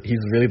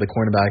he's really the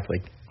cornerback,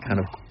 like, kind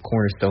of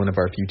cornerstone of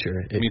our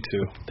future. Me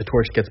too. The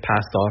torch gets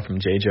passed off from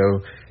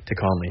J-Joe to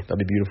Conley. That'd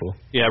be beautiful.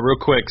 Yeah, real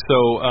quick. So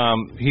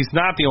he's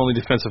not the only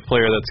defensive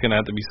player that's going to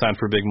have to be signed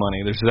for big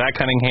money. There's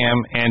Zach Cunningham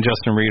and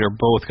Justin Reed are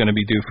both going to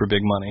be due for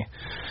big money.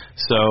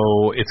 So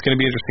it's going to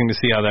be interesting to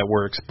see how that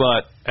works.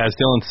 But as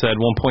Dylan said,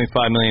 $1.5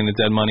 million in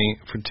dead money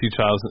for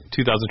 2021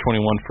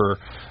 for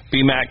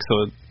BMAC.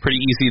 So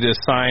pretty easy to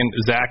sign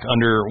Zach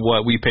under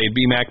what we paid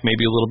BMAC,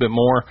 maybe a little bit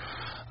more.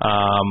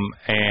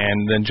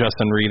 And then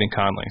Justin Reed and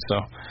Conley. So,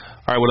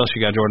 all right, what else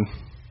you got, Jordan?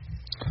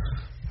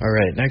 All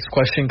right, next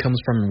question comes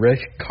from Rick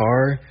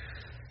Carr.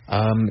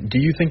 Do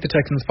you think the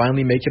Texans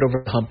finally make it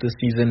over the hump this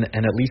season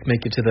and at least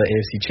make it to the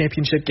AFC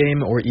Championship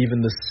game or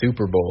even the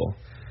Super Bowl?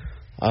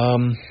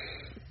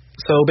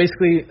 So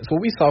basically, what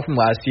we saw from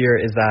last year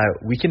is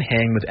that we can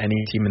hang with any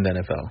team in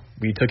the NFL.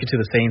 We took it to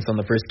the Saints on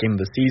the first game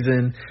of the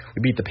season.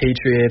 We beat the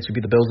Patriots. We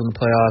beat the Bills in the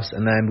playoffs.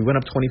 And then we went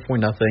up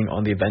 24-0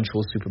 on the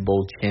eventual Super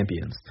Bowl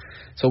champions.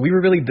 So we were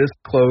really this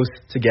close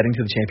to getting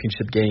to the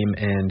championship game.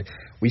 And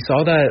we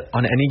saw that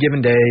on any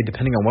given day,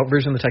 depending on what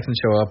version of the Texans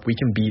show up, we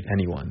can beat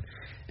anyone.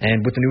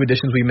 And with the new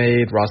additions we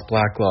made, Ross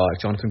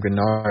Blacklock, Jonathan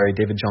Grenard,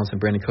 David Johnson,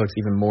 Brandon Cooks,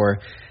 even more,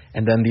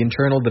 and then the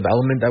internal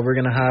development that we're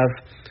going to have,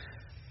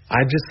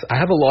 I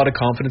have a lot of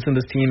confidence in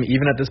this team,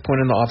 even at this point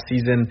in the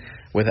offseason,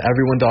 with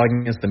everyone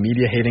dogging us, the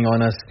media hating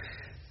on us.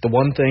 The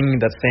one thing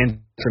that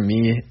stands for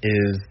me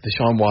is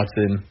Deshaun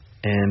Watson,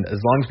 and as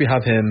long as we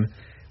have him,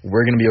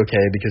 we're going to be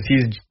okay because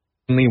he's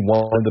genuinely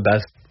one of the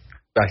best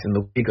backs in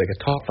the league, like a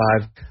top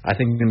 5. I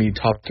think he's going to be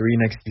top 3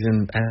 next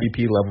season,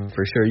 MVP level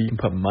for sure. You can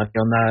put money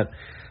on that.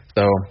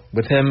 So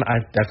with him,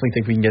 I definitely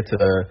think we can get to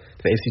the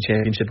AFC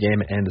Championship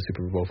game and the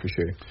Super Bowl for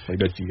sure. What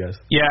about you guys?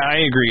 Yeah, I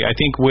agree. I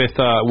think with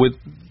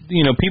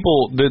people,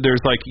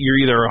 there's like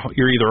you're either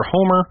a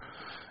homer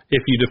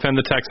if you defend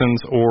the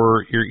Texans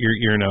or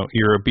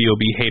you're a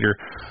BOB hater.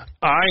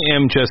 I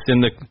am just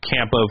in the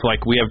camp of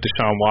like we have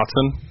Deshaun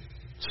Watson,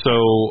 so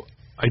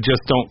I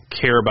just don't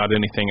care about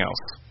anything else.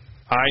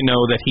 I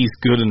know that he's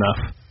good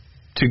enough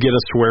to get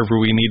us to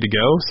wherever we need to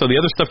go. So the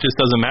other stuff just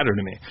doesn't matter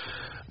to me.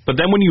 But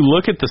then when you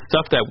look at the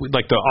stuff that,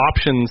 like the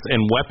options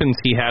and weapons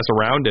he has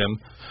around him,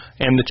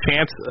 and the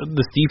chance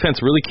this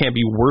defense really can't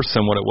be worse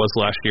than what it was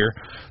last year.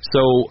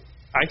 So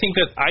I think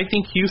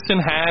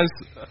Houston has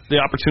the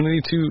opportunity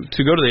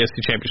to go to the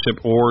AFC Championship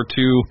or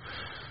to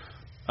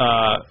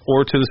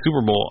the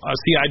Super Bowl.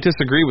 See, I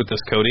disagree with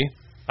this, Cody.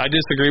 I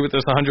disagree with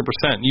this 100%.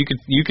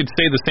 You could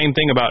say the same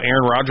thing about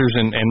Aaron Rodgers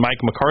and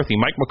Mike McCarthy.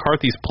 Mike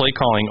McCarthy's play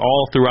calling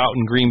all throughout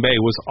in Green Bay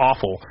was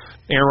awful.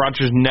 Aaron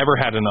Rodgers never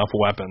had enough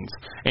weapons.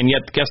 And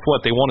yet, guess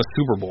what? They won a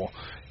Super Bowl.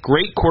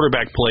 Great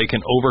quarterback play can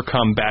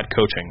overcome bad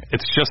coaching.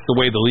 It's just the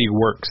way the league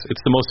works.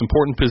 It's the most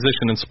important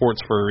position in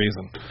sports for a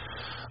reason.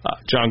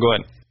 John, go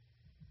ahead.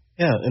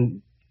 Yeah,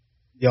 and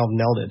y'all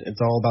nailed it.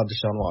 It's all about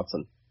Deshaun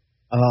Watson.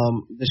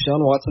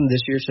 Deshaun Watson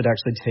this year should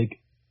actually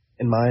take,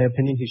 in my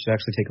opinion, he should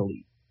actually take a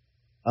lead.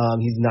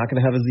 He's not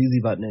going to have his easy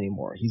button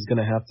anymore. He's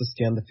going to have to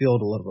scan the field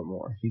a little bit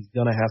more. He's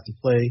going to have to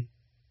play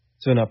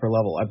to an upper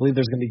level. I believe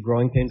there's going to be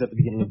growing pains at the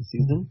beginning of the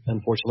season.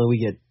 Unfortunately, we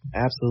get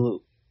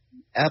absolute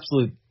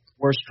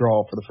worst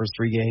draw for the first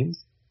 3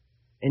 games.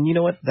 And you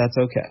know what? That's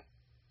okay.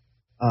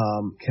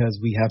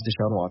 Because we have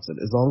Deshaun Watson.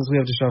 As long as we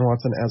have Deshaun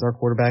Watson as our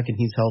quarterback and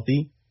he's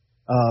healthy,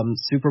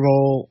 Super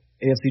Bowl,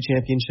 AFC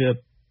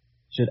Championship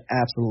should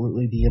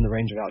absolutely be in the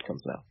range of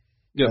outcomes now.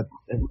 Yeah.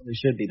 It really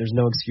should be. There's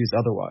no excuse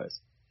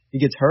otherwise. He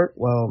gets hurt,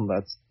 well,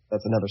 that's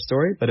another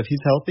story. But if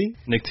he's healthy,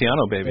 Nick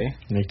Tiano, baby.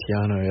 Nick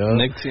Tiano, yeah.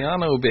 Nick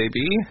Tiano,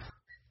 baby.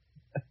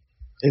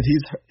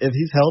 If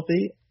he's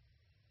healthy,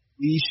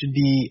 we should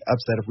be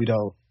upset if we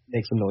don't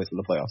make some noise in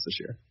the playoffs this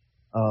year.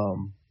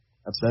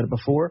 I've said it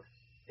before.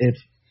 If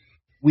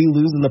we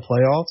lose in the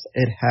playoffs,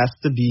 it has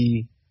to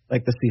be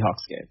like the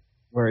Seahawks game,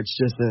 where it's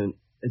just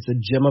it's a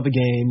gem of a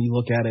game. You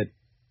look at it,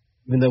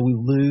 even though we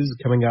lose,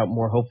 coming out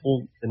more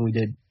hopeful than we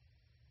did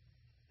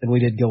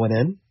going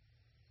in.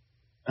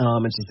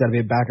 It's just got to be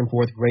a back and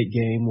forth great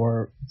game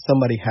where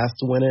somebody has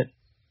to win it,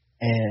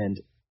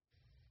 and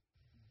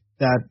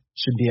that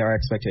should be our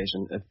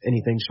expectation. If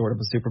anything short of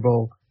a Super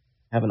Bowl,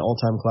 have an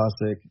all-time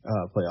classic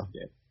playoff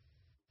game.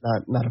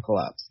 not a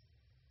collapse.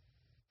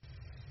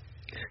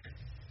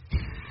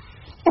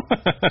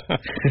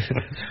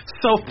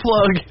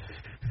 Self-plug.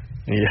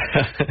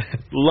 Yeah.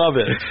 Love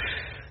it.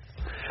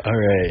 All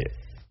right.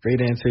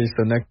 Great answers.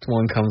 The next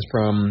one comes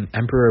from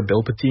Emperor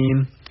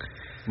Bilpatine.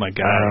 My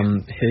guy.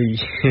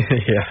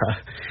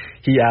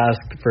 He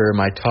asked for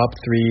my top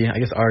three,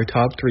 our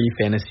top three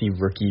fantasy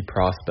rookie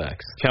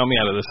prospects. Count me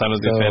out of this. I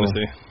don't do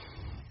fantasy.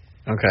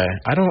 Okay.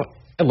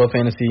 I love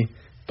fantasy,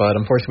 but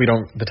unfortunately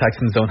the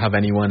Texans don't have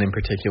anyone in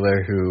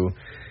particular who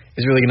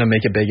is really going to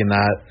make it big in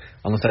that,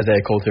 unless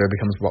Isaiah Coulter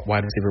becomes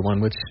wide receiver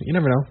 1, which you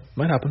never know.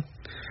 Might happen.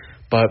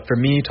 But for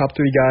me, top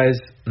three guys,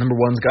 number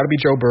one's got to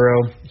be Joe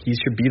Burrow. He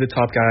should be the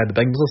top guy. The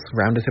Bengals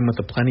surrounded him with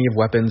plenty of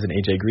weapons in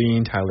A.J.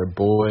 Green, Tyler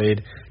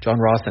Boyd,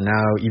 John Ross, and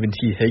now even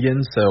T.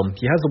 Higgins. So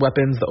he has the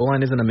weapons. The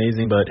O-line isn't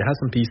amazing, but it has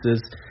some pieces.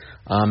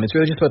 It's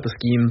really just about the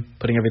scheme,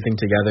 putting everything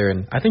together.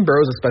 And I think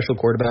Burrow's a special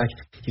quarterback.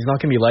 He's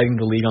not going to be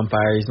lighting the league on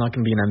fire. He's not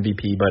going to be an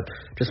MVP. But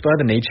just by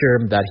the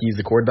nature that he's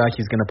a quarterback,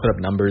 he's going to put up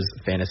numbers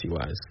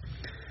fantasy-wise.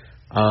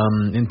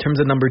 In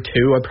terms of number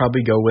two, I'd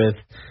probably go with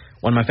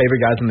one of my favorite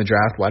guys in the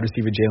draft, wide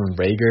receiver Jalen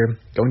Reagor.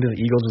 Going to the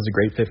Eagles was a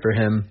great fit for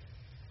him.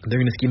 They're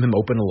going to scheme him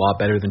open a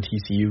lot better than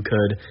TCU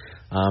could.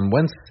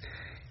 Wentz,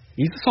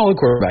 he's a solid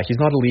quarterback.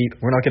 He's not elite.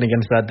 We're not going to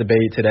get into that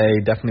debate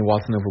today. Definitely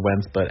Watson over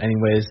Wentz. But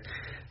anyways,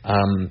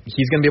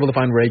 he's going to be able to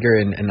find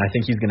Reagor, and I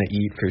think he's going to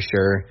eat for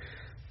sure.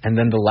 And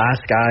then the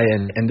last guy,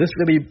 and this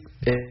really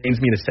pains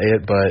me to say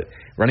it, but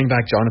running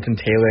back Jonathan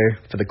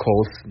Taylor for the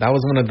Colts, that was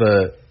one of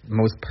the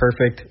most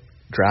perfect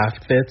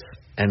draft fits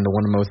and the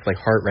one most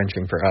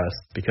heart-wrenching for us,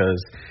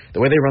 because the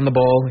way they run the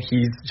ball,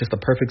 he's just a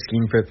perfect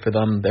scheme fit for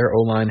them. Their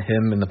O-line,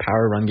 him, and the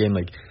power run game,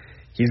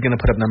 he's going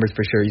to put up numbers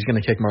for sure. He's going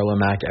to kick Marlon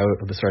Mack out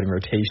of the starting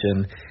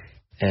rotation,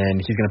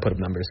 and he's going to put up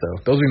numbers.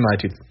 So those would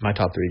be my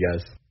top three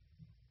guys.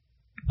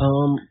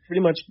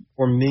 Pretty much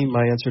for me,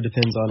 my answer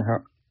depends on how.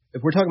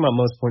 If we're talking about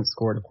most points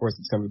scored, of course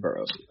it's going to be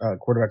Burrow.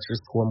 Quarterbacks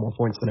just score more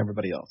points than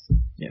everybody else.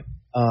 Yeah.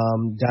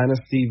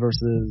 Dynasty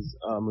versus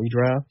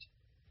redraft.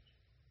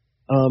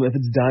 If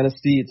it's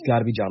Dynasty, it's got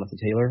to be Jonathan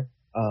Taylor.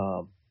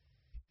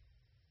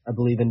 I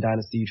believe in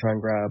Dynasty, you try and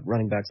grab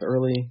running backs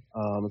early,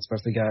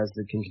 especially guys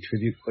that can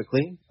contribute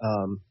quickly.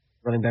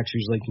 Running backs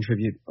usually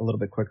contribute a little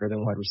bit quicker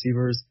than wide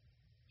receivers.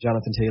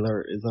 Jonathan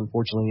Taylor is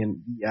unfortunately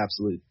in the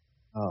absolute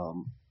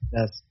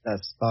best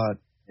spot,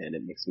 and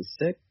it makes me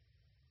sick.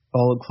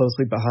 Followed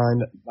closely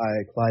behind by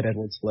Clyde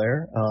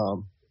Edwards-Helaire.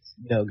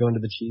 Going to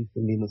the Chiefs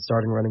and being the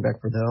starting running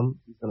back for them,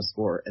 he's going to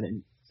score an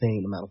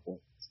insane amount of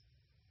points.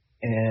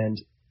 And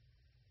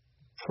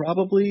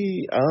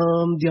probably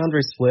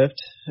DeAndre Swift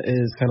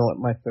is kind of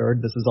my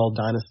third. This is all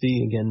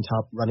Dynasty. Again,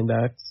 top running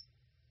backs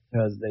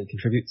because they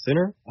contribute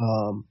sooner.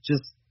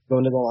 Just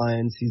going to the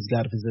Lions, he's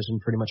got a position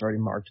pretty much already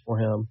marked for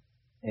him.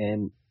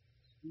 And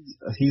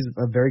he's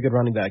a very good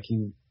running back.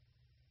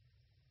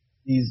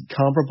 He's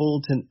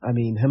comparable to,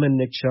 him and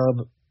Nick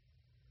Chubb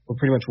were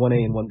pretty much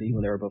 1A and 1B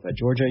when they were both at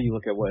Georgia. You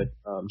look at what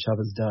Chubb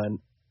has done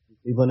in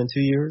Cleveland in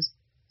 2 years.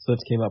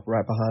 Swift came up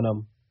right behind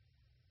him.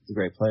 He's a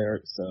great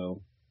player,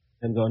 so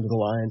him going to the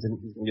Lions and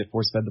he's going to get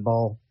force-fed the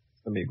ball,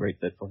 it's going to be a great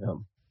fit for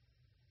him.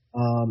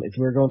 If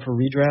we're going for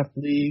redraft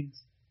leagues,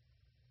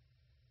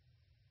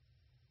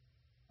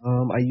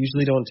 I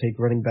usually don't take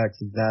running backs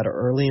that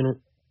early in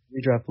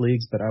redraft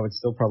leagues, but I would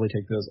still probably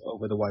take those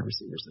over the wide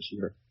receivers this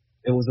year.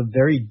 It was a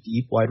very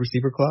deep wide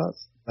receiver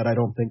class, but I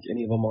don't think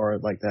any of them are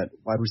like that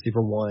wide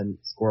receiver 1,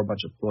 score a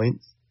bunch of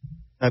points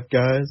type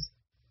guys.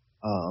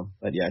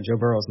 But yeah, Joe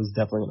Burrow is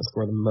definitely going to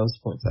score the most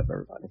points out of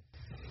everybody.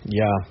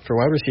 Yeah, for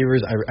wide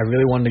receivers, I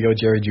really wanted to go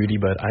Jerry Jeudy,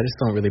 but I just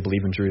don't really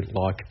believe in Drew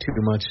Lock too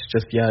much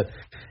just yet.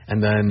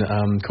 And then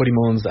Cody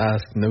Mullins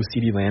asked, no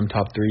CeeDee Lamb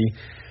top 3.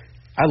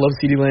 I love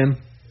CeeDee Lamb.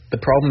 The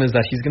problem is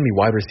that he's going to be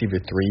wide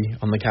receiver 3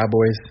 on the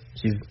Cowboys.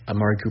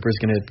 Amari Cooper's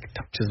going to get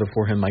touches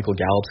before him. Michael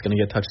Gallup's going to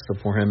get touches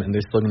before him, and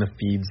they're still going to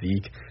feed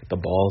Zeke the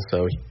ball.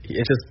 So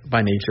it's just by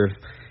nature,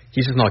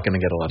 he's just not going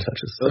to get a lot of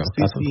touches. So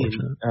that's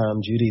unfortunate.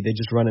 Jeudy, they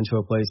just run into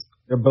a place.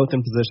 They're both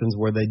in positions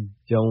where they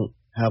don't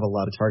have a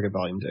lot of target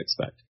volume to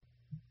expect.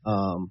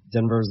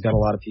 Denver's got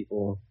a lot of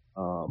people.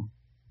 Of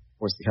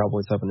course, the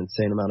Cowboys have an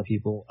insane amount of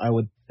people. I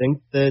would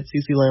think that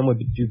CeeDee Lamb would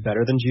do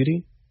better than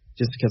Jeudy,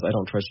 just because I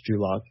don't trust Drew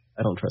Lock.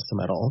 I don't trust him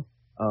at all.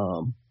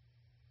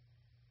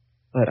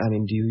 But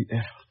do you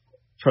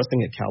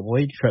trusting a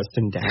Cowboy,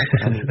 trusting Dak?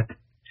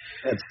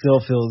 That still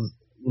feels,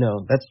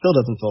 that still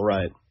doesn't feel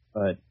right.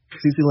 But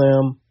CeeDee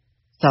Lamb,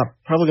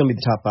 probably going to be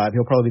the top 5.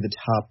 He'll probably be the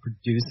top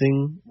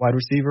producing wide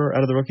receiver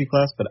out of the rookie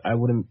class. But I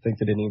wouldn't think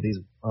that any of these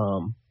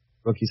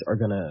rookies are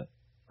gonna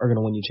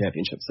win you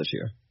championships this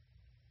year.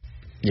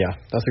 Yeah,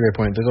 that's a great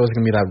point. There's always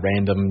going to be that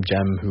random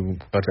gem who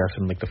got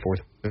drafted in the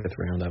 4th, 5th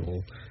round that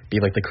will be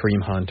like the Kareem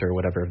Hunt or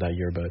whatever of that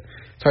year, but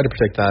it's hard to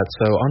predict that.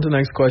 So on to the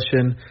next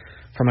question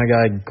from my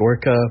guy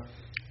Gorka.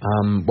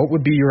 What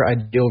would be your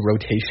ideal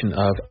rotation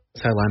of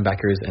outside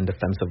linebackers and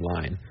defensive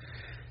line?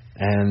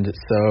 And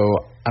so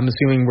I'm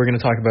assuming we're going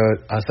to talk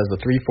about us as the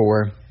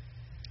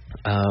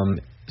 3-4.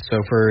 So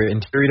for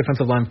interior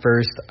defensive line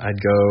first, I'd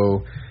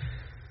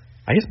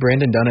I guess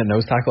Brandon Dunn at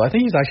nose tackle, I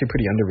think he's actually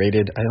pretty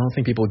underrated. I don't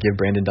think people give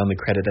Brandon Dunn the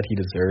credit that he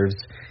deserves.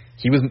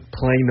 He was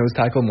playing nose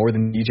tackle more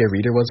than DJ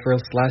Reader was for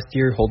us last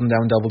year, holding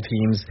down double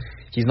teams.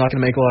 He's not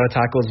going to make a lot of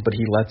tackles, but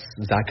he lets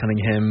Zach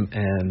Cunningham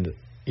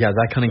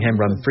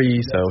run free,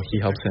 so he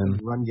helps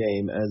him. Run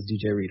game as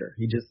DJ Reader.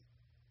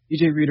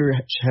 DJ Reader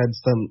had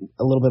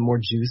a little bit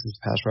more juice as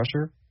pass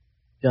rusher.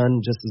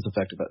 Dunn just as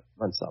effective at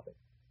run stopping.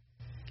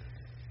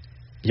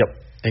 Yep,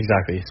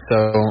 exactly.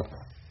 So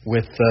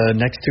with the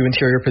next two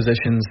interior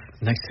positions,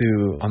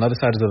 on the other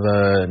side of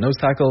the nose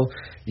tackle,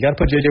 you got to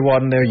put J.J.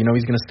 Watt in there. You know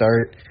he's going to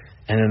start.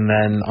 And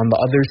then on the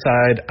other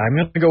side, I'm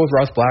going to go with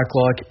Ross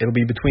Blacklock. It'll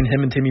be between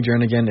him and Timmy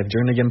Jernigan. If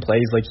Jernigan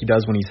plays like he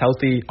does when he's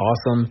healthy,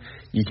 awesome.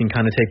 You can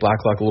kind of take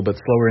Blacklock a little bit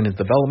slower in his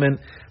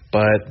development.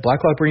 But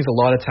Blacklock brings a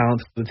lot of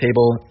talent to the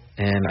table,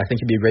 and I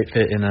think he'd be a great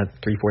fit in a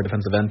 3-4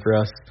 defensive end for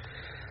us.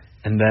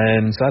 And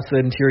then, so that's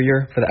the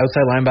interior. For the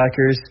outside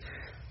linebackers,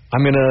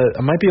 I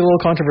might be a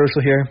little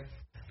controversial here.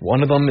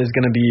 One of them is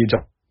going to be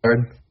John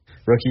Ballard,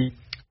 rookie.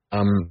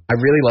 I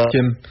really like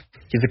him.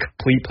 He's a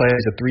complete player.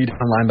 He's a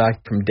 3-down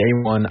linebacker from day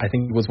one. I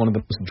think he was one of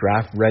the most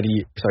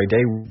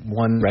day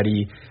one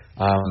ready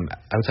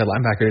outside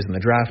linebackers in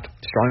the draft.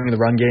 Strong in the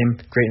run game,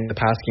 great in the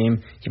pass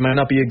game. He might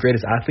not be a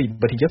greatest athlete,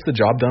 but he gets the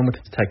job done with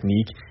his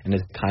technique and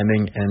his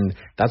timing, and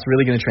that's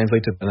really going to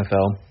translate to the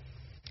NFL.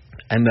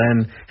 And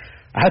then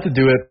I had to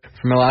do it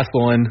for my last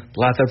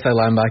outside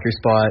linebacker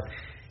spot.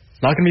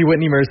 It's not going to be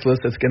Whitney Merciless.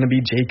 It's going to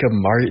be Jacob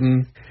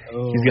Martin.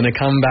 He's going to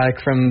come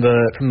back from the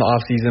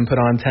offseason, put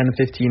on 10,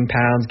 15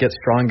 pounds, get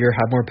stronger,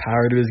 have more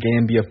power to his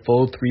game, be a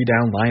full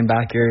 3-down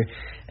linebacker,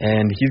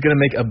 and he's going to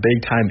make a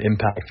big-time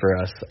impact for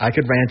us. I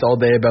could rant all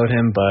day about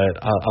him, but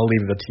I'll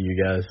leave it up to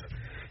you guys.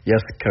 Yes,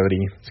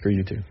 Cody. Screw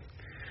you too.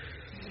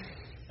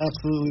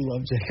 Absolutely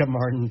love Jacob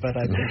Martin, but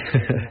I think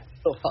I'm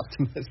still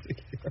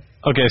optimistic here.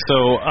 Okay,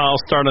 so I'll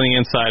start on the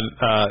inside.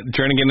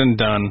 Jernigan and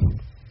Dunn,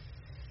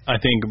 I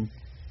think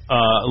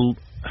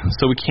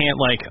so we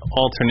can't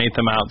alternate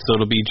them out. So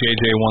it'll be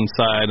JJ one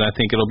side. I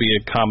think it'll be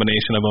a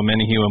combination of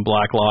Omenihu and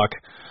Blacklock.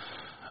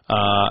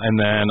 And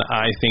then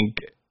I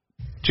think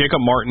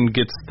Jacob Martin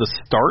gets the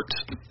start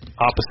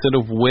opposite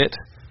of Witt.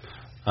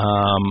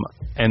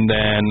 And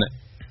then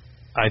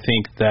I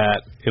think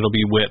that it'll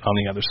be Witt on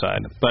the other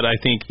side. But I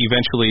think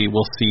eventually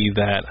we'll see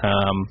that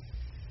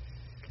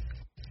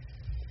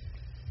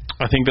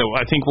I think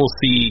we'll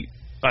see.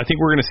 I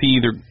think we're going to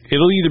see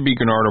it'll either be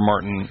Gennard or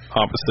Martin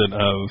opposite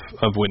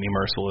of Whitney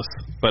Merciless,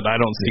 but I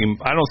don't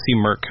see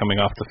Merck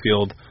coming off the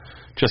field,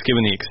 just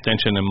given the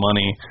extension and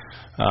money,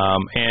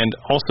 and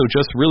also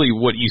just really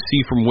what you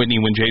see from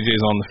Whitney when JJ is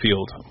on the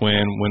field.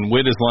 When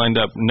Witt is lined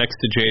up next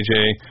to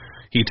JJ,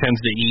 he tends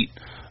to eat.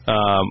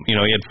 He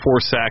had 4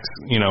 sacks,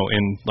 in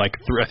I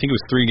think it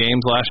was 3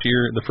 games last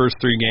year, the first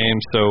 3 games.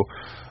 So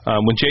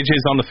when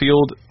JJ's on the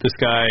field, this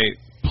guy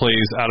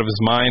plays out of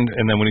his mind,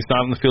 and then when he's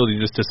not in the field, he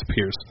just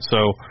disappears.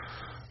 So,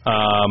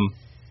 I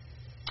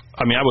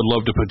would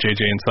love to put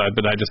JJ inside,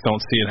 but I just don't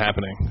see it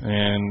happening.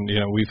 And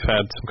we've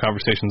had some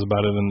conversations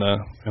about it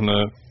in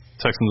the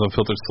Texans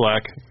Unfiltered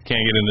Slack.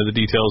 Can't get into the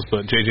details,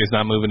 but JJ's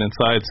not moving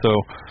inside. So,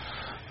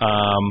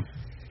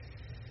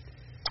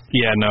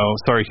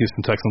 sorry,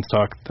 Houston Texans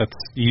talk.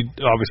 You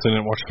obviously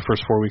didn't watch the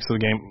first 4 weeks of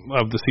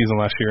the season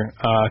last year.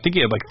 I think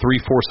he had 3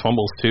 forced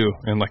fumbles too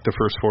in the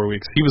first 4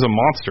 weeks. He was a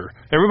monster.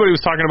 Everybody was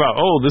talking about,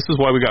 this is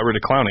why we got rid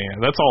of Clowney.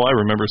 That's all I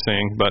remember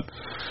seeing. But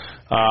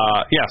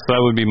so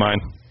that would be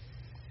mine.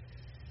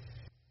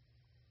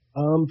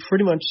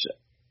 Pretty much,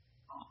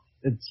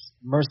 it's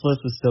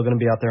Merciless is still going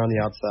to be out there on the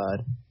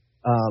outside.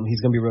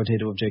 He's going to be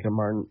rotated with Jacob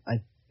Martin.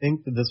 I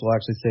think that this will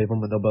actually save them,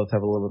 but they'll both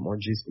have a little bit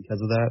more juice because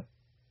of that.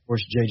 Of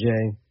course,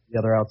 JJ, the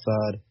other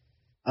outside.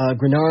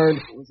 Grenard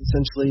was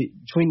essentially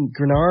between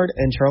Grenard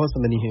and Charles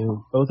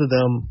Omenihu. Both of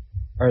them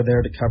are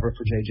there to cover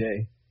for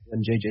JJ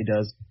when JJ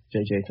does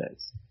JJ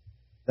things.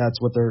 That's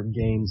what their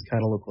games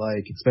kind of look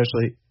like,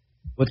 especially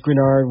with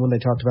Grenard when they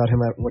talked about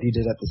him at what he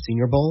did at the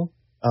Senior Bowl.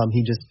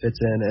 He just fits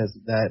in as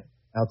that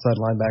outside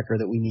linebacker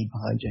that we need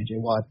behind J.J.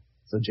 Watt,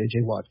 so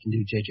J.J. Watt can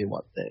do J.J.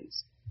 Watt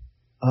things.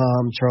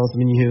 Charles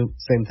Omenihu,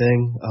 same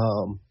thing.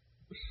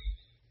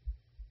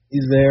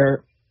 He's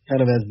there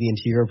kind of as the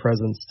interior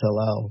presence to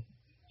allow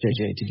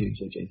J.J. to do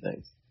J.J.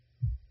 things.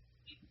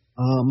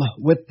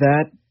 With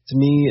that, to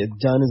me,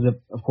 Dunn is,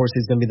 of course,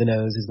 he's going to be the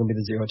nose. He's going to be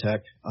the zero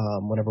tech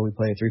whenever we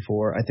play a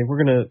 3-4. I think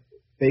we're going to,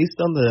 based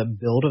on the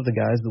build of the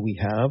guys that we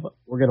have,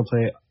 we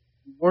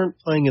weren't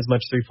playing as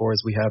much 3-4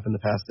 as we have in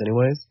the past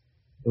anyways.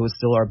 It was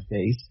still our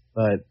base,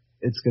 but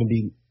it's going to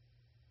be,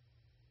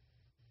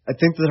 I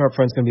think that our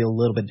front's going to be a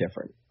little bit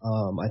different.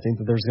 I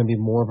think that there's going to be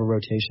more of a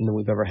rotation than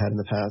we've ever had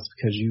in the past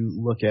because you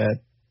look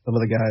at some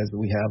of the guys that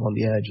we have on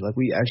the edge. Like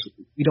we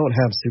don't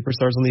have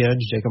superstars on the edge.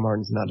 Jacob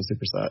Martin's not a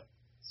superstar.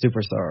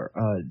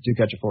 Duke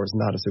Ejiofor is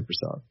not a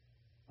superstar.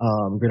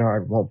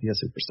 Grenard won't be a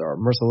superstar.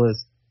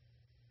 Merciless,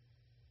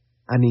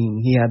 I mean,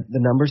 he had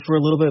the numbers for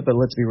a little bit, but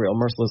let's be real.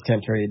 Merciless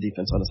can't carry a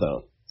defense on his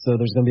own. So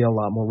there's going to be a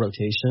lot more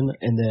rotation.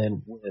 And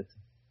then with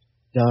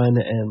Dunn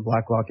and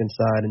Blacklock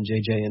inside and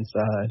JJ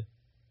inside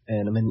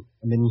and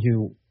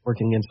Omenihu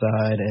working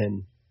inside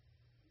and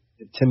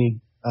if Timmy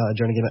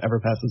Jernigan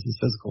ever passes his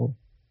physical,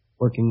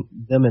 working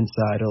them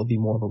inside, it'll be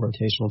more of a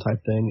rotational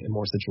type thing and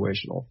more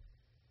situational.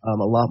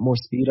 A lot more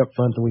speed up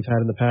front than we've had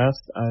in the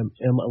past. I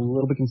am a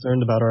little bit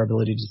concerned about our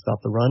ability to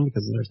stop the run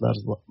because there's not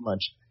as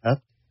much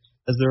heft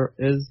as there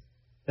is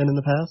been in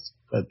the past,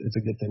 but it's a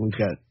good thing we've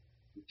got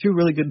two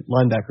really good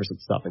linebackers at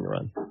stopping the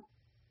run.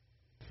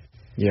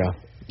 Yeah,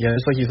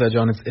 just like you said,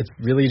 John, it's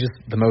really just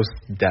the most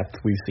depth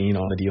we've seen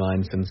on the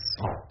D-line since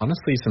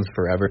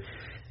forever.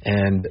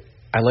 And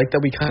I like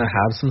that we kind of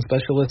have some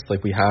specialists.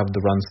 Like we have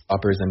the run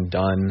stoppers and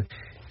Dunn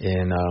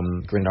in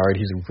Grenard.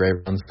 He's a great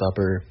run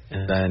stopper.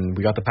 And then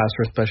we got the pass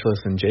rush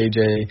specialist in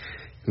JJ,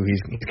 who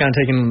he's kind of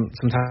taking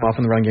some time off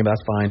in the run game.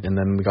 That's fine. And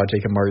then we got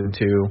Jacob Martin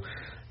too.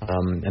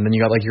 And then you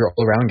got like your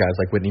all-around guys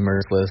like Whitney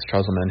Merciless,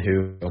 Charles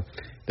Menhu.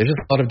 There's just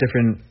a lot of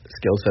different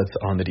skill sets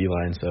on the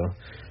D-line. So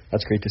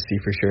that's great to see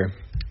for sure.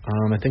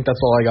 I think that's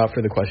all I got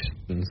for the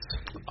questions.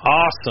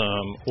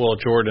 Awesome. Well,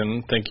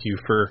 Jordan, thank you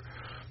for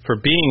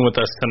being with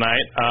us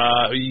tonight.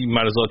 You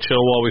might as well chill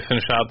while we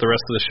finish out the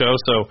rest of the show.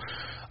 So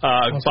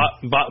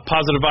awesome.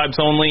 Positive vibes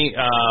only.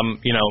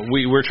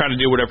 We're trying to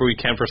do whatever we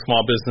can for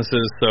small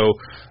businesses. So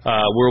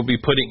we'll be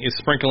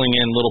sprinkling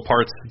in little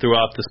parts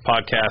throughout this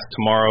podcast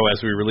tomorrow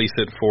as we release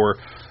it for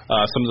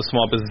some of the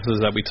small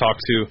businesses that we talk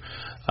to.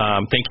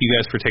 Thank you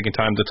guys for taking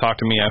time to talk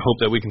to me. I hope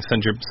that we can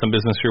send some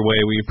business your way.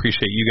 We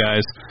appreciate you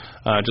guys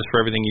just for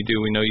everything you do.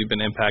 We know you've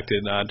been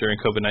impacted during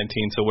COVID-19,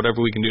 so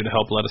whatever we can do to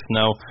help, let us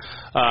know.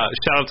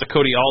 Shout out to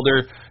Cody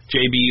Alder,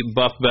 JB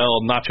Buff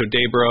Bell, Nacho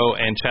Debro,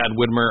 and Chad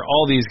Widmer.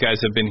 All these guys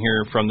have been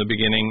here from the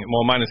beginning.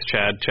 Well, minus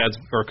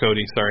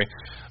Cody, sorry.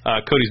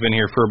 Cody's been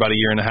here for about a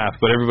year and a half,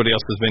 but everybody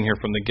else has been here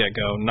from the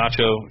get-go.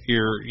 Nacho,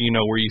 you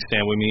know where you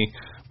stand with me,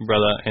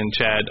 brother, and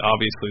Chad,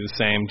 obviously the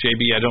same.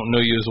 JB, I don't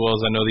know you as well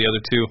as I know the other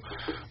two,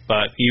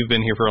 but you've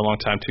been here for a long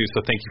time too,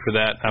 so thank you for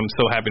that. I'm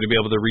so happy to be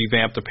able to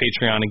revamp the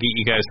Patreon and get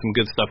you guys some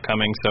good stuff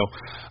coming, so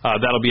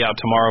that'll be out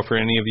tomorrow for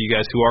any of you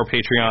guys who are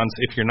Patreons.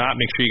 If you're not,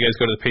 make sure you guys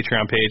go to the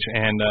Patreon page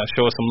and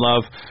show us some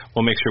love.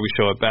 We'll make sure we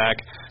show it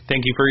back.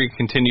 Thank you for your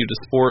continued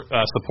support.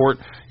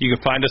 You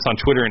can find us on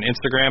Twitter and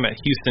Instagram at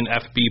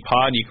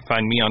HoustonFBPod. You can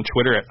find me on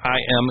Twitter at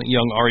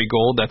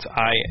IamYoungAriGold. That's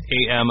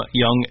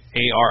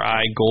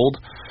IamYoungAriGold.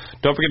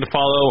 Don't forget to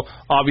follow,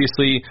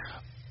 obviously,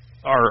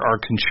 our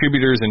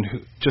contributors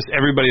and just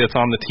everybody that's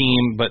on the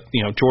team. But,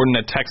 Jordan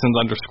at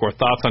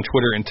Texans_thoughts on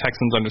Twitter and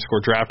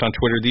Texans_draft on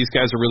Twitter. These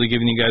guys are really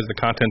giving you guys the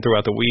content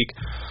throughout the week.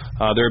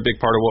 They're a big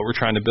part of what we're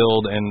trying to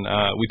build, and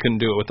we couldn't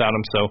do it without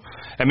them.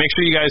 And make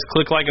sure you guys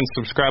click like and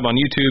subscribe on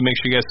YouTube. Make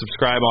sure you guys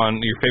subscribe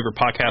on your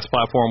favorite podcast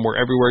platform. We're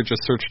everywhere.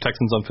 Just search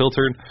Texans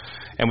Unfiltered.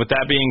 And with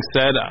that being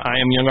said, I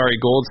am Young Ari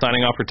Gold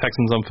signing off for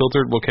Texans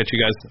Unfiltered. We'll catch you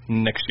guys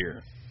next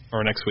year.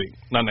 Or next week.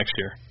 Not next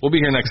year. We'll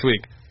be here next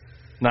week.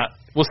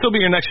 We'll still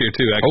be here next year,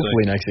 too, actually.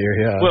 Hopefully next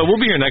year, yeah. Well,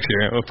 we'll be here next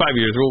year. 5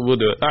 years. We'll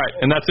do it. All right,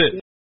 and that's it.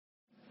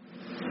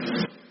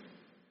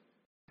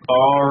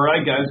 All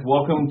right, guys.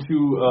 Welcome to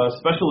a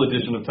special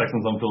edition of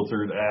Texans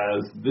Unfiltered,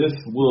 as this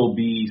will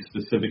be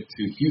specific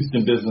to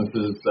Houston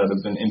businesses that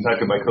have been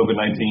impacted by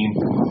COVID-19.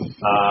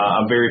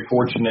 I'm very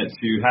fortunate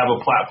to have a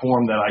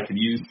platform that I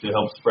could use to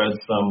help spread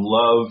some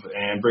love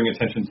and bring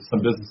attention to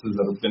some businesses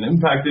that have been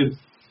impacted.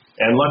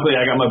 And luckily,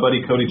 I got my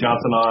buddy Cody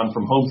Johnson on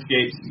from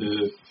Homescapes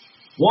to,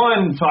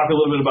 one, talk a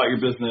little bit about your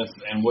business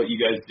and what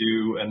you guys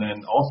do, and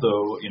then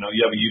also, you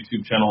have a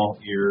YouTube channel.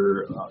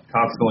 You're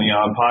constantly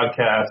on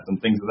podcasts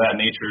and things of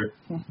that nature.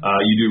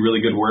 You do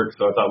really good work,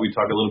 so I thought we'd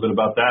talk a little bit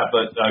about that.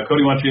 But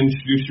Cody, why don't you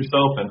introduce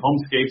yourself and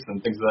Homescapes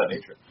and things of that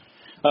nature?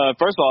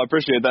 First of all, I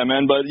appreciate that,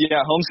 man. But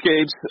yeah,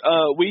 Homescapes,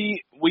 we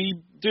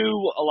do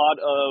a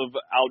lot of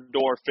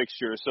outdoor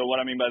fixtures. So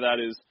what I mean by that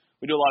is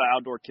we do a lot of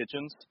outdoor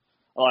kitchens,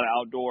 a lot of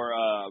outdoor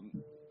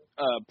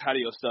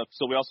patio stuff.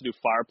 So we also do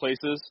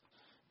fireplaces,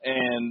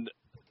 and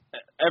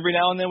every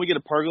now and then we get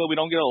a pergola. We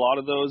don't get a lot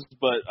of those,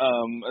 but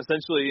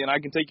essentially, and I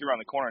can take you around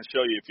the corner and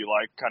show you if you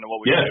like, kind of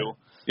what we do.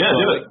 Yeah,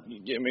 do it.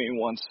 Give me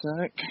 1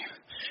 sec.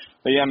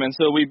 But yeah, man.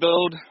 So we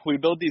build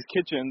these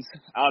kitchens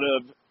out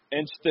of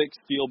inch-thick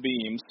steel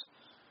beams,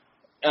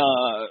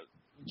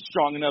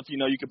 strong enough, you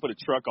could put a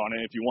truck on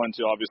it if you wanted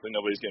to. Obviously,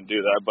 nobody's going to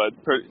do that, but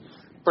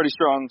pretty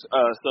strong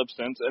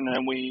substance. And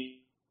then we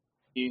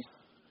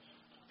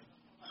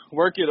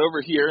work it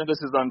over here. This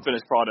is the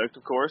unfinished product,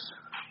 of course,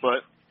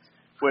 but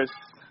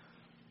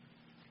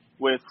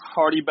with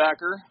hardy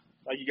backer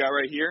like you got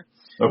right here.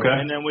 Okay.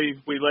 And then we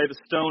lay the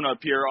stone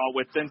up here all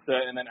with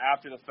thinset, and then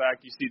after the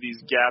fact, you see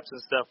these gaps and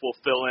stuff. We'll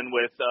fill in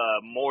with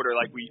mortar,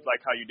 like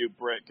how you do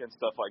brick and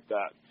stuff like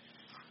that.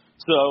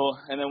 So,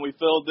 and then we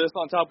filled this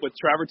on top with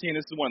travertine.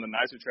 This is one of the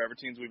nicer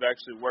travertines we've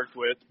actually worked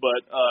with.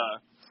 But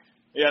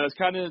yeah, that's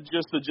kind of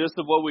just the gist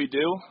of what we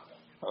do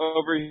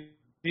over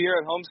here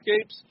at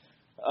Homescapes.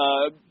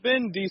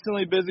 Been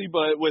decently busy,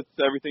 but with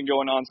everything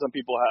going on, some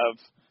people have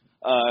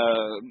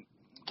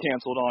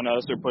canceled on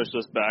us or pushed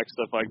us back,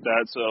 stuff like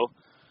that. So,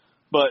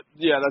 but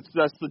yeah,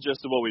 that's the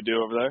gist of what we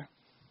do over there.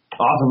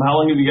 Awesome.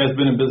 How long have you guys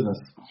been in business?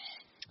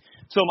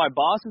 So my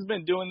boss has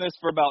been doing this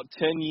for about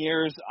 10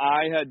 years.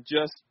 I had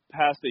just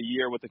passed a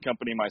year with the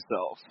company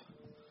myself.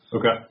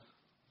 Okay.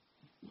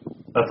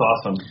 That's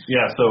awesome.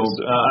 Yeah, so,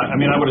 I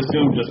would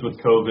assume just with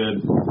COVID,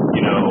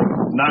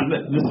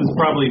 this is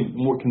probably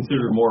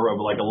considered more of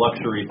like a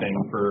luxury thing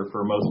for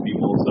most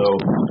people. So,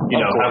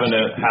 having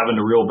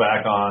to reel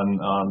back on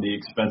the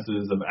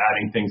expenses of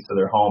adding things to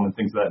their home and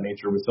things of that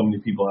nature with so many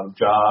people out of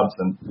jobs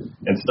and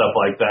stuff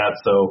like that.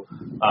 So,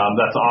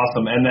 that's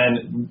awesome. And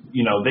then,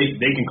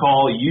 they can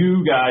call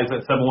you guys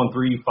at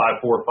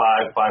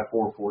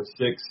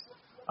 713-545-5446.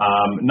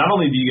 Not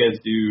only do you guys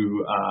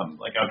do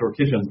like outdoor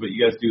kitchens, but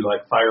you guys do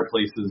like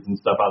fireplaces and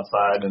stuff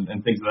outside and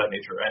things of that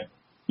nature, right?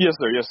 Yes,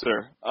 sir. Yes,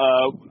 sir.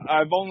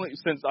 I've only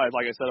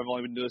like I said, I've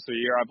only been doing this for a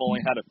year. I've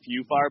only had a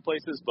few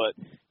fireplaces, but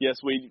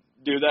yes, we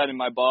do that. And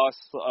my boss,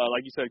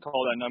 like you said,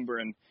 call that number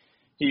and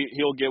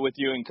he'll get with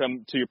you and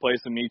come to your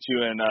place and meet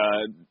you and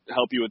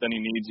help you with any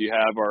needs you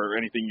have or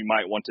anything you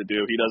might want to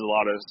do. He does a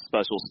lot of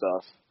special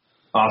stuff.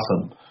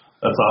 Awesome.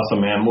 That's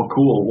awesome, man. Well,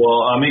 cool.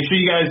 Well, make sure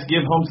you guys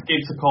give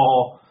Homescapes a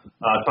call.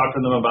 Talk to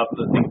them about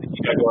the things that you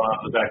got going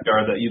on in the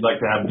backyard that you'd like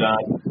to have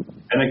done.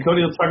 And then, Cody,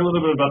 let's talk a little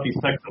bit about these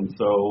Texans.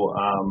 So,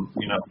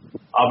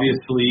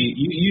 obviously,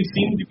 you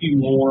seem to be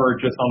more,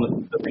 just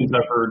on the things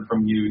I've heard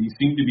from you, you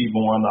seem to be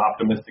more on the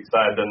optimistic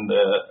side than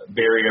the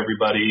bury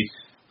everybody,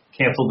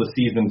 cancel the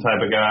season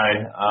type of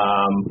guy.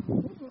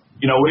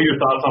 What are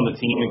your thoughts on the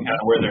team and kind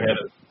of where they're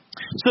headed?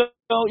 So,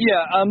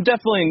 yeah, I'm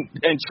definitely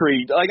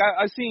intrigued. Like,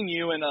 I've seen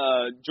you and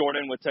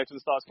Jordan with Texas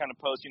Thoughts kind of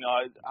post,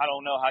 I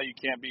don't know how you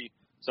can't be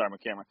 – sorry, my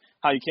camera.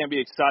 How you can't be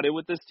excited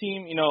with this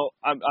team.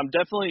 I'm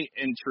definitely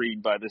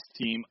intrigued by this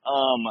team.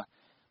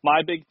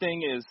 My big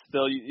thing is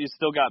you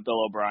still got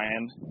Bill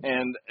O'Brien,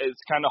 and it's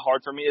kind of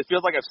hard for me. It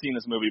feels like I've seen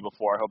this movie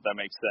before. I hope that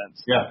makes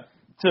sense. Yeah.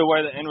 To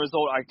where the end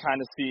result, I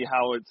kind of see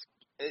how it's,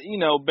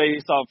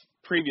 based off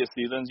previous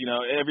seasons.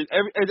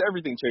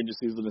 Everything changes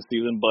season to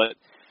season,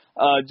 but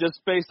just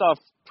based off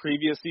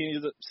previous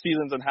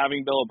seasons and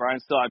having Bill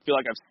O'Brien still, I feel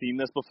like I've seen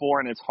this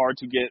before, and it's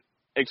hard to get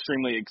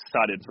extremely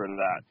excited for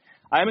that.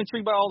 I am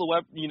intrigued by all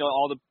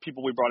the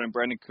people we brought in,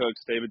 Brandon Cooks,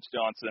 David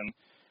Johnson,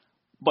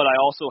 but I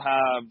also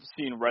have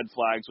seen red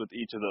flags with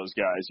each of those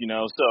guys,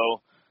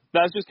 So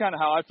that's just kind of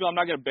how I feel. I'm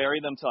not going to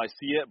bury them until I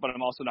see it, but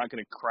I'm also not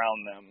going to crown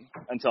them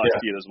until I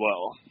see it as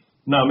well.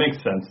 No, it makes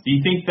sense. Do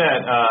you think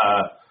that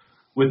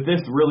with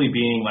this really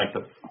being like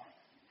the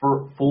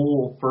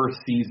full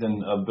first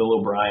season of Bill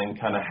O'Brien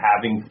kind of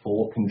having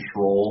full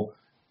control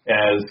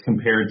as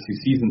compared to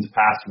seasons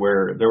past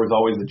where there was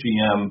always a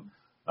GM –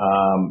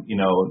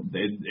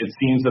 it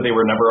seems that they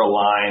were never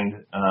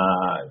aligned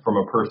from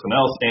a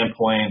personnel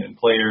standpoint and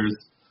players.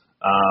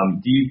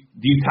 Do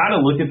you kind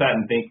of look at that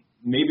and think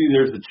maybe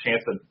there's a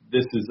chance that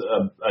this is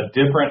a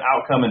different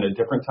outcome and a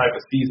different type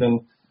of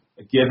season,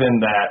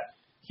 given that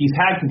he's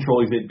had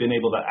control, he's been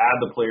able to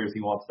add the players he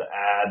wants to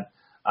add,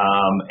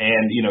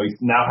 and he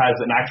now has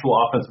an actual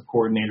offensive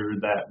coordinator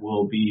that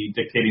will be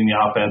dictating the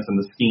offense and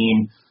the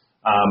scheme.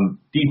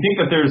 Do you think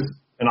that there's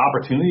an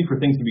opportunity for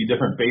things to be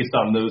different based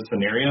on those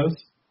scenarios?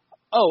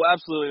 Oh,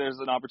 absolutely. There's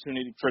an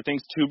opportunity for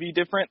things to be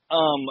different.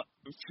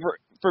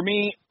 For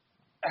me,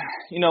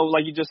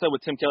 like you just said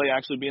with Tim Kelly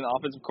actually being the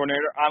offensive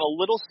coordinator, I'm a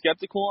little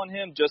skeptical on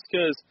him just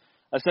because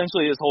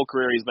essentially his whole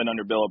career he's been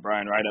under Bill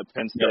O'Brien, right, at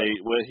Penn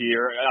State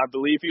here. I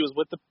believe he was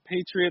with the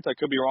Patriots. I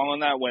could be wrong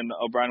on that when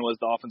O'Brien was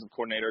the offensive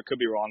coordinator.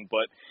 Could be wrong.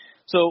 But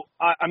so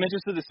I'm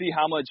interested to see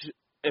how much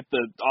if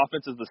the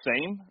offense is the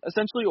same,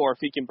 essentially, or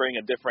if he can bring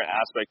a different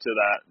aspect to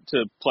that,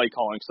 to play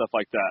calling, stuff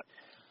like that.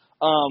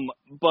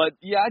 But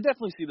yeah, I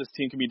definitely see this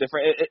team can be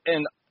different,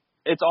 and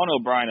it's on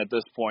O'Brien at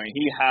this point.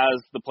 He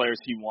has the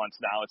players he wants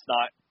now. It's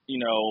not,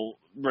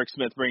 Rick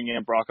Smith bringing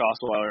in Brock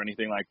Osweiler or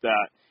anything like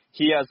that.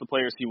 He has the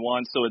players he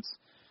wants, so it's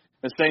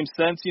in the same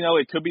sense,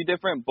 it could be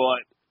different,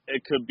 but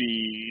it could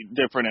be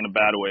different in a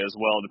bad way as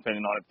well,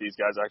 depending on if these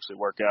guys actually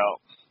work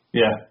out.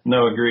 Yeah,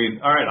 no, agreed.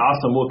 All right,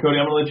 awesome. Well,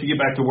 Cody, I'm going to let you get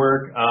back to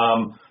work.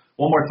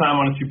 One more time,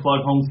 why don't you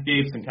plug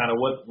Homescapes and kind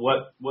of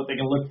what they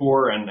can look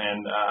for and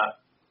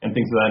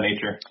things of that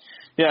nature.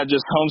 Yeah,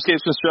 just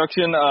Homescapes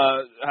Construction.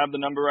 I have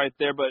the number right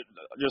there, but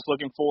just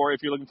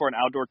if you're looking for an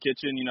outdoor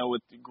kitchen,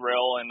 with the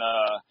grill and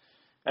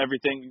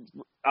everything,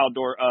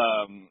 outdoor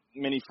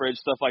mini fridge,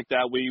 stuff like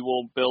that, we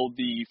will build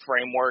the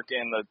framework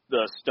and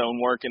the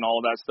stonework and all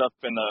of that stuff.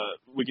 And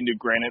we can do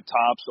granite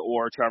tops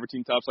or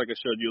travertine tops, like I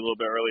showed you a little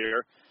bit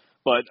earlier.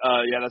 But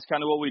yeah, that's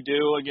kind of what we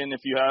do. Again,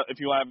 if you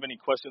have any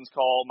questions,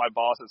 call my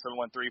boss at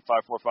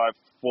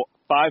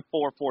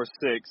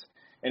 713-545-5446.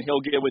 And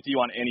he'll get with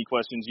you on any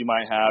questions you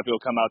might have.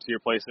 He'll come out to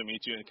your place and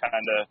meet you and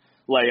kind of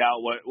lay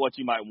out what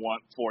you might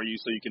want for you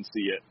so you can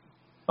see it.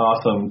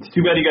 Awesome. It's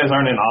too bad you guys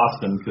aren't in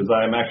Austin because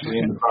I'm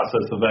actually in the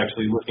process of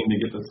actually looking to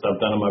get this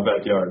stuff done in my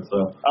backyard.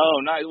 So. Oh,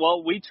 nice.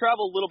 Well, we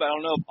travel a little bit. I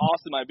don't know if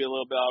Austin might be a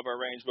little bit out of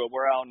our range, but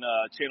we're out in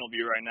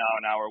Channelview right now,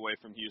 an hour away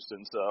from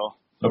Houston. So.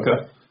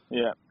 Okay.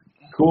 Yeah.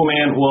 Cool,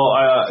 man. Well,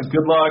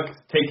 good luck.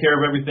 Take care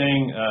of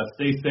everything.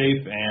 Stay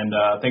safe,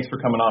 and thanks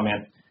for coming on,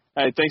 man.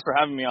 Hey, thanks for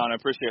having me on. I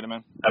appreciate it,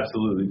 man.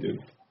 Absolutely, dude.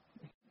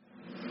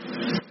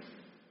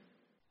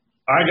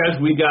 All right, guys,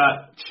 we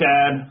got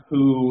Chad,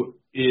 who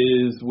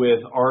is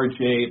with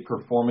RJ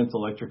Performance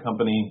Electric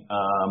Company,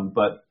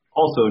 but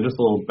also just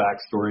a little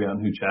backstory on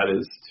who Chad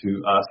is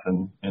to us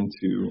and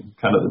to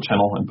kind of the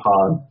channel and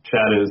pod.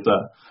 Chad is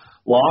a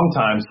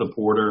longtime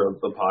supporter of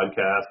the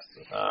podcast.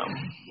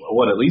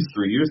 At least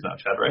 3 years now,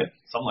 Chad, right?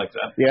 Something like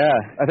that. Yeah,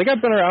 I think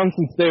I've been around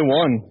since day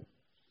one.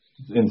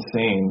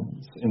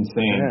 Insane.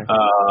 Yeah.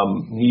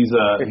 He's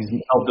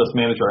helped us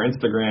manage our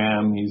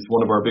Instagram. He's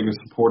one of our biggest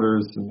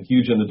supporters and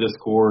huge in the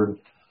Discord.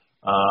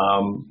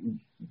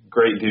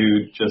 Great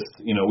dude. Just,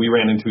 we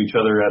ran into each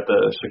other at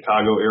the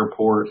Chicago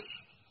airport.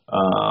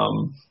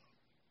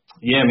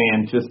 Yeah,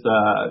 man, just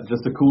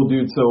a cool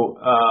dude. So,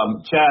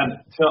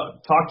 Chad,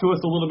 talk to us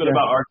a little bit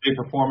about RJ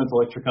Performance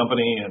Electric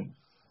Company and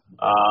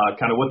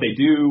kind of what they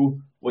do,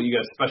 what you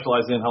guys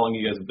specialize in, how long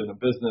you guys have been in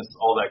business,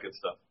 all that good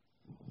stuff.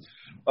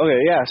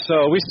 Okay, yeah.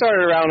 So we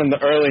started around in the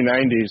early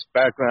 90s,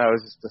 back when I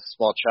was just a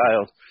small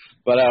child.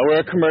 But we're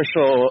a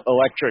commercial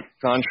electric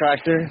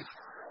contractor.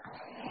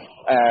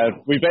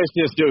 We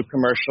basically just do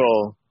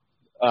commercial.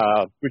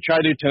 We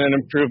try to do tenant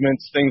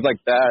improvements, things like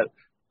that.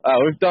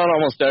 We've done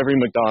almost every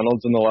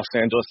McDonald's in the Los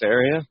Angeles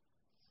area.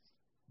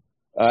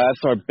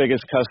 That's our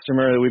biggest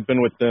customer. We've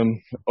been with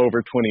them over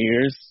 20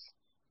 years.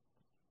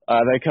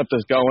 They kept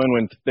us going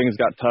when things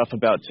got tough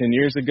about 10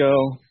 years ago.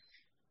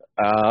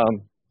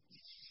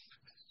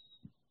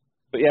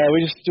 But yeah,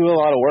 we just do a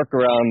lot of work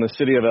around the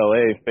city of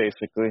LA,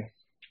 basically.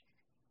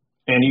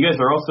 And you guys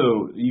are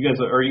also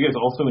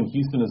in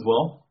Houston as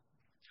well?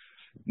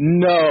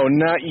 No,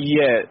 not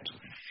yet.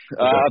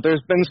 Okay.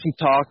 There's been some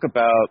talk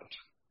about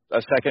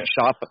a second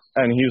shop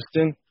in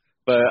Houston,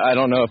 but I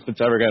don't know if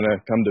it's ever going to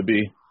come to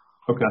be.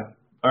 Okay.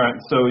 All right.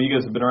 So you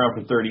guys have been around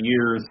for 30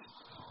 years.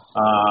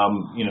 A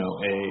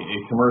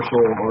commercial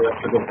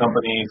electrical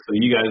company. So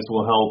you guys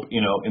will help,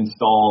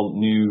 install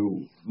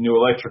new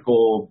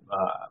electrical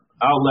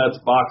outlets,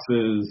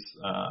 boxes,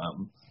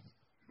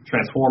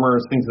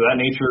 transformers, things of that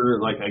nature.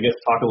 Like, I guess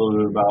talk a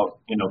little bit about,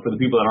 for the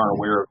people that aren't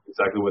aware of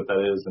exactly what that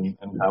is and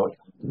how it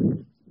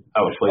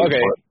plays.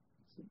 Okay.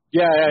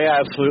 Yeah,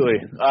 absolutely.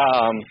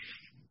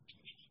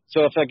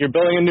 So if you're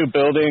building a new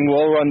building,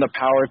 we'll run the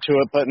power to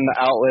it, put in the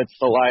outlets,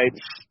 the lights.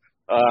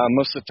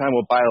 Most of the time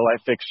we'll buy the light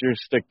fixtures,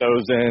 stick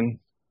those in.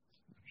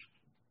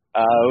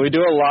 We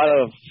do a lot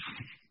of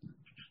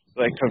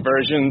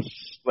conversions,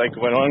 like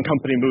when one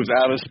company moves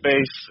out of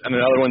space and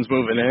another one's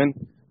moving in,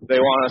 they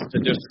want us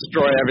to just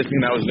destroy everything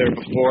that was there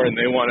before and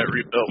they want it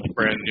rebuilt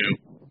brand new.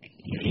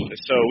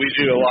 So we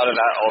do a lot of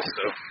that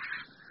also.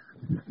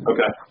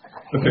 Okay,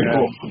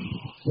 cool.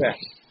 Yeah.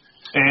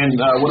 And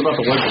what about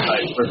the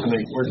website? Where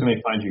can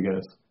they find you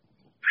guys?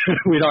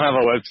 We don't have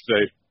a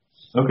website.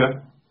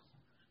 Okay.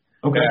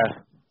 Yeah.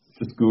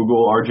 Just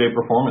Google RJ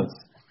Performance.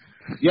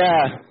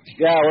 Yeah,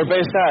 we're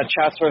based out of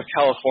Chatsworth,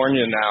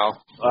 California now.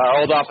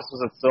 Our old office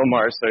was at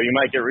Silmar, so you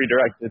might get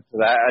redirected to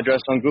that address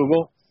on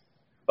Google,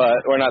 but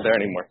we're not there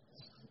anymore.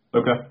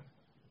 Okay,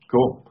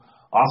 cool.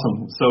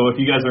 Awesome. So if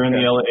you guys are in the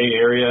LA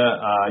area,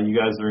 you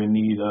guys are in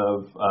need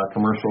of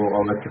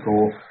commercial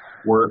electrical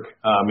work,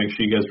 make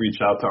sure you guys reach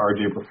out to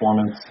RJ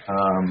Performance.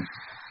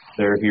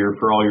 They're here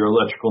for all your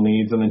electrical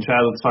needs. And then, Chad,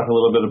 let's talk a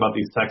little bit about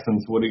these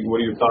Texans. What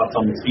are your thoughts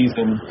on the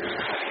season?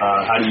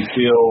 How do you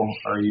feel?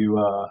 Are you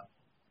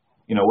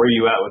where are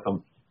you at with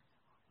them?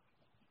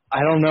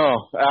 I don't know.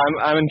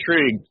 I'm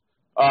intrigued.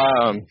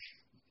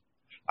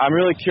 I'm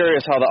really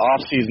curious how the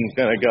off season's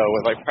gonna go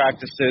with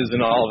practices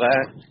and all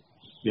that.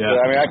 Yeah.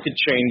 But, I could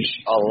change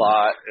a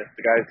lot if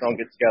the guys don't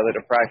get together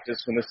to practice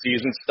when the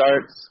season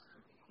starts.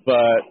 But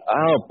I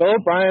don't know. Bill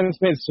O'Brien's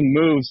made some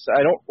moves.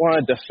 I don't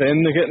want to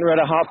defend the getting rid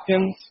of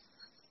Hopkins,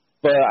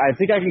 but I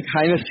think I can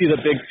kind of see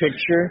the big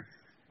picture.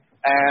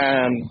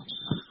 And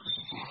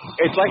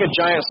it's like a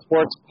giant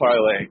sports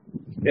parlay.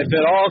 If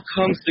it all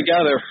comes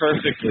together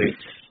perfectly,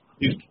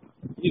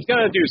 he's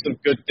going to do some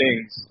good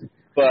things.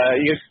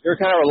 But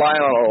you're kind of relying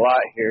on a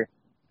lot here.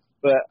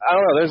 But I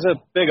don't know. There's a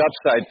big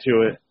upside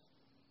to it.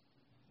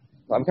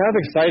 I'm kind of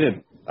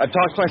excited. I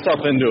talked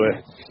myself into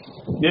it.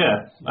 Yeah,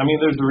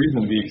 there's a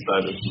reason to be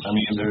excited.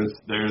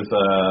 There's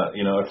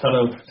a ton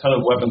of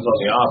weapons on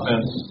the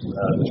offense.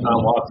 Deshaun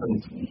Watson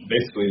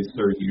basically his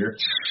third year,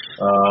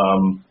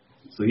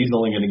 so he's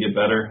only going to get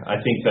better. I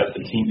think that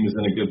the team is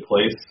in a good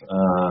place.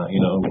 A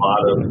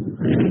lot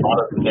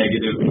of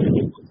negative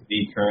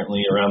publicity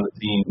currently around the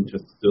team,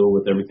 just still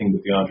with everything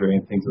with DeAndre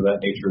and things of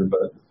that nature.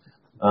 But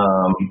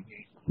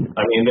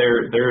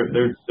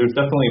there's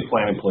definitely a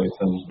plan in place,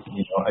 and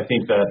I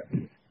think that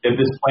if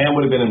this plan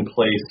would have been in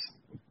place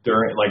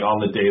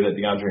on the day that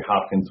DeAndre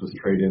Hopkins was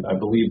traded, I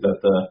believe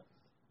that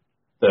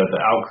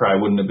the outcry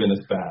wouldn't have been as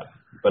bad.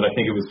 But I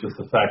think it was just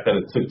the fact that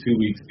it took 2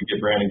 weeks to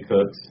get Brandon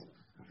Cooks,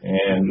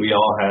 and we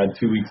all had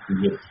 2 weeks to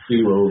just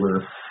stew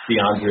over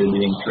DeAndre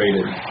being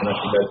traded, and I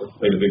think that just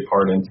played a big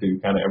part into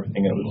kind of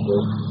everything that was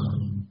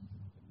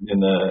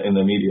in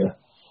the media.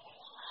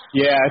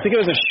 Yeah, I think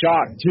it was a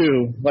shock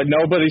too.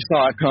 Nobody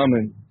saw it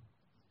coming.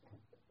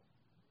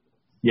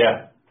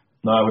 Yeah.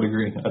 No, I would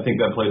agree. I think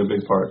that played a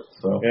big part.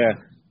 So yeah,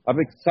 I'm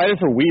excited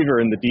for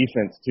Weaver in the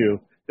defense too.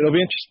 It'll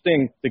be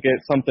interesting to get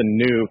something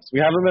new.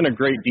 We haven't been a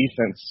great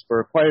defense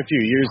for quite a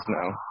few years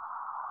now.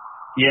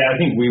 Yeah, I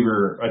think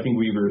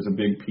Weaver is a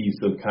big piece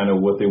of kind of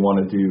what they want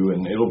to do,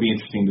 and it'll be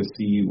interesting to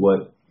see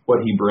what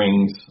he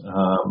brings.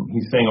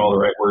 He's saying all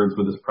the right words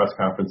with his press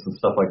conference and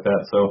stuff like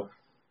that. So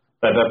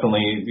that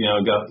definitely,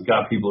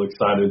 got people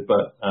excited.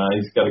 But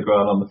he's got to go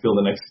out on the field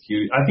and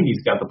execute. I think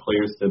he's got the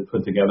players to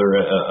put together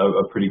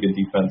a pretty good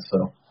defense.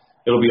 So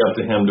it'll be up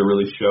to him to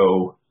really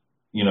show,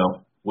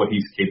 what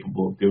he's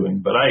capable of doing.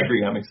 But I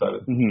agree. I'm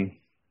excited. Mm-hmm.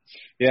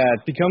 Yeah,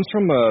 it comes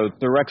from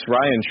the Rex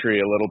Ryan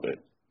tree a little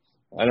bit.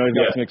 I know he's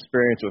got some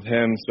experience with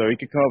him, so he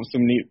could come up with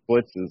some neat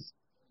blitzes.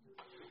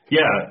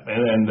 Yeah,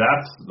 and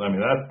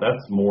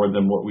that's more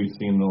than what we've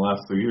seen in the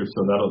last 3 years.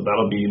 So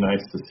that'll be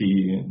nice to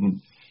see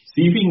and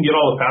see if he can get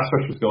all the pass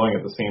rushers going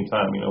at the same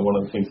time. One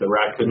of the things that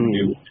Rat couldn't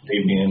do with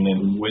Davian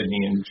and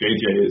Whitney and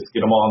JJ is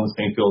get them all on the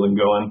same field and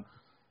going.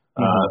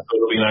 So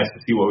it'll be nice to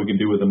see what we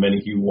can do with the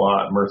Menahue,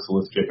 Watt,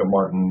 Merciless, Jacob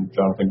Martin,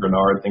 Jonathan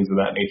Grenard, things of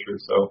that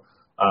nature. So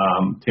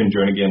Tim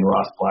Jernigan,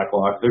 Ross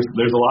Blacklock.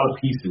 There's a lot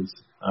of pieces.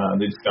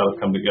 They just got to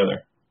come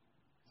together.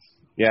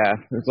 Yeah,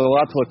 there's a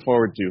lot to look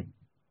forward to.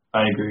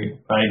 I agree.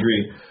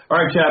 All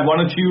right, Chad, why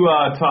don't you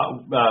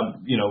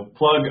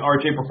plug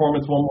RJ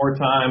Performance one more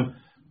time,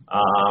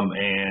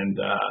 and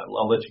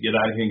I'll let you get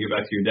out of here and get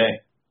back to your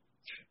day.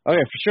 Okay,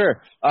 for sure.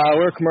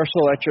 We're a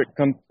commercial electric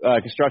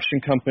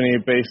construction company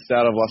based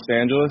out of Los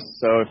Angeles.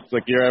 So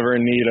if you're ever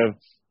in need of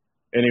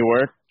any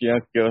work,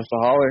 give us a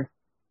holler.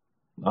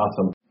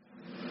 Awesome.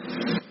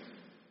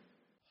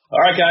 All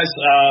right, guys.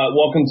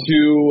 Welcome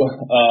to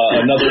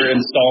another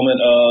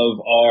installment of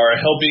our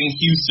Helping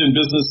Houston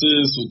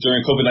Businesses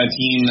during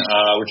COVID-19.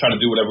 We're trying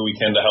to do whatever we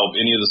can to help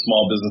any of the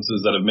small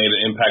businesses that have made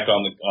an impact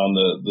on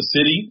the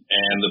city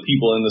and the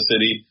people in the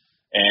city.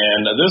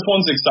 And this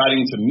one's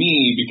exciting to me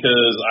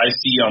because I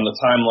see on the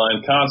timeline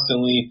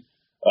constantly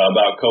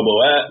about Kobo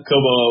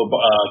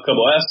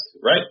S,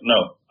 right?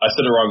 No, I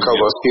said it wrong.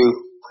 Kobo's Q.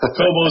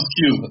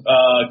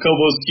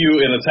 Kobo's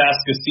Q in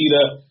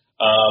Atascocita.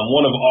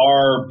 One of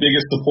our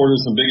biggest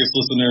supporters and biggest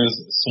listeners,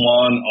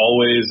 Swan,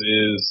 always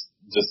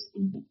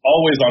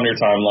on your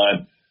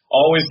timeline,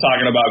 always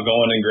talking about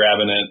going and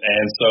grabbing it.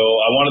 And so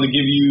I wanted to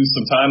give you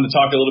some time to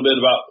talk a little bit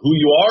about who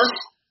you are,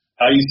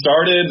 how you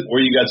started, where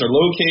you guys are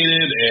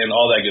located, and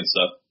all that good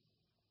stuff.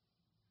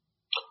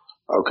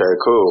 Okay,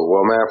 cool.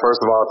 Well, man,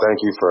 first of all, thank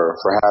you for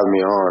having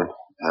me on.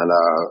 And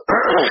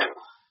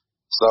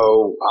so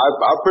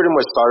I pretty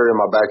much started in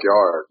my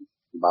backyard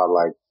about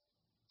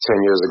 10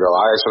 years ago.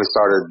 I actually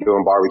started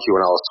doing barbecue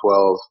when I was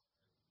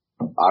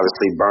 12,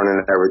 obviously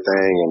burning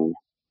everything and,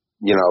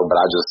 but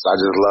I just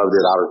loved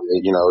it.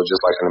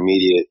 Just like an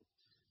immediate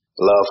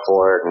love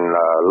for it. And,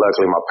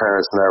 luckily my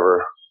parents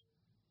never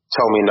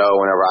told me no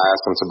whenever I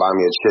asked them to buy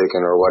me a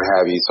chicken or what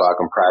have you so I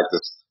can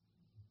practice.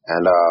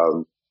 And,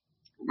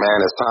 man,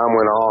 as time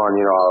went on,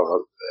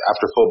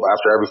 after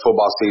every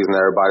football season,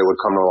 everybody would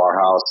come to our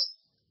house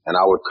and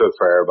I would cook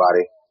for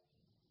everybody.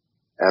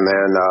 And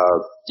then,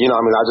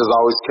 I just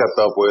always kept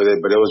up with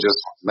it, but it was just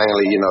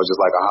mainly,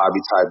 just like a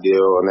hobby type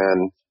deal. And then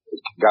it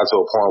got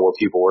to a point where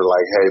people were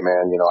like, hey,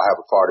 man, I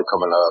have a party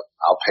coming up.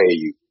 I'll pay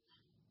you.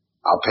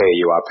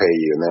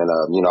 And then,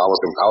 I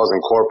was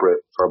in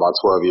corporate for about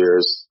 12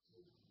 years.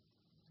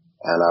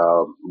 And,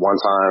 one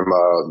time,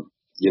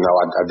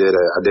 I did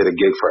a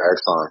gig for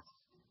Exxon.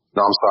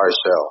 No, I'm sorry,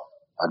 Shell.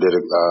 I did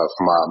it,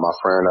 for my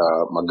friend,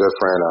 my good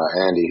friend,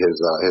 Andy,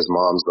 his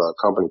mom's,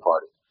 company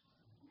party.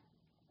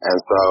 And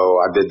so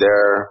I did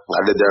their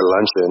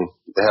luncheon.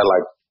 They had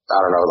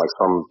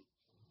some,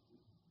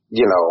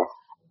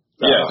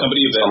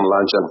 company event.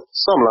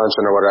 Some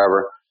luncheon or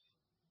whatever.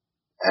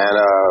 And,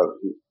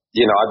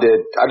 I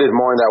did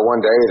more in that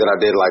one day than I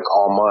did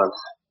all month,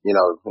 in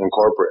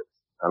corporate.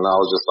 And I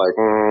was just like,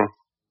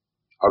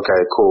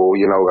 okay, cool.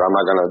 But I'm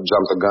not going to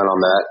jump the gun on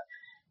that.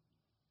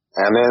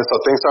 And then, so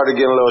things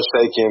started getting a little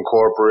shaky in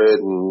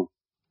corporate and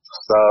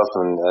stuff.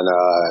 And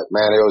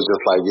man, it was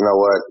just like, you know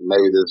what?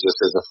 Maybe this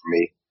just isn't for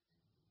me.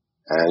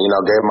 And,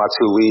 gave my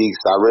 2 weeks.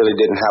 I really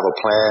didn't have a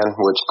plan,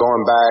 which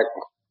going back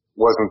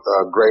wasn't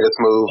the greatest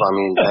move. I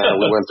mean,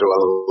 man, we went through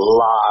a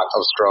lot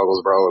of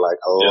struggles, bro, lot.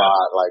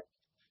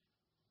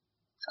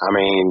 I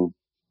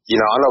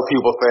know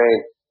people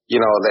think,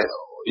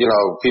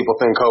 people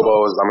think Kobo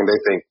is, they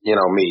think,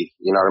 me,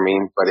 you know what I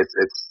mean? But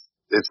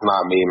it's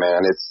not me,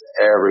 man. It's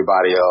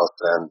everybody else.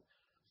 And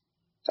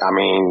I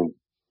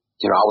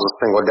was a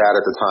single dad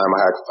at the time.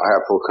 I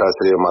had full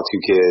custody of my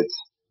 2 kids.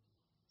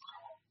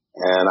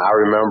 And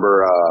I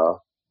remember,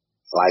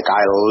 I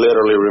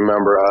literally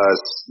remember us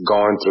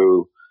going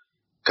through,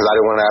 cause I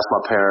didn't want to ask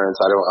my parents.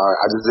 I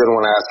just didn't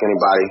want to ask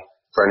anybody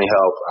for any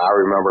help. I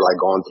remember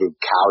going through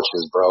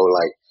couches, bro,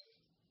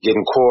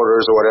 getting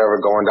quarters or whatever,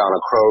 going down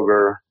to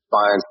Kroger,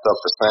 buying stuff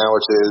for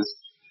sandwiches.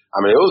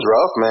 It was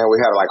rough, man. We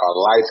had our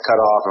lights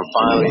cut off and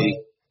finally,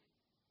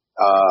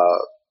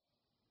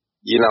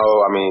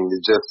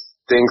 just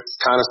things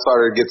kind of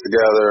started to get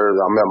together.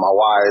 I met my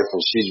wife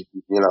and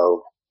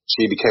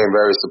she became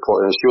very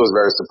supportive. She was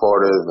very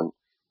supportive. And,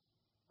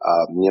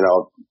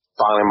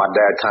 finally my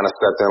dad kind of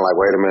stepped in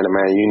wait a minute,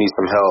 man, you need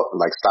some help.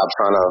 Stop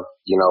trying to,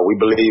 we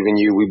believe in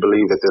you. We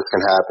believe that this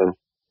can happen.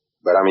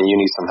 But you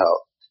need some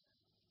help.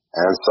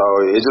 And so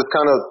it just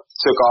kind of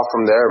took off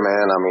from there,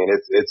 man. I mean,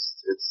 it's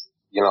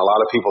a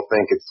lot of people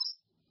think it's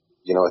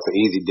an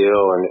easy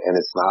deal, and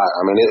it's not.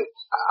 I mean,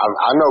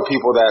 I know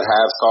people that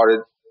have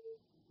started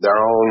their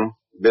own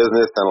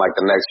business, and like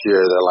the next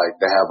year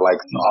they have like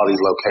all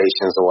these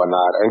locations and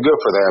whatnot, and good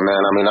for them,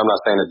 man. I mean, I'm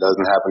not saying it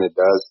doesn't happen, it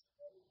does.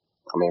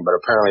 I mean, but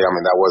apparently, I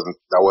mean, that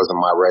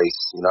wasn't my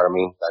race. You know what I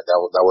mean?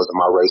 That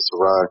wasn't my race to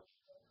run.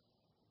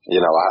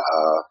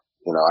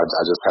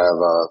 I just have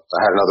I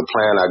had another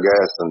plan, I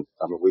guess, and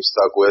I mean, we've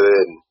stuck with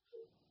it, and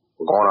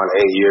we're going on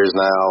 8 years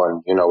now,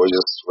 and we're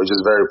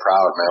just very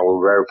proud, man.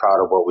 We're very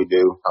proud of what we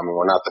do. I mean,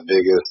 we're not the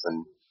biggest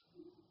and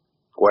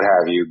what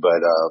have you,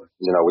 but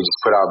we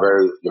just put out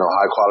very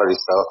high quality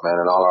stuff, man,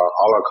 and all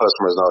our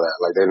customers know that.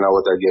 Like, they know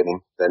what they're getting.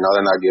 They know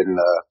they're not getting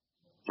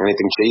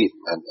anything cheap,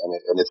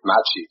 and it's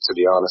not cheap, to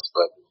be honest.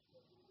 But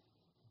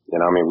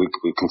I mean, we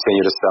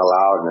continue to sell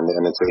out,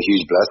 and it's a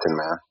huge blessing,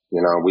 man.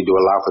 We do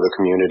a lot for the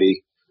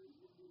community.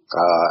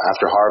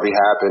 After Harvey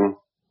happened,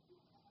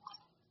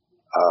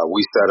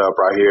 we set up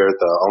right here at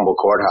the Humble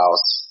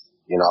Courthouse.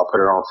 I'll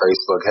put it on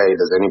Facebook. Hey,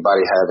 does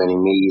anybody have any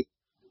need?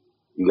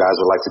 You guys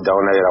would like to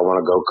donate? I want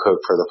to go cook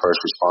for the first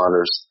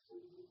responders.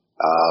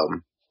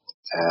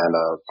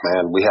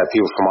 Man, we had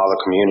people from all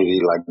the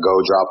community like go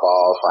drop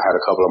off. I had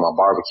a couple of my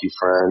barbecue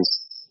friends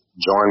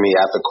join me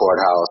at the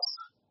courthouse.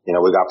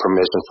 We got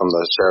permission from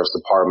the sheriff's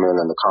department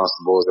and the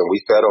constables, and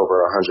we fed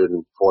over 140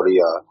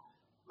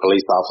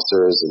 police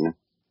officers and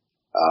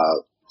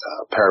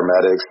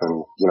paramedics,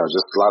 and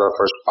just a lot of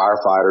first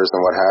firefighters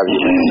and what have you.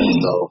 And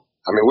so,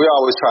 I mean, we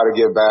always try to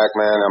give back,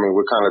 man. I mean,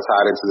 we're kind of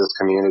tied into this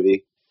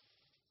community,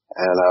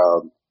 and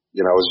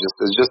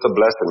it's just a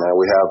blessing, man.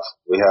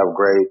 We have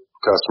great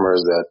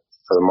customers that,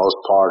 for the most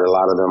part, a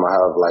lot of them I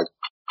have like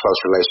close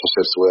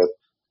relationships with,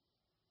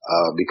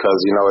 because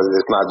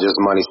it's not just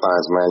money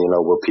signs, man.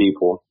 We're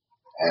people,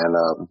 and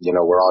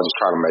we're all just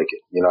trying to make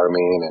it. You know what I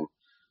mean?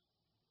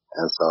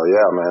 And so,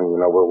 yeah, man,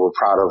 we're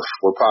proud of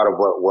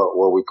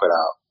what we put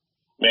out.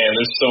 Man,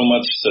 there's so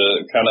much to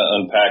kind of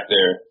unpack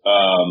there.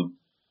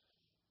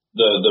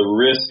 The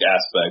risk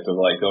aspect of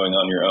like going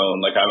on your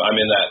own. Like I'm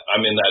in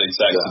that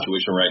exact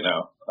situation right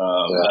now.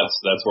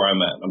 That's where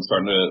I'm at. I'm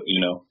starting to,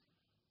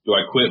 do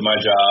I quit my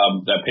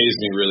job that pays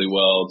me really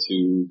well to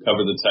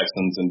cover the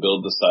Texans and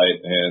build the site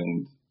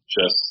and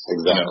just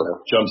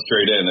jump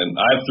straight in? And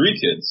I have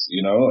 3 kids,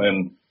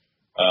 and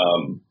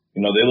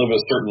they live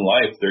a certain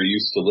life they're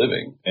used to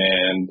living,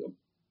 and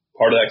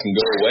part of that can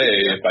go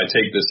away if I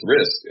take this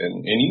risk.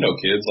 And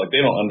kids, like, they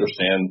don't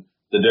understand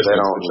the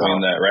difference between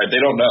that, right? They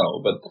don't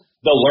know, but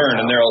they'll learn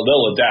and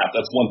they'll adapt.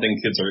 That's one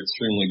thing kids are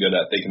extremely good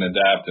at. They can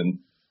adapt.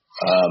 And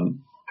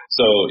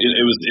so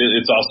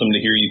it's awesome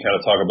to hear you kind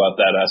of talk about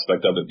that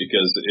aspect of it,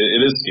 because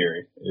it is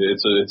scary.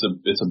 It's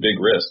a big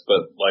risk,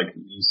 but like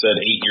you said,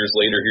 8 years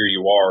later, here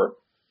you are.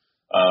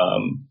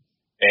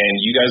 And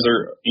you guys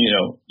are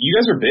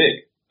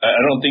big.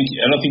 I don't think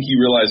you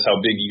realize how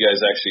big you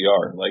guys actually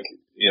are. Like,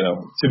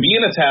 to be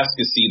in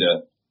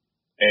Atascocita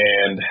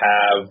and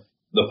have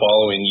the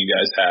following you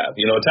guys have.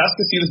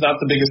 Atascocita is not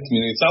the biggest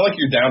community. It's not like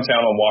you're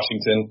downtown on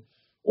Washington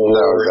or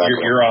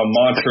you're on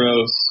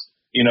Montrose,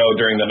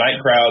 during the night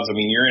crowds. I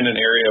mean, you're in an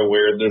area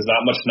where there's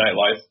not much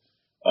nightlife.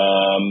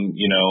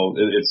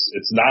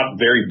 It's not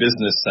very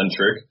business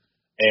centric,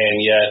 and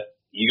yet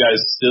you guys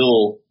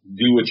still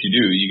do what you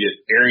do. You get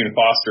Arian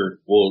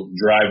Foster will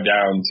drive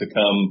down to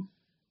come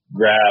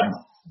grab,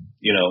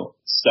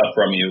 stuff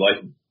from you.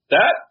 Like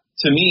that,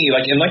 to me,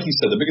 and like you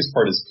said, the biggest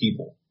part is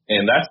people.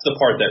 And that's the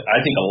part that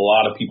I think a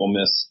lot of people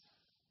miss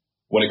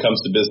when it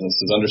comes to business,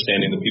 is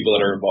understanding the people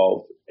that are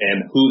involved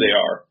and who they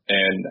are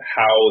and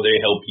how they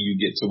help you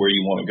get to where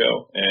you want to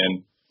go. And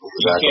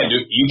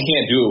you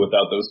can't do it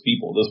without those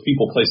people. Those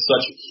people play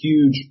such a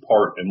huge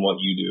part in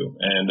what you do.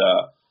 And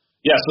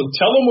so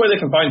tell them where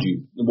they can find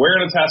you. Where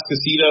in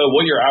Atascocita,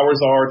 what your hours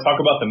are. Talk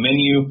about the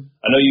menu.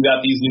 I know you got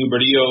these new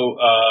Burdillo,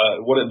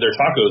 they're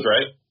tacos,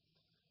 right?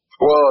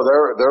 Well,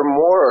 they're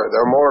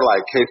more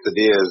like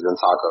quesadillas than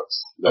tacos.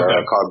 They're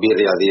called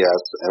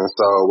birriadillas. And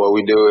so what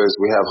we do is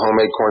we have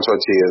homemade corn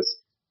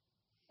tortillas.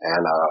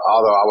 And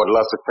although I would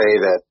love to say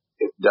that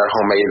they're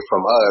homemade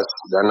from us,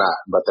 they're not.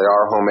 But they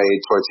are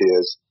homemade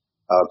tortillas,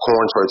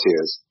 corn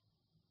tortillas.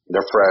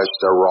 They're fresh,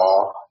 they're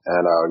raw,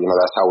 and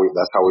that's how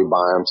we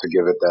buy them, to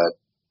give it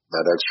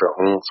that extra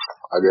oomph,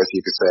 I guess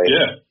you could say.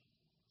 Yeah.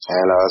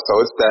 And so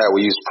it's that.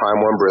 We use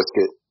prime 1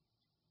 brisket,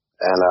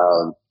 and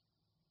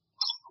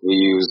we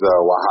use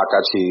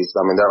Oaxaca cheese.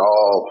 I mean, they're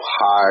all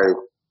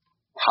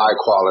high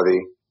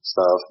quality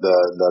stuff.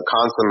 The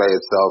consommé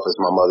itself is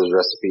my mother's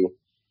recipe.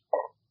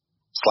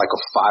 It's like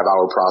a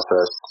 5-hour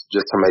process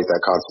just to make that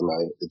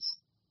consommé. The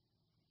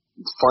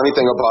funny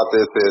thing about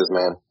this is,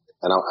 man,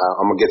 and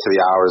I'm gonna get to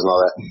the hours and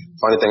all that.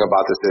 Funny thing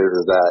about this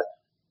is that,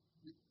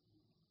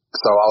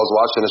 so I was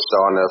watching a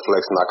show on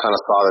Netflix, and I kind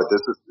of saw that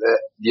this is,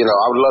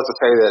 I would love to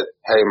say that,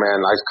 hey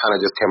man, I kind of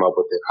just came up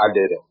with it. I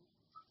didn't.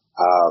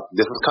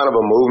 This is kind of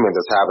a movement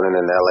that's happening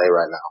in LA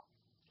right now.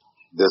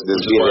 This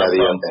birria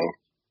thing.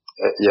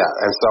 Yeah.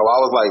 And so I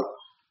was like,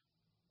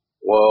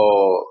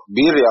 Well,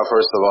 birria,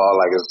 first of all,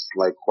 like, is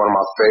like one of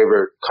my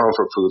favorite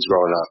comfort foods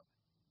growing up.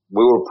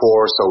 We were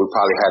poor, so we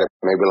probably had it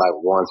maybe like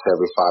once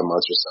every 5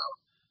 months or so.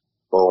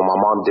 But when my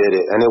mom did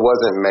it, and it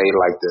wasn't made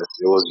like this.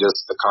 It was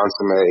just the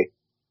consomme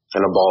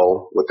in a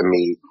bowl with the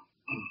meat.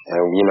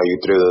 And, you know, you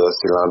threw the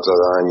cilantro,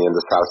 the onion,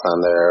 the salsa on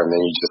there, and then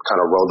you just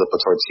kind of rolled up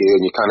a tortilla,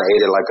 and you kind of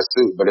ate it like a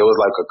soup. But it was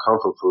like a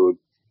comfort food.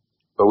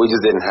 But we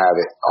just didn't have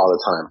it all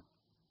the time.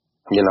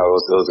 You know,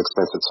 it was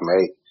expensive to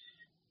make.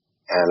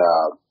 And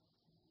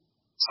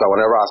so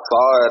whenever I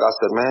saw it, I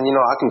said, man, you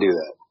know, I can do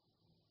that.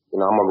 You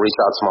know, I'm going to reach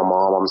out to my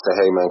mom. I'm going to say,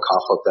 hey, man,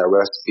 cough up that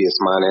recipe. It's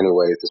mine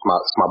anyways. It's my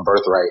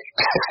birthright.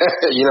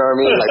 You know what I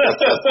mean? Like,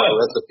 that's my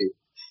recipe.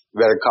 You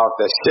better cough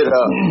that shit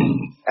up.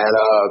 And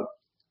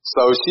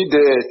so she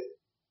did.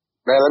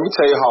 Man, let me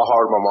tell you how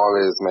hard my mom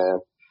is, man.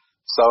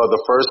 So the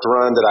first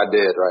run that I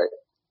did, right,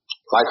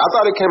 like, I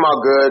thought it came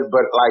out good,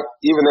 but, like,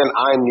 even then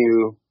I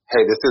knew,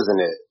 hey, this isn't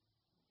it.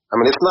 I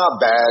mean, it's not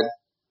bad.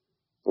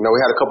 You know, we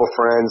had a couple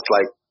friends,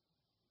 like,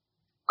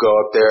 go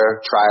up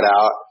there, try it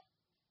out.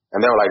 And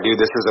they were like, dude,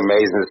 this is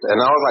amazing.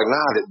 And I was like,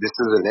 nah, this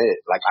isn't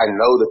it. Like, I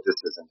know that this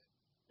isn't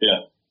it.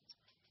 Yeah.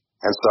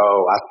 And so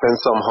I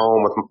sent some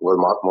home with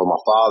my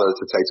father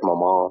to take to my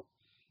mom.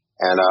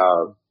 And,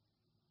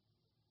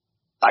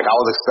 like, I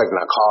was expecting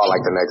a call,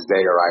 like, the next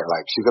day, right?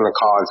 Like, she's going to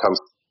call and tell me,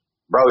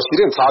 bro, she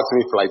didn't talk to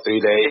me for like 3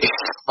 days.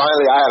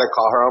 Finally, I had to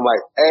call her. I'm like,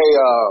 hey,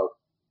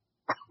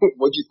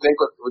 what'd you think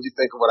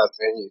of what I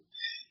sent you?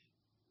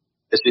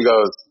 And she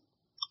goes,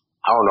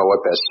 I don't know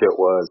what that shit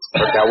was,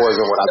 but that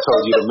wasn't what I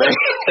told you to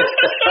make.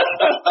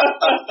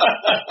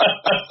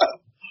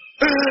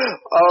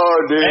 Oh,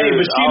 dude. Hey,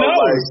 but she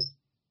knows. Like,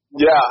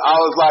 yeah, I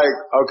was like,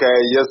 okay,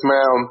 yes,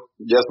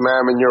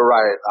 ma'am, and you're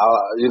right.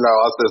 You know,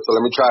 I said, so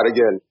let me try it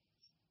again.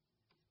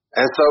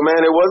 And so,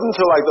 man, it wasn't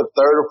until like the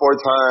third or fourth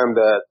time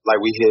that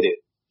like we hit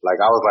it. Like,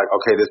 I was like,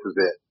 okay, this is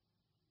it.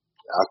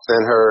 I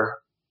sent her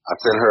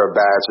a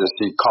batch, and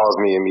she calls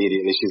me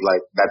immediately. She's like,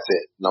 that's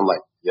it. And I'm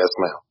like, yes,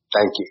 ma'am.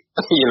 Thank you.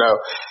 You know,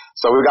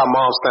 so we got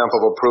mom's stamp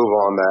of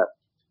approval on that.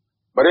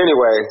 But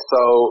anyway,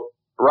 so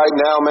right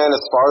now, man,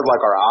 as far as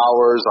like our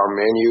hours, our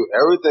menu,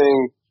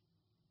 everything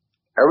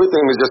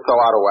is just so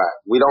out of whack.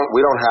 We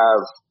don't have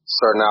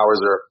certain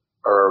hours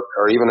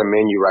or even a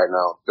menu right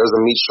now. There's a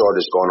meat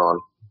shortage going on.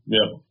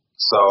 Yeah.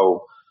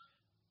 So,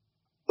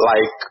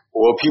 like,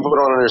 what people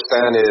don't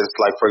understand is,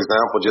 like, for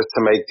example, just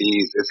to make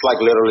these, it's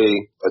like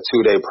literally a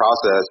 2-day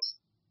process,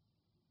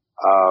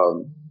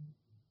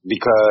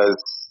 because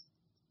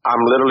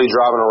I'm literally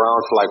driving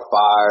around to like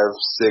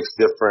 5, 6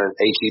 different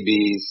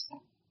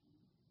HEBs,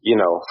 you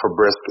know, for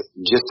brisket,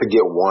 just to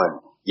get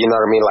one. You know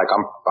what I mean? Like,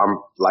 I'm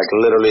like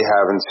literally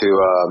having to,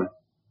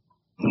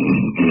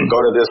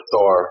 go to this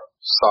store.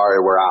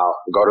 Sorry, we're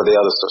out. Go to the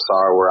other store.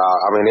 Sorry, we're out.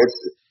 I mean,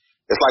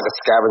 it's like a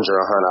scavenger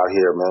hunt out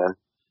here, man.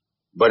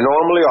 But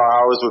normally our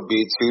hours would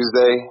be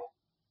Tuesday,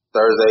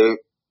 Thursday,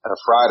 and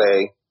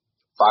Friday,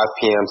 5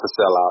 p.m. to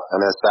sell out, and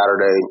then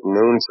Saturday,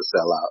 noon to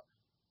sell out.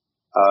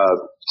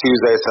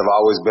 Tuesdays have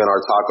always been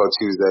our Taco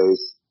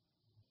Tuesdays.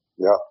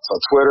 Yep. So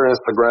Twitter,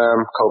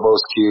 Instagram,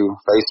 KobosQ,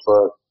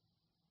 Facebook,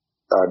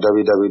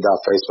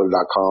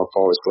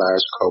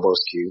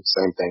 www.facebook.com/KobosQ.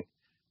 Same thing.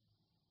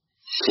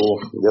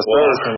 Cool. Yes, sir.